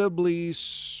incredibly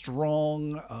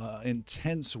strong,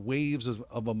 intense waves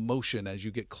of emotion as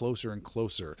you get closer and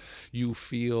closer. You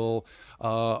feel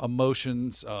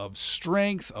emotions of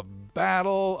strength, of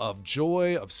battle, of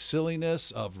joy, of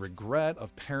silliness, of regret,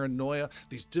 of paranoia.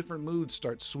 These different moods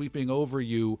start sweeping over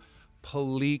you,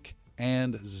 Palik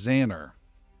and Xander.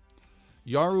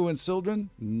 Yaru and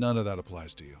Sildren, none of that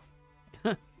applies to you.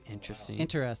 Interesting.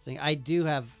 Interesting. I do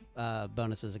have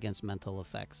bonuses against mental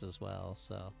effects as well,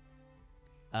 so.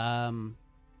 All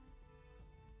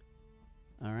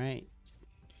right.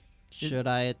 Should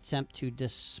I attempt to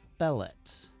dispel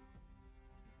it?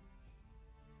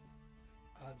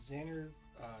 Xander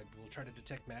will try to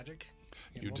detect magic.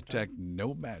 You detect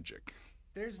no magic.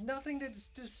 There's nothing to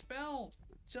dispel,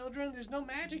 children. There's no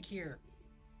magic here.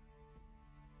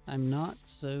 I'm not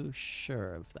so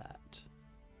sure of that.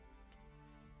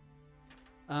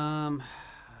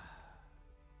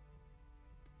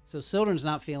 So Sildren's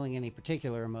not feeling any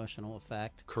particular emotional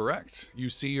effect. Correct. You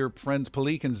see your friends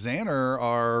Palik and Xander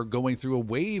are going through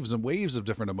waves and waves of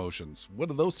different emotions. What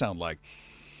do those sound like?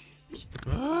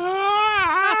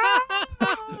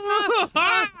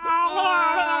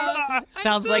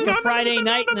 Sounds like a Friday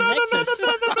night in the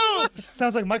Nexus.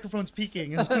 Sounds like microphones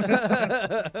peaking.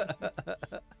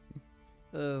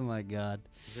 Oh my god.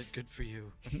 Is it good for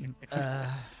you?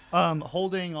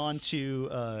 Holding on to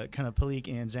kind of Palik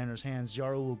and Xander's hands,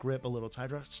 Yaru will grip a little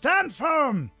tighter. Stand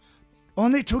firm!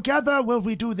 Only together will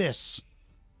we do this.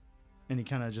 And he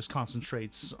kind of just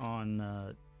concentrates on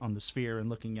the sphere and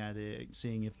looking at it,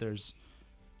 seeing if there's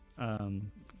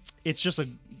it's just a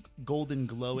golden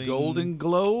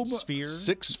globe sphere,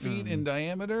 6 feet in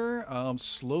diameter,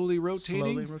 slowly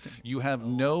rotating. You have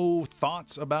no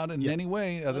thoughts about it in any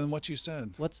way other than what you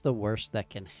said. What's the worst that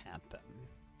can happen?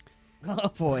 Oh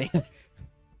boy.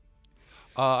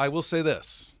 I will say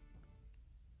this.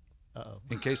 Uh-oh.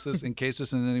 In case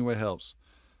this in any way helps.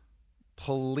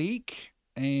 Palik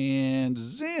and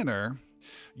Xander,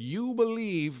 you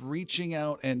believe reaching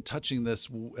out and touching this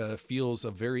feels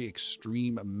a very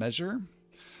extreme measure.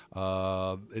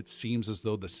 It seems as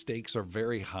though the stakes are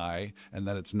very high and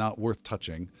that it's not worth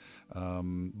touching.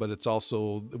 But it's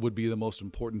also would be the most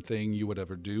important thing you would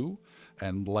ever do,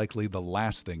 and likely the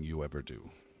last thing you ever do.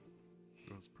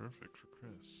 That's perfect for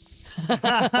Chris.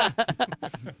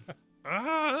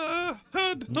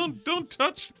 Don't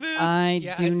touch this. I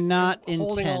do not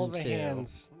holding all intend the to.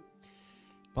 hands.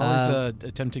 Paul's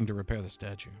attempting to repair the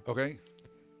statue. Okay.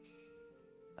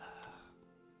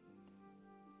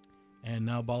 And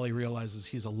now Bali realizes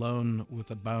he's alone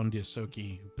with a bound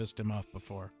Yosoki who pissed him off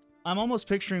before. I'm almost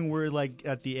picturing we're like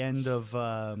at the end of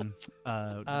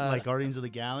like Guardians of the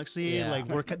Galaxy. Yeah. Like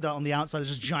we're on the outside, there's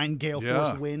just giant gale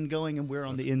force wind going, and we're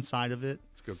on the inside of it.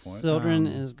 That's a good point. Sildren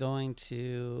is going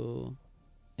to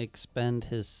expend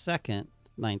his second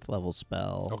 9th level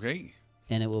spell. Okay.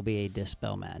 And it will be a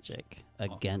dispel magic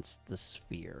against the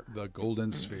sphere. The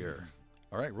golden sphere.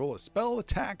 All right, roll a spell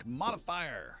attack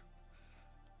modifier.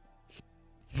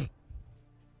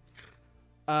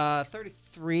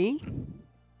 33.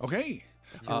 Okay.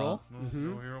 Did you roll?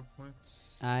 No hero points.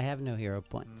 I have no hero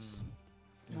points.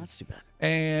 That's too bad.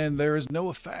 And there is no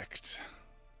effect.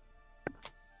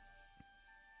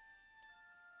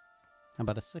 How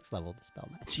about a 6th level dispel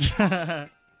magic?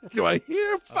 Do I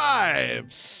hear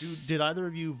 5? Did either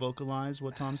of you vocalize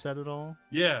what Tom said at all?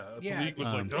 Yeah, Yeah. Malik was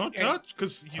like, And- "Don't touch,"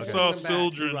 because he Okay. saw Bring them back.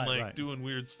 Sildren Right. doing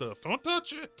weird stuff. Don't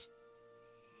touch it.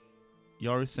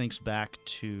 Yaru thinks back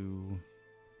to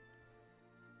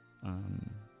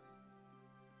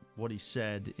what he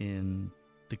said in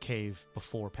the cave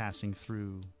before passing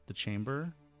through the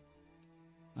chamber.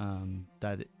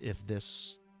 That if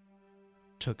this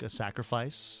took a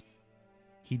sacrifice,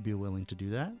 he'd be willing to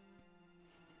do that.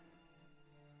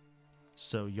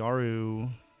 So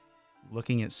Yaru,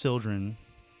 looking at Sildren,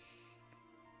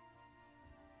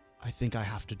 I think I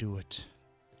have to do it.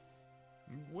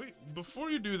 Wait,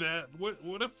 before you do that, what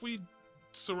if we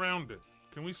surround it?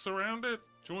 Can we surround it?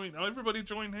 Everybody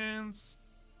join hands.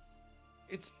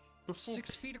 It's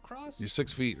 6 feet across. You're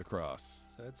 6 feet across.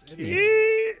 So it's No,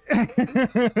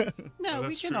 we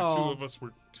that's can true. all.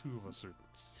 Two of us are.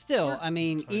 Still, I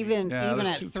mean, tiny. even Yeah, even there's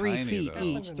at too 3 tiny, feet though.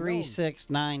 each, 3, 6,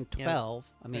 9, Yeah, 12.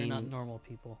 I They're mean, not normal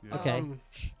people. Yeah. okay.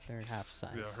 They're half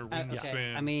size. Yeah, her Okay.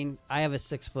 wingspan. I mean, I have a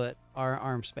 6-foot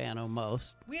arm span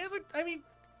almost. We have a. I mean,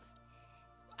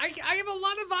 I have a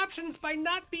lot of options by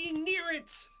not being near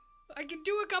it. I can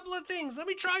do a couple of things. Let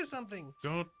me try something.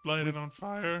 Don't light it on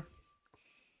fire.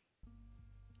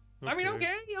 I mean,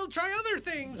 okay, you'll try other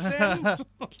things then.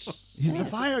 He's the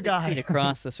fire 6 guy. feet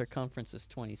across, the circumference is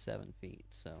 27 feet.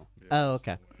 So. Oh,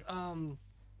 okay. um,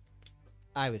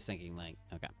 I was thinking like,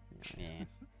 okay, yeah,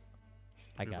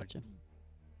 I gotcha.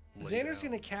 Xander's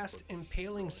gonna cast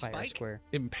Impaling Fire Spike. square.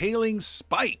 Impaling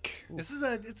Spike. It's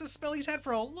a spell he's had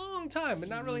for a long time, but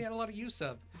not really had a lot of use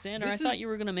of. Xander, This I thought is- you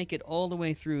were gonna make it all the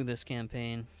way through this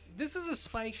campaign. This is a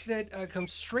spike that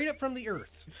comes straight up from the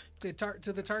earth to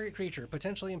the target creature,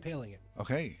 potentially impaling it.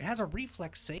 Okay. It has a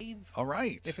reflex save All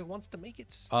right. if it wants to make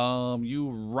it. You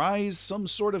rise some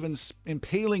sort of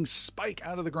impaling spike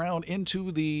out of the ground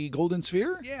into the golden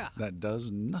sphere. Yeah. That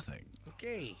does nothing.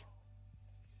 Okay.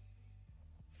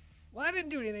 Well, I didn't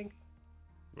do anything.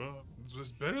 Well, it's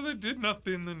just better they did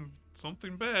nothing than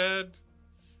something bad.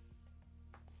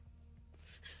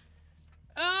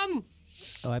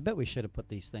 Oh, I bet we should have put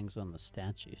these things on the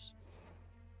statues.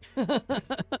 I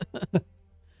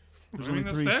mean,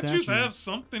 the statues have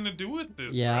something to do with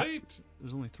this, Yeah. right?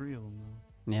 There's only 3 of them,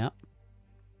 though. Yeah.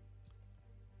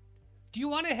 Do you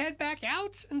want to head back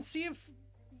out and see if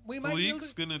we might be able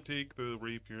Maliek's to... gonna take the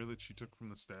rapier that she took from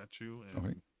the statue and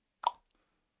Okay.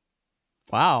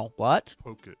 Wow. What?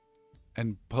 poke it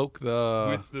And poke the.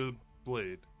 with the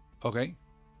blade. Okay.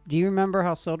 Do you remember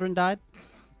how Sildren died?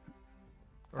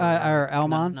 Or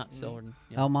Elmon? Not Sildren.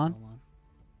 Yeah, Elmon?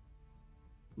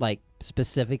 Like,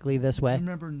 specifically this way?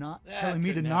 Remember not telling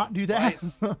me to not do that?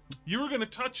 You were gonna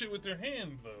touch it with your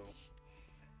hand, though.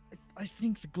 I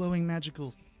think the glowing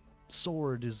magical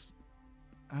sword is.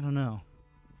 I don't know.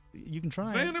 You can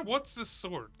try. Xander, what's this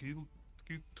sword? Can you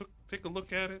take a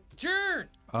look at it? Sure.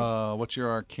 What's your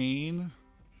arcane?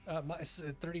 My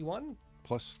 31.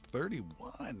 Plus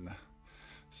 31.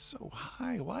 So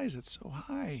high. Why is it so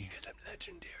high? Because I'm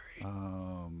legendary.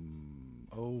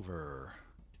 Over.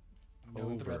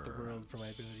 Known throughout the world for my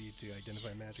ability to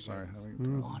identify magic Sorry.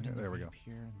 items. There we go.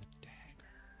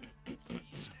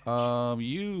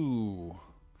 You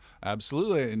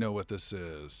absolutely know what this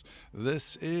is.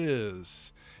 This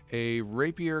is a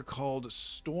rapier called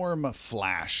Storm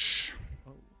Flash.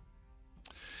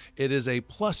 It is a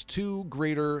 +2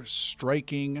 greater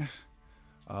striking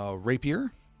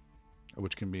rapier,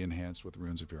 which can be enhanced with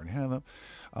runes if you already have them,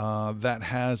 that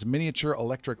has miniature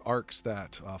electric arcs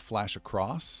that flash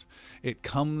across. It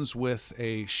comes with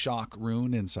a shock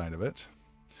rune inside of it.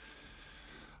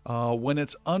 When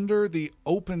it's under the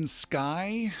open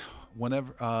sky,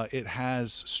 whenever it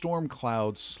has storm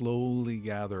clouds slowly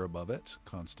gather above it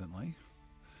constantly.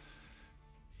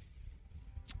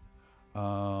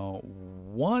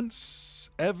 Once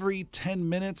every 10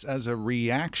 minutes as a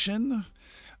reaction,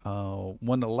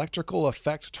 when electrical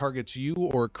effect targets you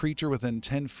or a creature within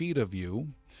 10 feet of you,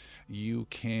 you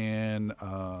can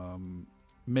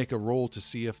make a roll to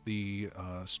see if the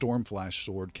Storm Flash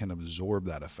sword can absorb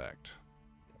that effect.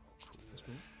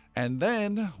 And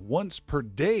then once per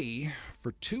day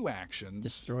for 2 actions.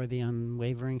 Destroy the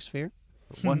unwavering sphere?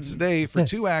 Once a day for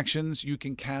 2 actions, you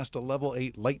can cast a level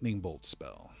 8 lightning bolt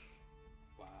spell.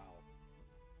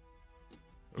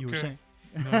 You were saying?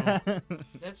 No.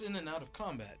 That's in and out of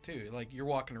combat too. Like you're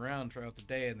walking around throughout the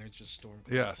day and there's just storm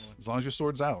clouds Yes, going. as long as your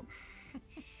sword's out.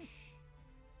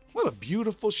 What a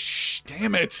beautiful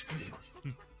damn it.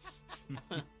 Do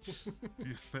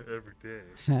that every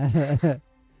day.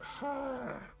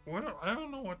 I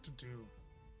don't know what to do.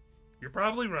 You're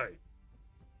probably right.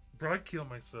 Probably kill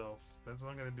myself. That's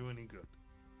not gonna do any good.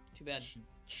 Too bad. She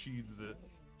sheathes it.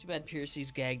 Too bad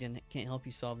Piercy's gagged and can't help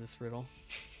you solve this riddle.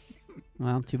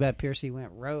 Well, too bad Piercy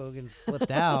went rogue and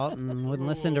flipped out and wouldn't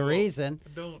listen to reason.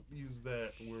 Don't use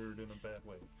that word in a bad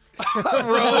way.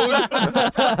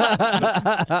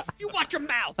 You watch your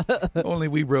mouth. Only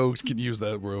we rogues can use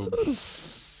that rogue.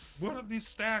 One of these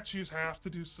statues have to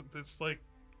do something. It's like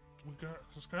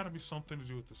there's got to be something to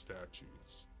do with the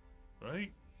statues,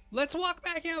 right? Let's walk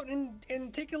back out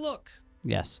and take a look.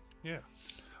 Yes. Yeah.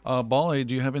 Bali,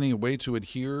 do you have any way to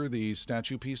adhere the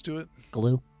statue piece to it?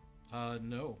 Glue.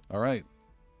 No. All right.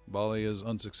 Bali is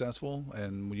unsuccessful,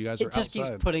 and you guys are It just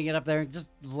outside. keeps putting it up there and just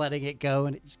letting it go,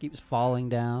 and it just keeps falling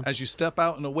down. As you step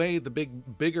out and away, the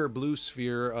bigger blue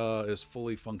sphere is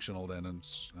fully functional then, and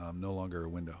it's no longer a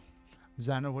window.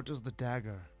 Xander, what does the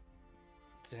dagger?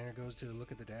 Xander goes to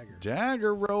look at the dagger.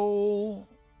 Dagger roll.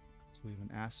 So we have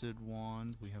an acid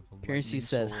wand. We have a Piercy lightning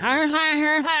says, sword. "Har,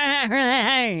 har, har,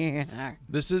 har, har."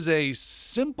 This is a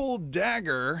simple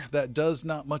dagger that does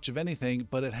not much of anything,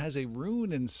 but it has a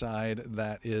rune inside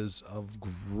that is of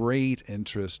great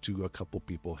interest to a couple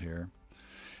people here.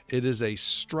 It is a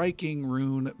striking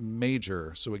rune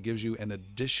major, so it gives you an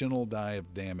additional die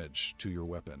of damage to your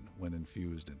weapon when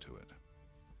infused into it.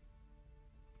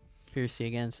 Piercy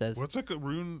again says, What's a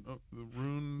rune? The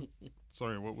rune.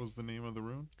 Sorry, what was the name of the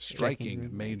rune?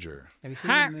 Striking Major. Have you seen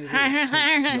the movie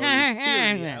Takes Your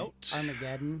Theory Out?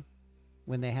 Armageddon?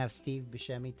 When they have Steve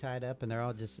Buscemi tied up and they're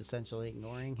all just essentially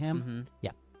ignoring him?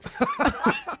 Yeah.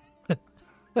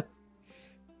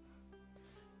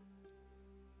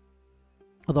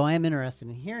 Although I am interested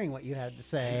in hearing what you had to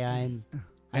say,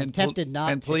 I'm tempted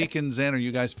not and to. Pleek and Xander,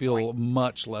 you guys feel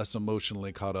much less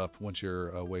emotionally caught up once you're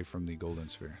away from the Golden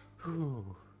Sphere.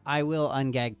 I will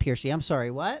ungag Piercy. I'm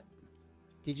sorry, what?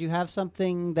 Did you have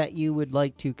something that you would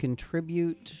like to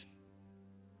contribute?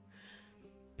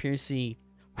 Piercy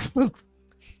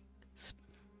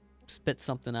spits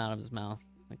something out of his mouth.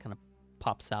 It kind of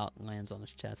pops out and lands on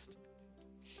his chest.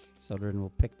 Sildren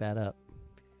will pick that up.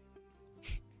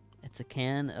 It's a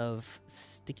can of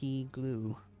sticky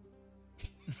glue.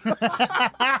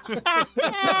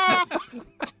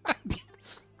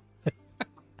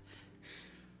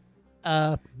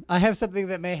 I have something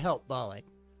that may help, Bali.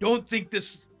 Don't think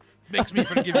this makes me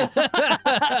forgive you.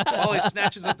 Polly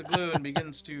snatches up the glue and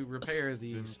begins to repair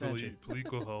the statue.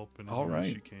 Pleek will help in All any way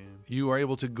right. she can. You are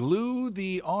able to glue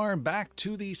the arm back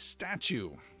to the statue.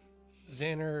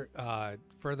 Xander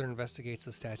further investigates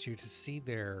the statue to see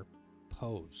their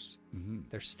pose,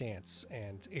 their stance,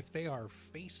 and if they are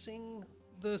facing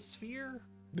the sphere.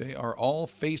 They are all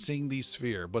facing the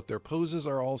sphere, but their poses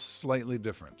are all slightly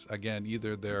different. Again,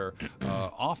 either they're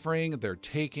offering, they're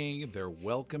taking, they're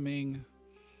welcoming.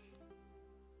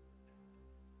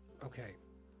 Okay.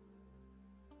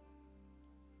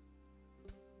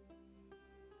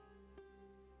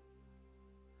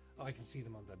 Oh, I can see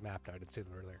them on the map now. I didn't see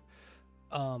them earlier.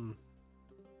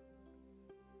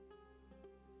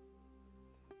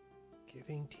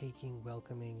 Giving, taking,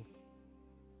 welcoming.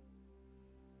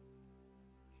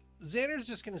 Xander's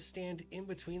just going to stand in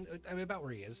between, about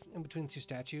where he is, in between the two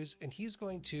statues, and he's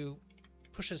going to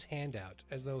push his hand out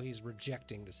as though he's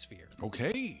rejecting the sphere.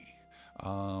 Okay.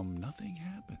 Nothing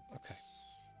happens. Okay.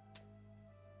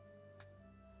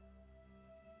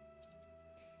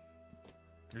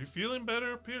 Are you feeling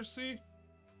better, Piercy?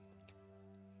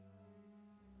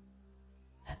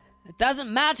 It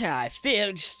doesn't matter how I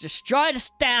feel, just destroy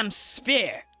this damn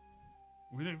sphere.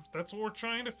 That's what we're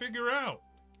trying to figure out.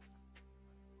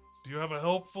 Do you have a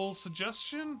helpful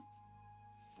suggestion?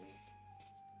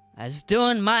 I was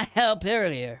doing my help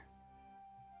earlier.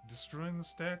 Destroying the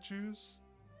statues?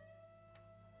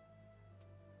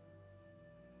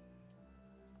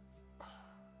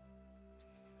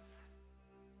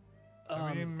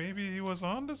 I mean, maybe he was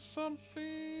onto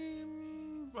something.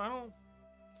 I don't.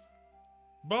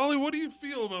 Bali, what do you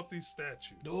feel about these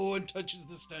statues? No one touches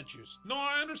the statues. No,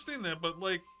 I understand that, but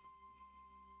like,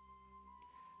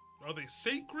 are they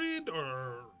sacred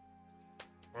or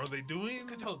are they doing?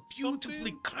 Look at how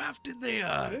beautifully crafted they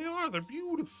are. They are. They're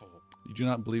beautiful. You do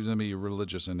not believe them to be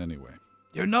religious in any way.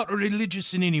 They're not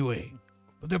religious in any way,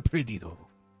 but they're pretty though.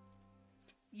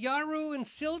 Yaru and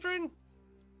Sildren?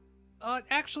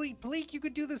 Actually, Pleek, you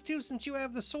could do this too since you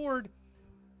have the sword.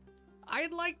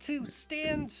 I'd like to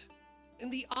stand in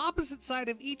the opposite side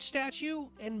of each statue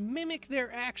and mimic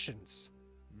their actions.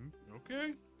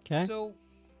 Okay. Okay. So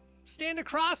stand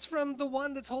across from the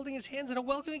one that's holding his hands in a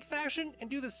welcoming fashion and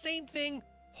do the same thing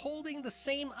holding the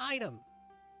same item.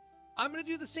 I'm going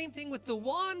to do the same thing with the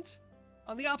wand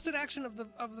on the opposite action of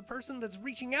the person that's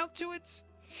reaching out to it.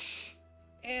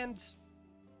 And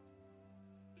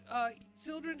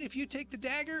Sildren, if you take the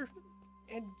dagger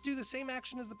and do the same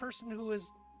action as the person who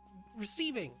is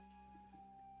receiving.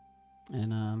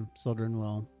 And Sildren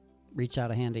will reach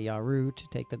out a hand to Yaru to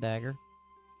take the dagger.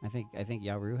 I think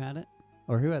Yaru had it.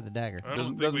 Or who had the dagger?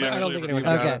 Doesn't matter. I don't think anyone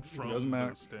got it. From Doesn't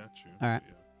matter. the statue. All right.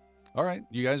 All right,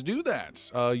 you guys do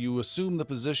that. You assume the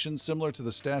position similar to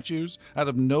the statues. Out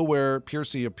of nowhere,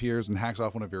 Piercy appears and hacks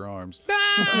off one of your arms.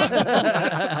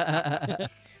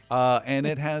 And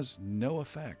it has no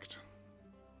effect.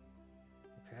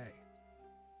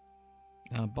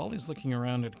 Okay. Bali's looking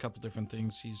around at a couple different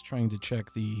things. He's trying to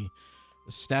check the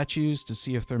statues to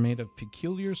see if they're made of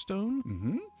peculiar stone.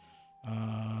 Mm-hmm.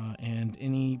 And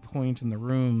any point in the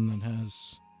room that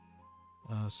has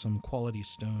some quality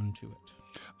stone to it.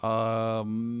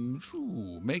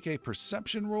 Make a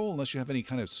perception roll unless you have any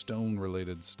kind of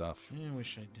stone-related stuff. I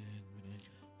wish I did.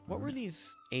 What were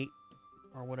these 8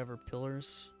 or whatever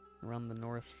pillars around the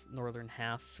northern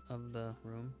half of the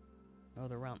room? Oh,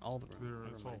 they're around all the room.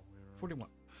 It's all 41.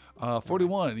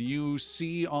 41. You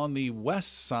see on the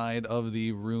west side of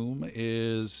the room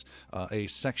is a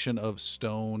section of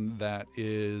stone that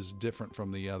is different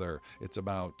from the other. It's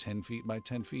about 10 feet by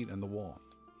 10 feet in the wall.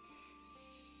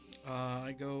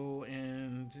 I go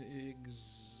and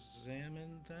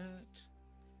examine that.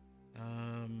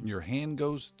 Your hand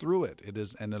goes through it. It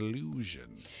is an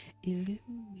illusion.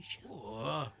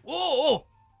 Whoa!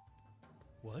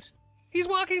 What? He's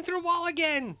walking through a wall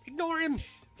again. Ignore him.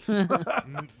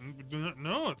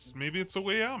 No, maybe it's a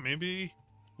way out. Maybe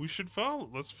we should follow.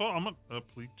 Let's follow.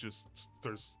 Pleek just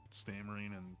starts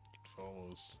stammering and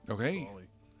follows. Okay. Bolly.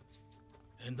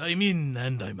 And I'm in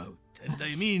and I'm out. And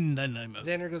I'm in and I'm out.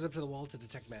 Xander goes up to the wall to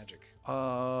detect magic.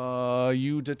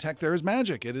 You detect there is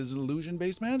magic. It is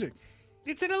illusion-based magic.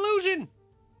 It's an illusion.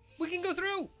 We can go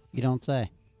through. You don't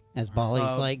say. As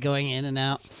Bolly's like going in and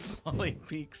out. Bolly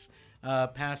peeks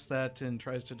past that and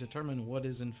tries to determine what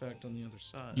is in fact on the other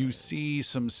side. You see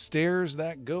some stairs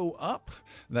that go up,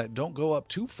 that don't go up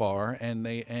too far, and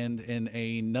they end in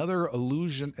another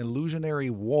illusionary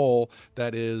wall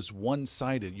that is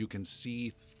one-sided. You can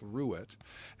see through it,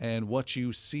 and what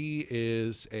you see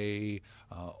is a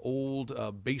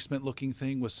old basement-looking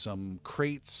thing with some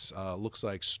crates. Looks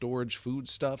like storage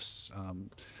foodstuffs.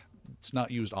 It's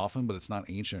not used often, but it's not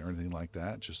ancient or anything like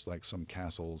that, just like some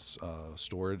castle's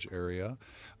storage area.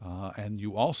 And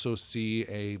you also see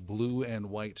a blue and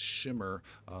white shimmer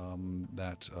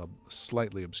that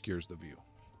slightly obscures the view.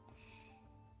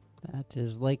 That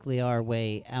is likely our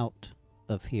way out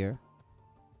of here.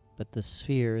 But the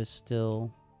sphere is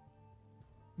still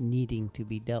needing to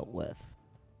be dealt with.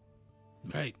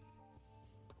 Right.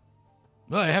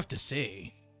 Well, I have to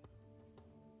say,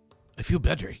 I feel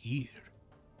better here.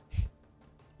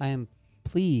 I am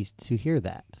pleased to hear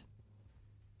that.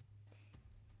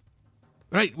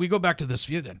 Right, we go back to the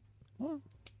sphere then. Well,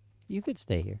 you could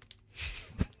stay here.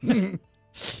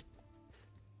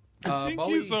 I think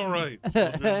he's all right.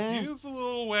 He was a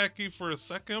little wacky for a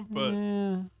second, but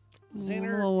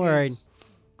Xander is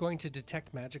going to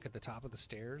detect magic at the top of the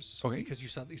stairs. Okay. Because you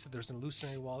said there's an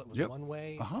illusionary wall that was Yep. one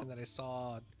way, Uh-huh. and then I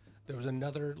saw there was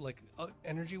another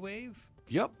energy wave.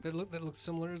 Yep. That looked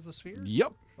similar as the sphere.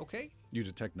 Yep. Okay. You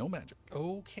detect no magic.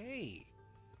 Okay.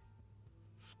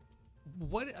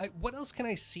 What else can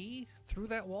I see through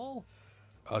that wall?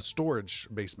 A storage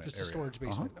basement Just area. a storage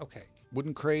basement. Okay.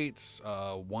 Wooden crates,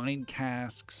 wine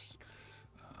casks,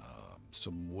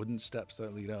 some wooden steps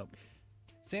that lead up.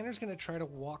 Xander's going to try to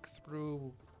walk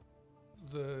through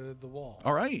the wall.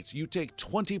 All right. You take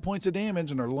 20 points of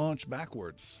damage and are launched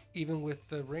backwards. Even with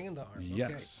the ring in the arm.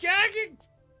 Yes. Okay. Gagging!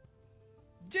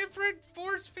 Different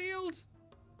force field.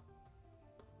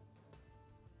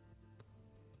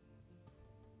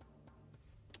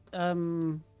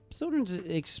 Sildren's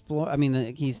explore. I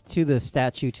mean, he's to the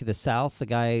statue to the south. The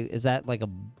guy, is that like a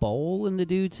bowl in the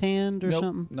dude's hand or Nope,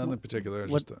 something? nothing in particular.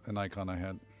 It's What- just an icon I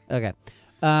had. Okay.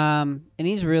 And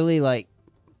he's really like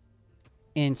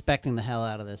inspecting the hell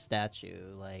out of this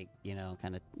statue, like,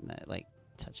 kind of like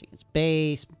touching its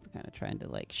base, kind of trying to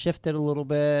like shift it a little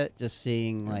bit, just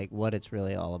seeing like what it's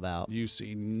really all about. You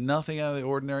see nothing out of the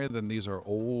ordinary. Then these are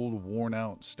old,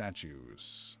 worn-out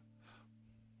statues.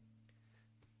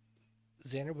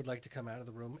 Xander would like to come out of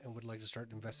the room and would like to start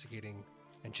investigating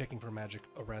and checking for magic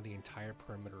around the entire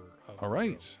perimeter of All the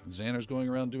right. Xander's going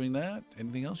around doing that.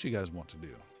 Anything else you guys want to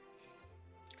do?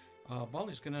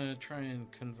 Bolly's gonna try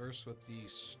and converse with the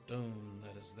stone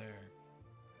that is there.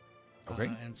 Okay.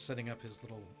 And setting up his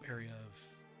little area of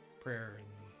prayer and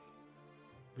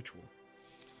ritual.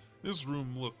 this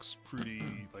room looks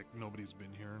pretty like nobody's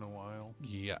been here in a while.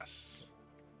 Yes.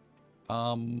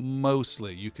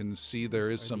 Mostly. You can see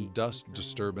there is some dust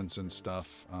disturbance and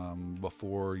stuff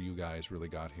before you guys really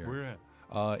got here. Where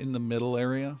at? In the middle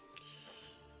area.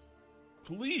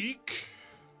 Pleek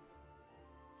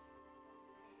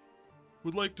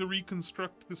would like to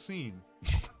reconstruct the scene.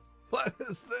 What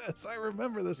is this? I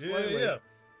remember this Yeah, slightly. yeah.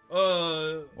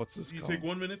 What's this you called? take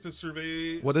 1 minute to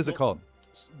survey. What is it called?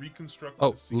 Reconstruct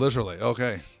Oh, the scene. literally.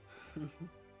 Okay.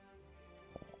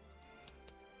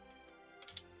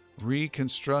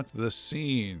 Reconstruct the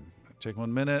scene. Take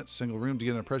 1 minute, single room to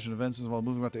get an impression of events while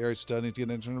moving about the area, studying to get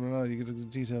an you get the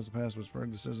details of the past, which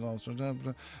decision, all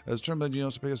this. As termed by Geno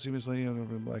Pick seriously,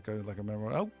 like a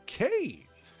memoir. Okay.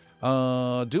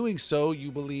 Doing so,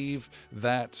 you believe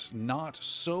that not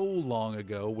so long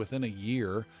ago, within a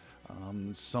year,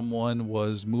 someone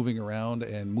was moving around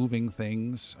and moving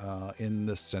things in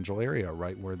the central area,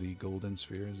 right where the golden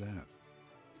sphere is at.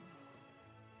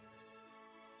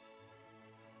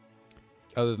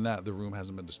 Other than that, the room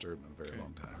hasn't been disturbed in a very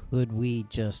long time. Could we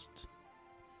just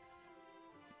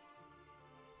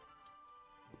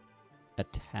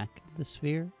attack the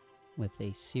sphere with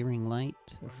a searing light,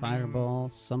 a fireball,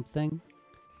 something?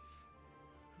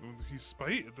 He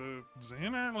the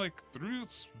Xander like threw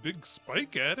this big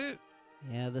spike at it.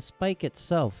 Yeah, the spike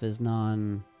itself is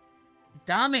non.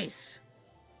 Dummies.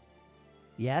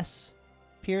 Yes,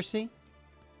 Piercy?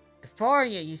 Before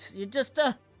you just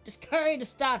carry the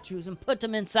statues and put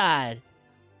them inside.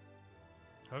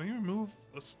 How do you remove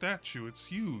a statue? It's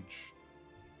huge.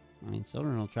 I mean,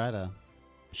 Sildren will try to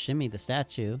shimmy the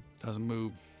statue. Doesn't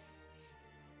move.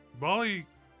 Bali,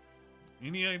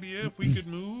 any idea if we could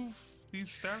move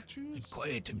these statues? Be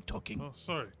quiet, I'm talking. Oh,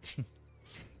 sorry.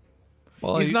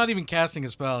 Well, he's not even casting a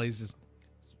spell. He's just.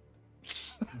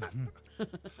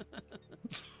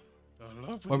 I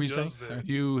love What were he you does saying? that.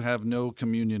 You have no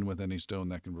communion with any stone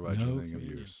that can provide you No anything of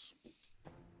communion. use.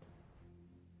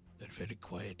 They're very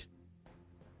quiet.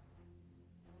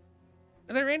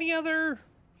 Are there any other?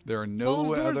 There are no Walls,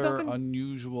 doors, other nothing?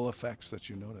 unusual effects that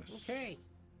you notice. Okay.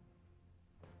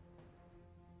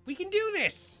 We can do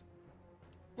this.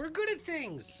 We're good at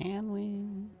things. Can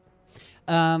we?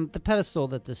 The pedestal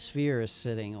that the sphere is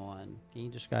sitting on. Can you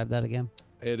describe that again?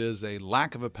 It is a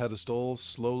lack of a pedestal,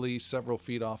 slowly several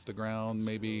feet off the ground,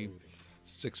 maybe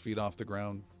 6 feet off the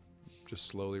ground, just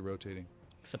slowly rotating.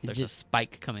 Except there's a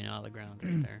spike coming out of the ground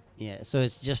right there. Yeah, so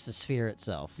it's just the sphere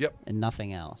itself. Yep. And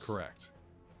nothing else. Correct.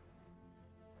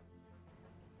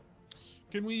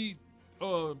 Can we,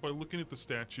 by looking at the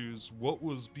statues, what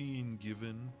was being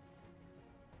given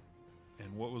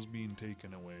and what was being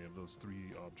taken away of those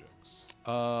three objects?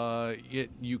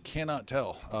 You cannot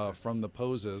tell from the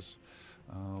poses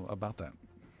about that.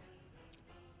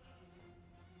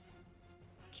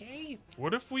 Okay.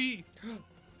 What if we,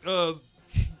 look,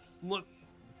 well,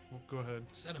 go ahead.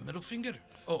 Is that a middle finger?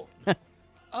 Oh.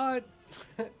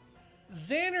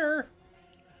 Xander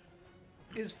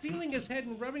is feeling his head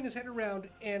and rubbing his head around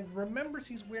and remembers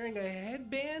he's wearing a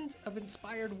headband of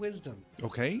inspired wisdom.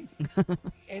 Okay.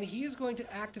 And he is going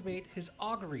to activate his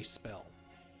augury spell.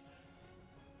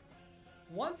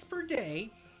 Once per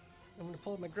day, I'm going to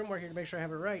pull up my grimoire here to make sure I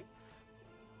have it right.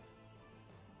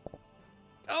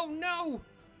 Oh no!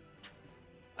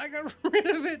 I got rid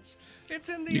of it! It's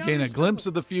in the You other gain a spell. glimpse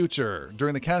of the future.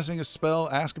 During the casting a spell,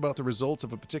 ask about the results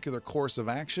of a particular course of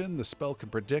action. The spell can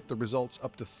predict the results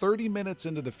up to 30 minutes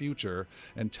into the future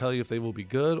and tell you if they will be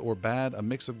good or bad, a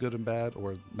mix of good and bad,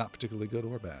 or not particularly good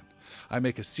or bad. I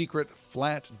make a secret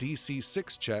flat DC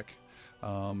 6 check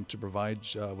to provide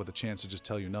with a chance to just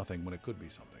tell you nothing when it could be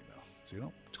something, though. So you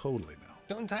don't totally know.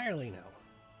 Don't entirely know.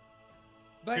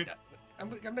 But I'm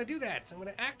going to do that. So I'm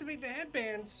going to activate the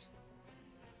headbands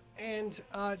and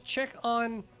check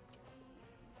on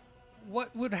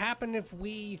what would happen if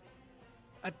we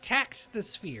attacked the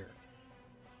sphere,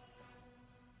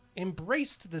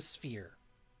 embraced the sphere.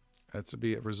 That's to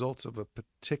be results of a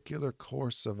particular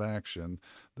course of action.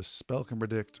 The spell can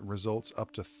predict results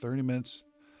up to 30 minutes.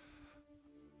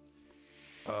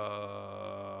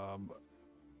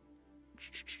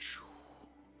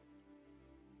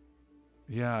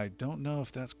 Yeah, I don't know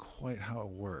if that's quite how it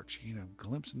works. You know,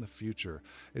 glimpse in the future.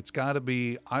 It's got to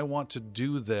be, I want to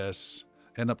do this,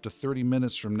 and up to 30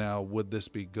 minutes from now, would this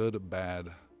be good or bad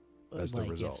as like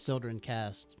the result? if Sildren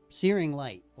cast Searing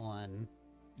Light on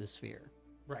the sphere.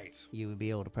 Right. You would be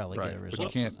able to probably Right, get a but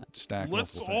result. you can't from that. stack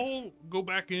Let's multiple things. all go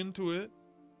back into it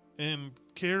and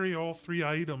carry all three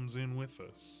items in with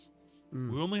us.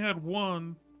 Mm. We only had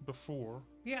one before.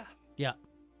 Yeah. Yeah.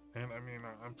 And I mean,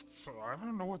 I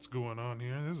don't know what's going on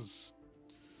here. This is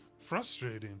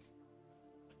frustrating.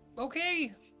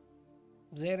 Okay.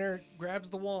 Xander grabs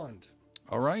the wand.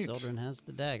 All right. Sildren has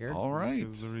the dagger. All right.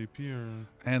 Is the rapier.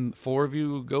 And 4 of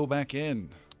you go back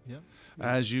in. Yep.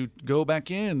 As you go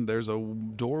back in, there's a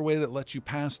doorway that lets you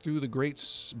pass through the great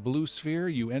blue sphere.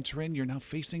 You enter in, you're now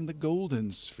facing the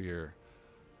golden sphere.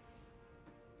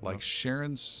 Like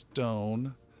Sharon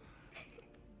Stone,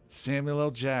 Samuel L.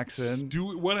 Jackson.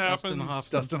 What happens?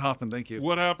 Dustin Hoffman, thank you.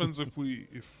 What happens if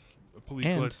Palik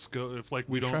And lets go? If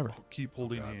we don't Trevor. keep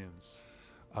holding hands?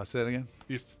 Say that again?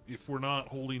 If we're not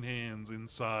holding hands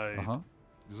inside,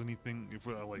 is anything? If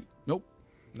we're like, nope,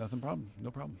 nothing problem,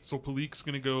 no problem. So Palik's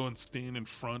gonna go and stand in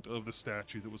front of the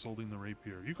statue that was holding the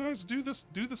rapier. You guys do the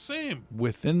same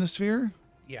Within the sphere?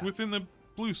 Yeah. within the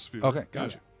blue sphere. Okay,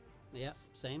 gotcha. Yeah,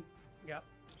 same. Yep.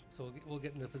 So we'll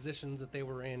get in the positions that they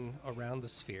were in around the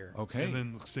sphere. Okay. And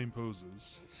then same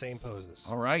poses. Same poses.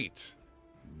 All right.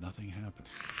 Nothing happened.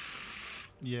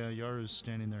 Yeah, Yaru's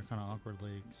standing there kind of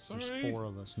awkwardly. 'Cause Sorry. There's 4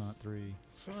 of us, not 3.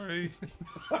 Sorry.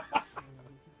 I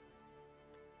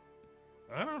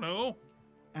don't know.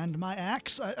 And my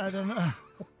axe? I don't know.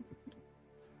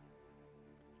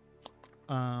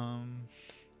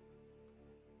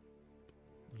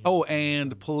 Oh,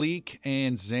 and Palik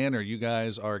and Xander, you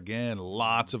guys are, again,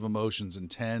 lots of emotions,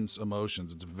 intense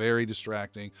emotions. It's very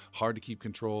distracting, hard to keep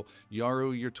control.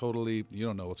 Yaru, you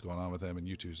don't know what's going on with him, and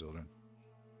you too, Zildren.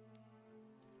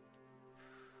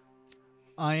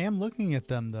 I am looking at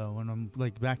them though, and I'm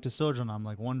like back to Sojourn. I'm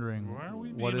like wondering Why are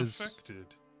we what being is. affected?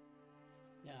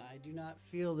 Yeah, I do not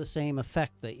feel the same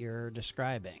effect that you're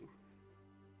describing.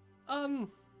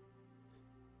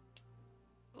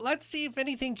 Let's see if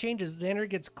anything changes. Xander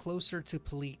gets closer to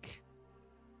Palik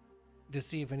to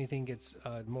see if anything gets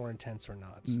more intense or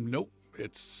not. Nope.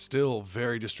 It's still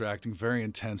very distracting, very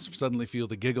intense. Suddenly feel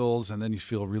the giggles, and then you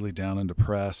feel really down and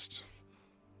depressed.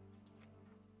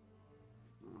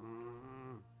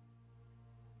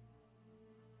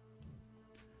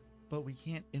 But we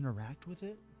can't interact with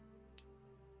it?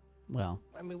 Well,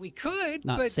 I mean, we could,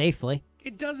 not but safely.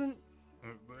 it doesn't.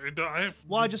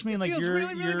 Well, I just mean like feels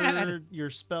really, really bad. your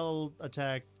spell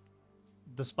attack,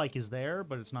 the spike is there,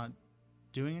 but it's not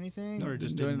doing anything, No, or it didn't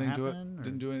just do didn't anything to happen, it. or-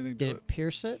 Didn't do anything to Did it. it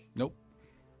pierce it? Nope.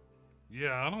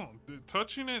 Yeah, I don't.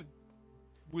 Touching it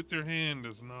with your hand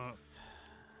is not.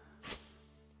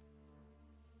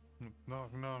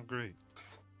 Not great.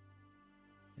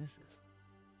 This is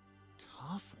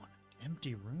tough one.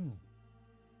 Empty room.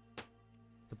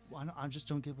 I just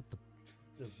don't get what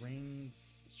the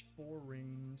rings. There's 4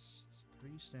 rings. It's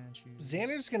 3 statues.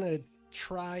 Xander's gonna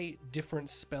try different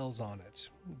spells on it,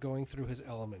 going through his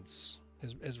elements,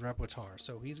 his repertoire.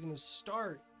 So he's gonna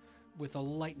start with a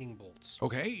lightning bolt,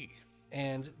 Okay.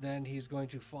 and then he's going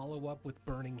to follow up with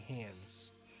burning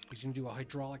hands. He's gonna do a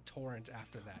hydraulic torrent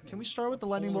after that. Can we start with the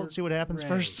lightning bolt and see what happens Ray.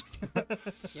 first?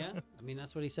 Yeah, I mean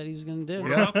that's what he said he was going to do.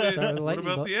 What about, Start with a what lightning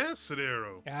about bolt. the acid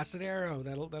arrow? Acid arrow.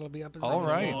 That'll be up his. All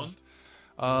range. right.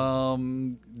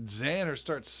 Xander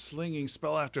starts slinging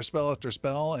spell after spell after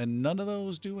spell, and none of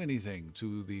those do anything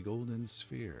to the golden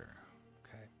sphere.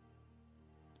 Okay.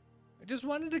 I just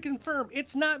wanted to confirm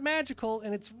it's not magical,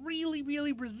 and it's really,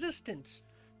 really resistant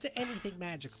to anything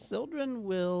magical. Sildren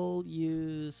will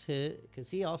use his, because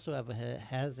he also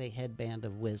has a headband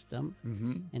of wisdom,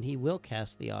 and he will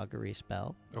cast the augury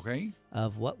spell. Okay.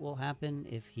 Of what will happen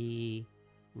if he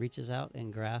reaches out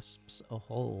and grasps a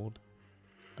hold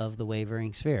of the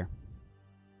wavering sphere.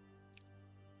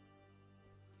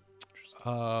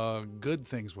 Good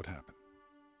things would happen.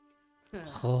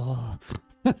 Oh.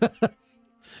 I don't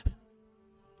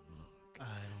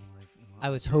like. I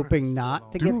was hoping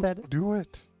not to get that. Do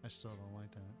it. I still don't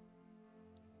like that.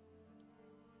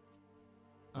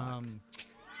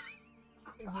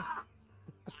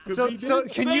 So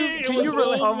can you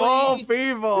relate? Of all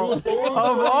people, of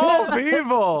all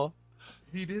people.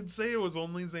 He did say it was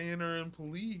only Xander and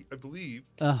Pali, I believe.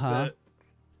 Uh-huh. That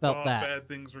Felt thought that. bad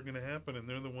things were going to happen, and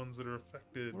they're the ones that are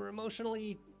affected. We're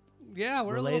emotionally, we're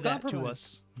Relay a little that to compromised.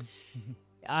 us.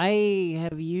 I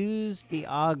have used the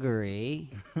augury,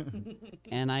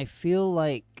 and I feel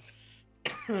like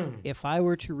if I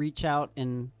were to reach out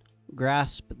and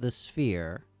grasp the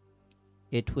sphere,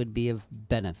 it would be of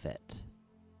benefit.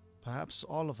 Perhaps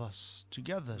all of us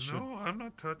together should. No, I'm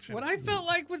not touching. What I felt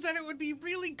like was that it would be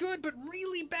really good, but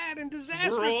really bad and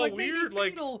disastrous, We're all like weird.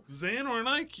 maybe fatal. Like Xanor and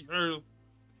I are.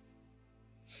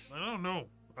 I don't know.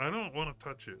 I don't want to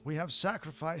touch it. We have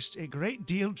sacrificed a great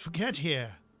deal to get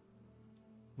here.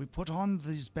 We put on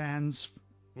these bands.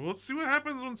 Well, let's see what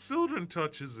happens when Sildren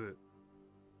touches it.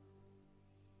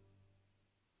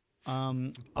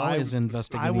 I is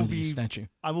investigating the statue.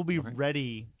 I will be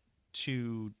ready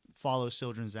to follow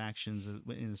Sildren's actions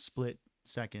in a split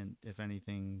second if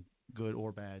anything good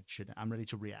or bad should. I'm ready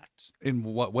to react. In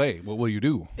what way? What will you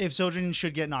do? If Sildren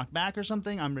should get knocked back or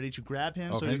something, I'm ready to grab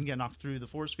him so Okay. he doesn't get knocked through the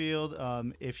force field.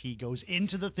 If he goes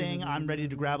into the thing, I'm ready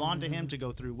to grab onto him to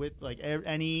go through with like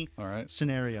any All right.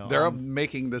 scenario. They're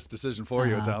making this decision for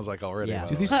you. It sounds like already. Yeah. by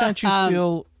Do the these way. statues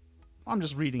feel I'm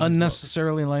just reading his look.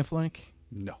 unnecessarily lifelike?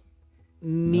 No.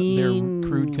 They're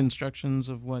crude constructions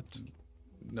of what?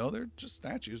 No, they're just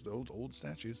statues. Those old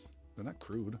statues. They're not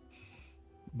crude.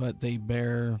 But they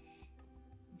bear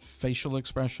facial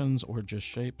expressions or just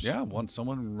shapes? Yeah,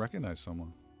 someone recognized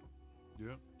someone.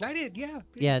 Yeah. I did, yeah.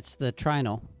 Yeah, it's the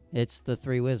trinal. It's the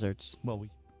 3 wizards. Well,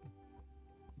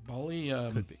 Bali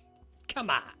could be. Come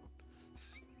on.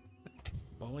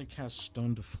 Bali casts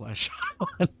stone to flesh.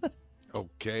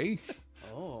 Okay.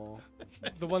 Oh.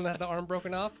 The one that had the arm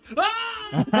broken off? You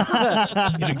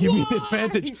give me an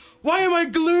advantage. Why am I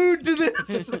glued to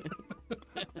this?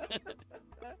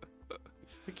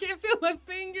 I can't feel my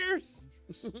fingers.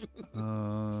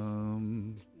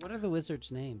 What are the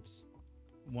wizards' names?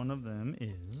 One of them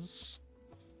is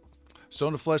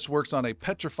Stone of Flesh works on a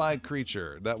petrified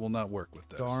creature. That will not work with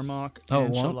this. Darmok Oh,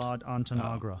 it Anchalad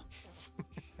Antanagra.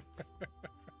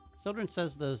 Sildren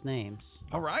says those names.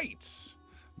 All right.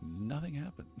 Nothing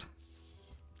happens.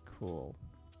 Cool.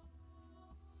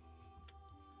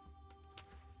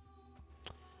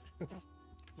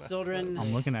 Sildren.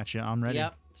 I'm looking at you. I'm ready.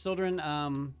 Yep. Sildren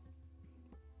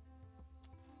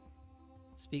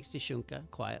speaks to Shunka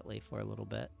quietly for a little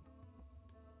bit.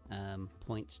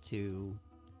 Points to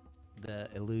the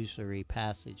illusory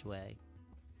passageway.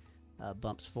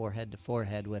 Bumps forehead to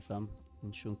forehead with him,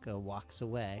 and Shunka walks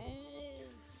away.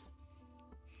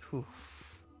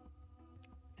 Oof.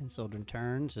 And Sildren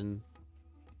turns and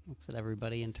looks at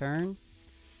everybody in turn.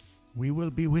 We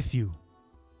will be with you.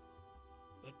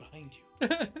 Right behind you.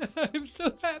 I'm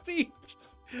so happy.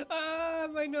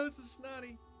 My nose is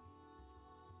snotty.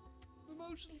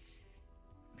 Emotions.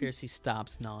 Piercy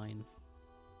stops 9.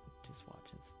 Just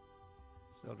watches.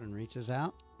 Sildren reaches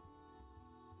out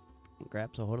and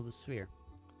grabs a hold of the sphere.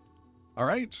 All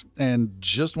right. And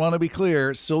just want to be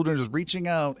clear, Sildren is reaching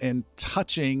out and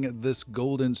touching this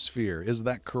golden sphere. Is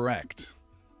that correct?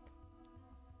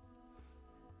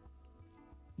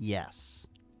 Yes.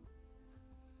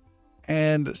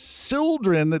 And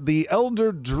Sildren, the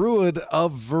elder druid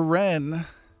of Varen,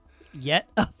 yet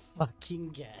fucking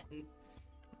again,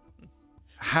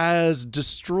 has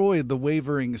destroyed the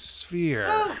wavering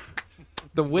sphere.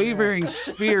 The wavering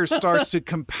sphere starts to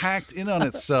compact in on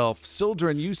itself.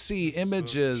 Sildren, you see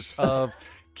images of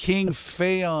King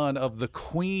Phaon, of the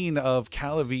Queen of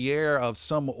Calavier, of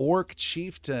some orc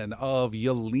chieftain, of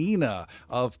Yelena,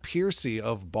 of Piercy,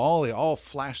 of Bali, all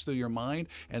flash through your mind,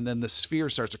 and then the sphere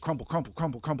starts to crumple,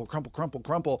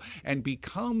 and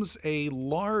becomes a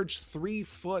large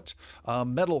 3-foot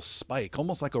metal spike,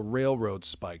 almost like a railroad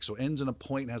spike. So ends in a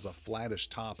point and has a flattish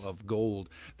top of gold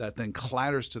that then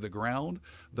clatters to the ground.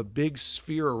 The big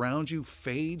sphere around you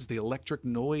fades, the electric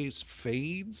noise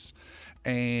fades,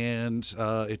 and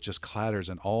it just clatters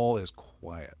and all is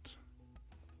quiet.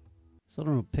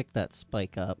 Sildren will pick that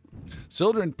spike up.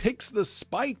 Sildren picks the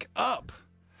spike up.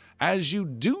 As you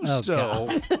do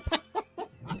so...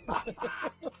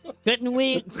 Couldn't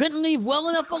leave well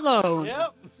enough alone.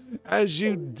 Yep. As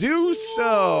you do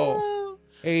so,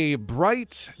 a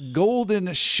bright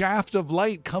golden shaft of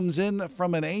light comes in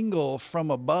from an angle from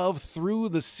above through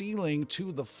the ceiling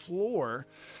to the floor.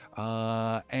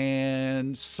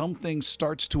 And something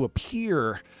starts to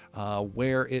appear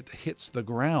where it hits the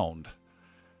ground.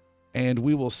 And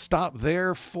we will stop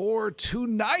there for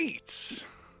tonight.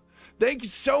 Thank you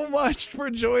so much for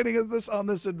joining us on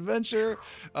this adventure.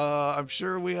 I'm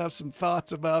sure we have some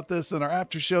thoughts about this in our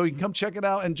after show. You can come check it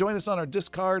out and join us on our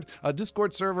Discord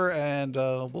server, and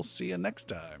we'll see you next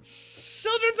time.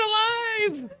 Sildren's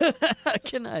alive!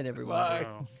 Good night, everybody.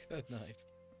 Bye. Good night.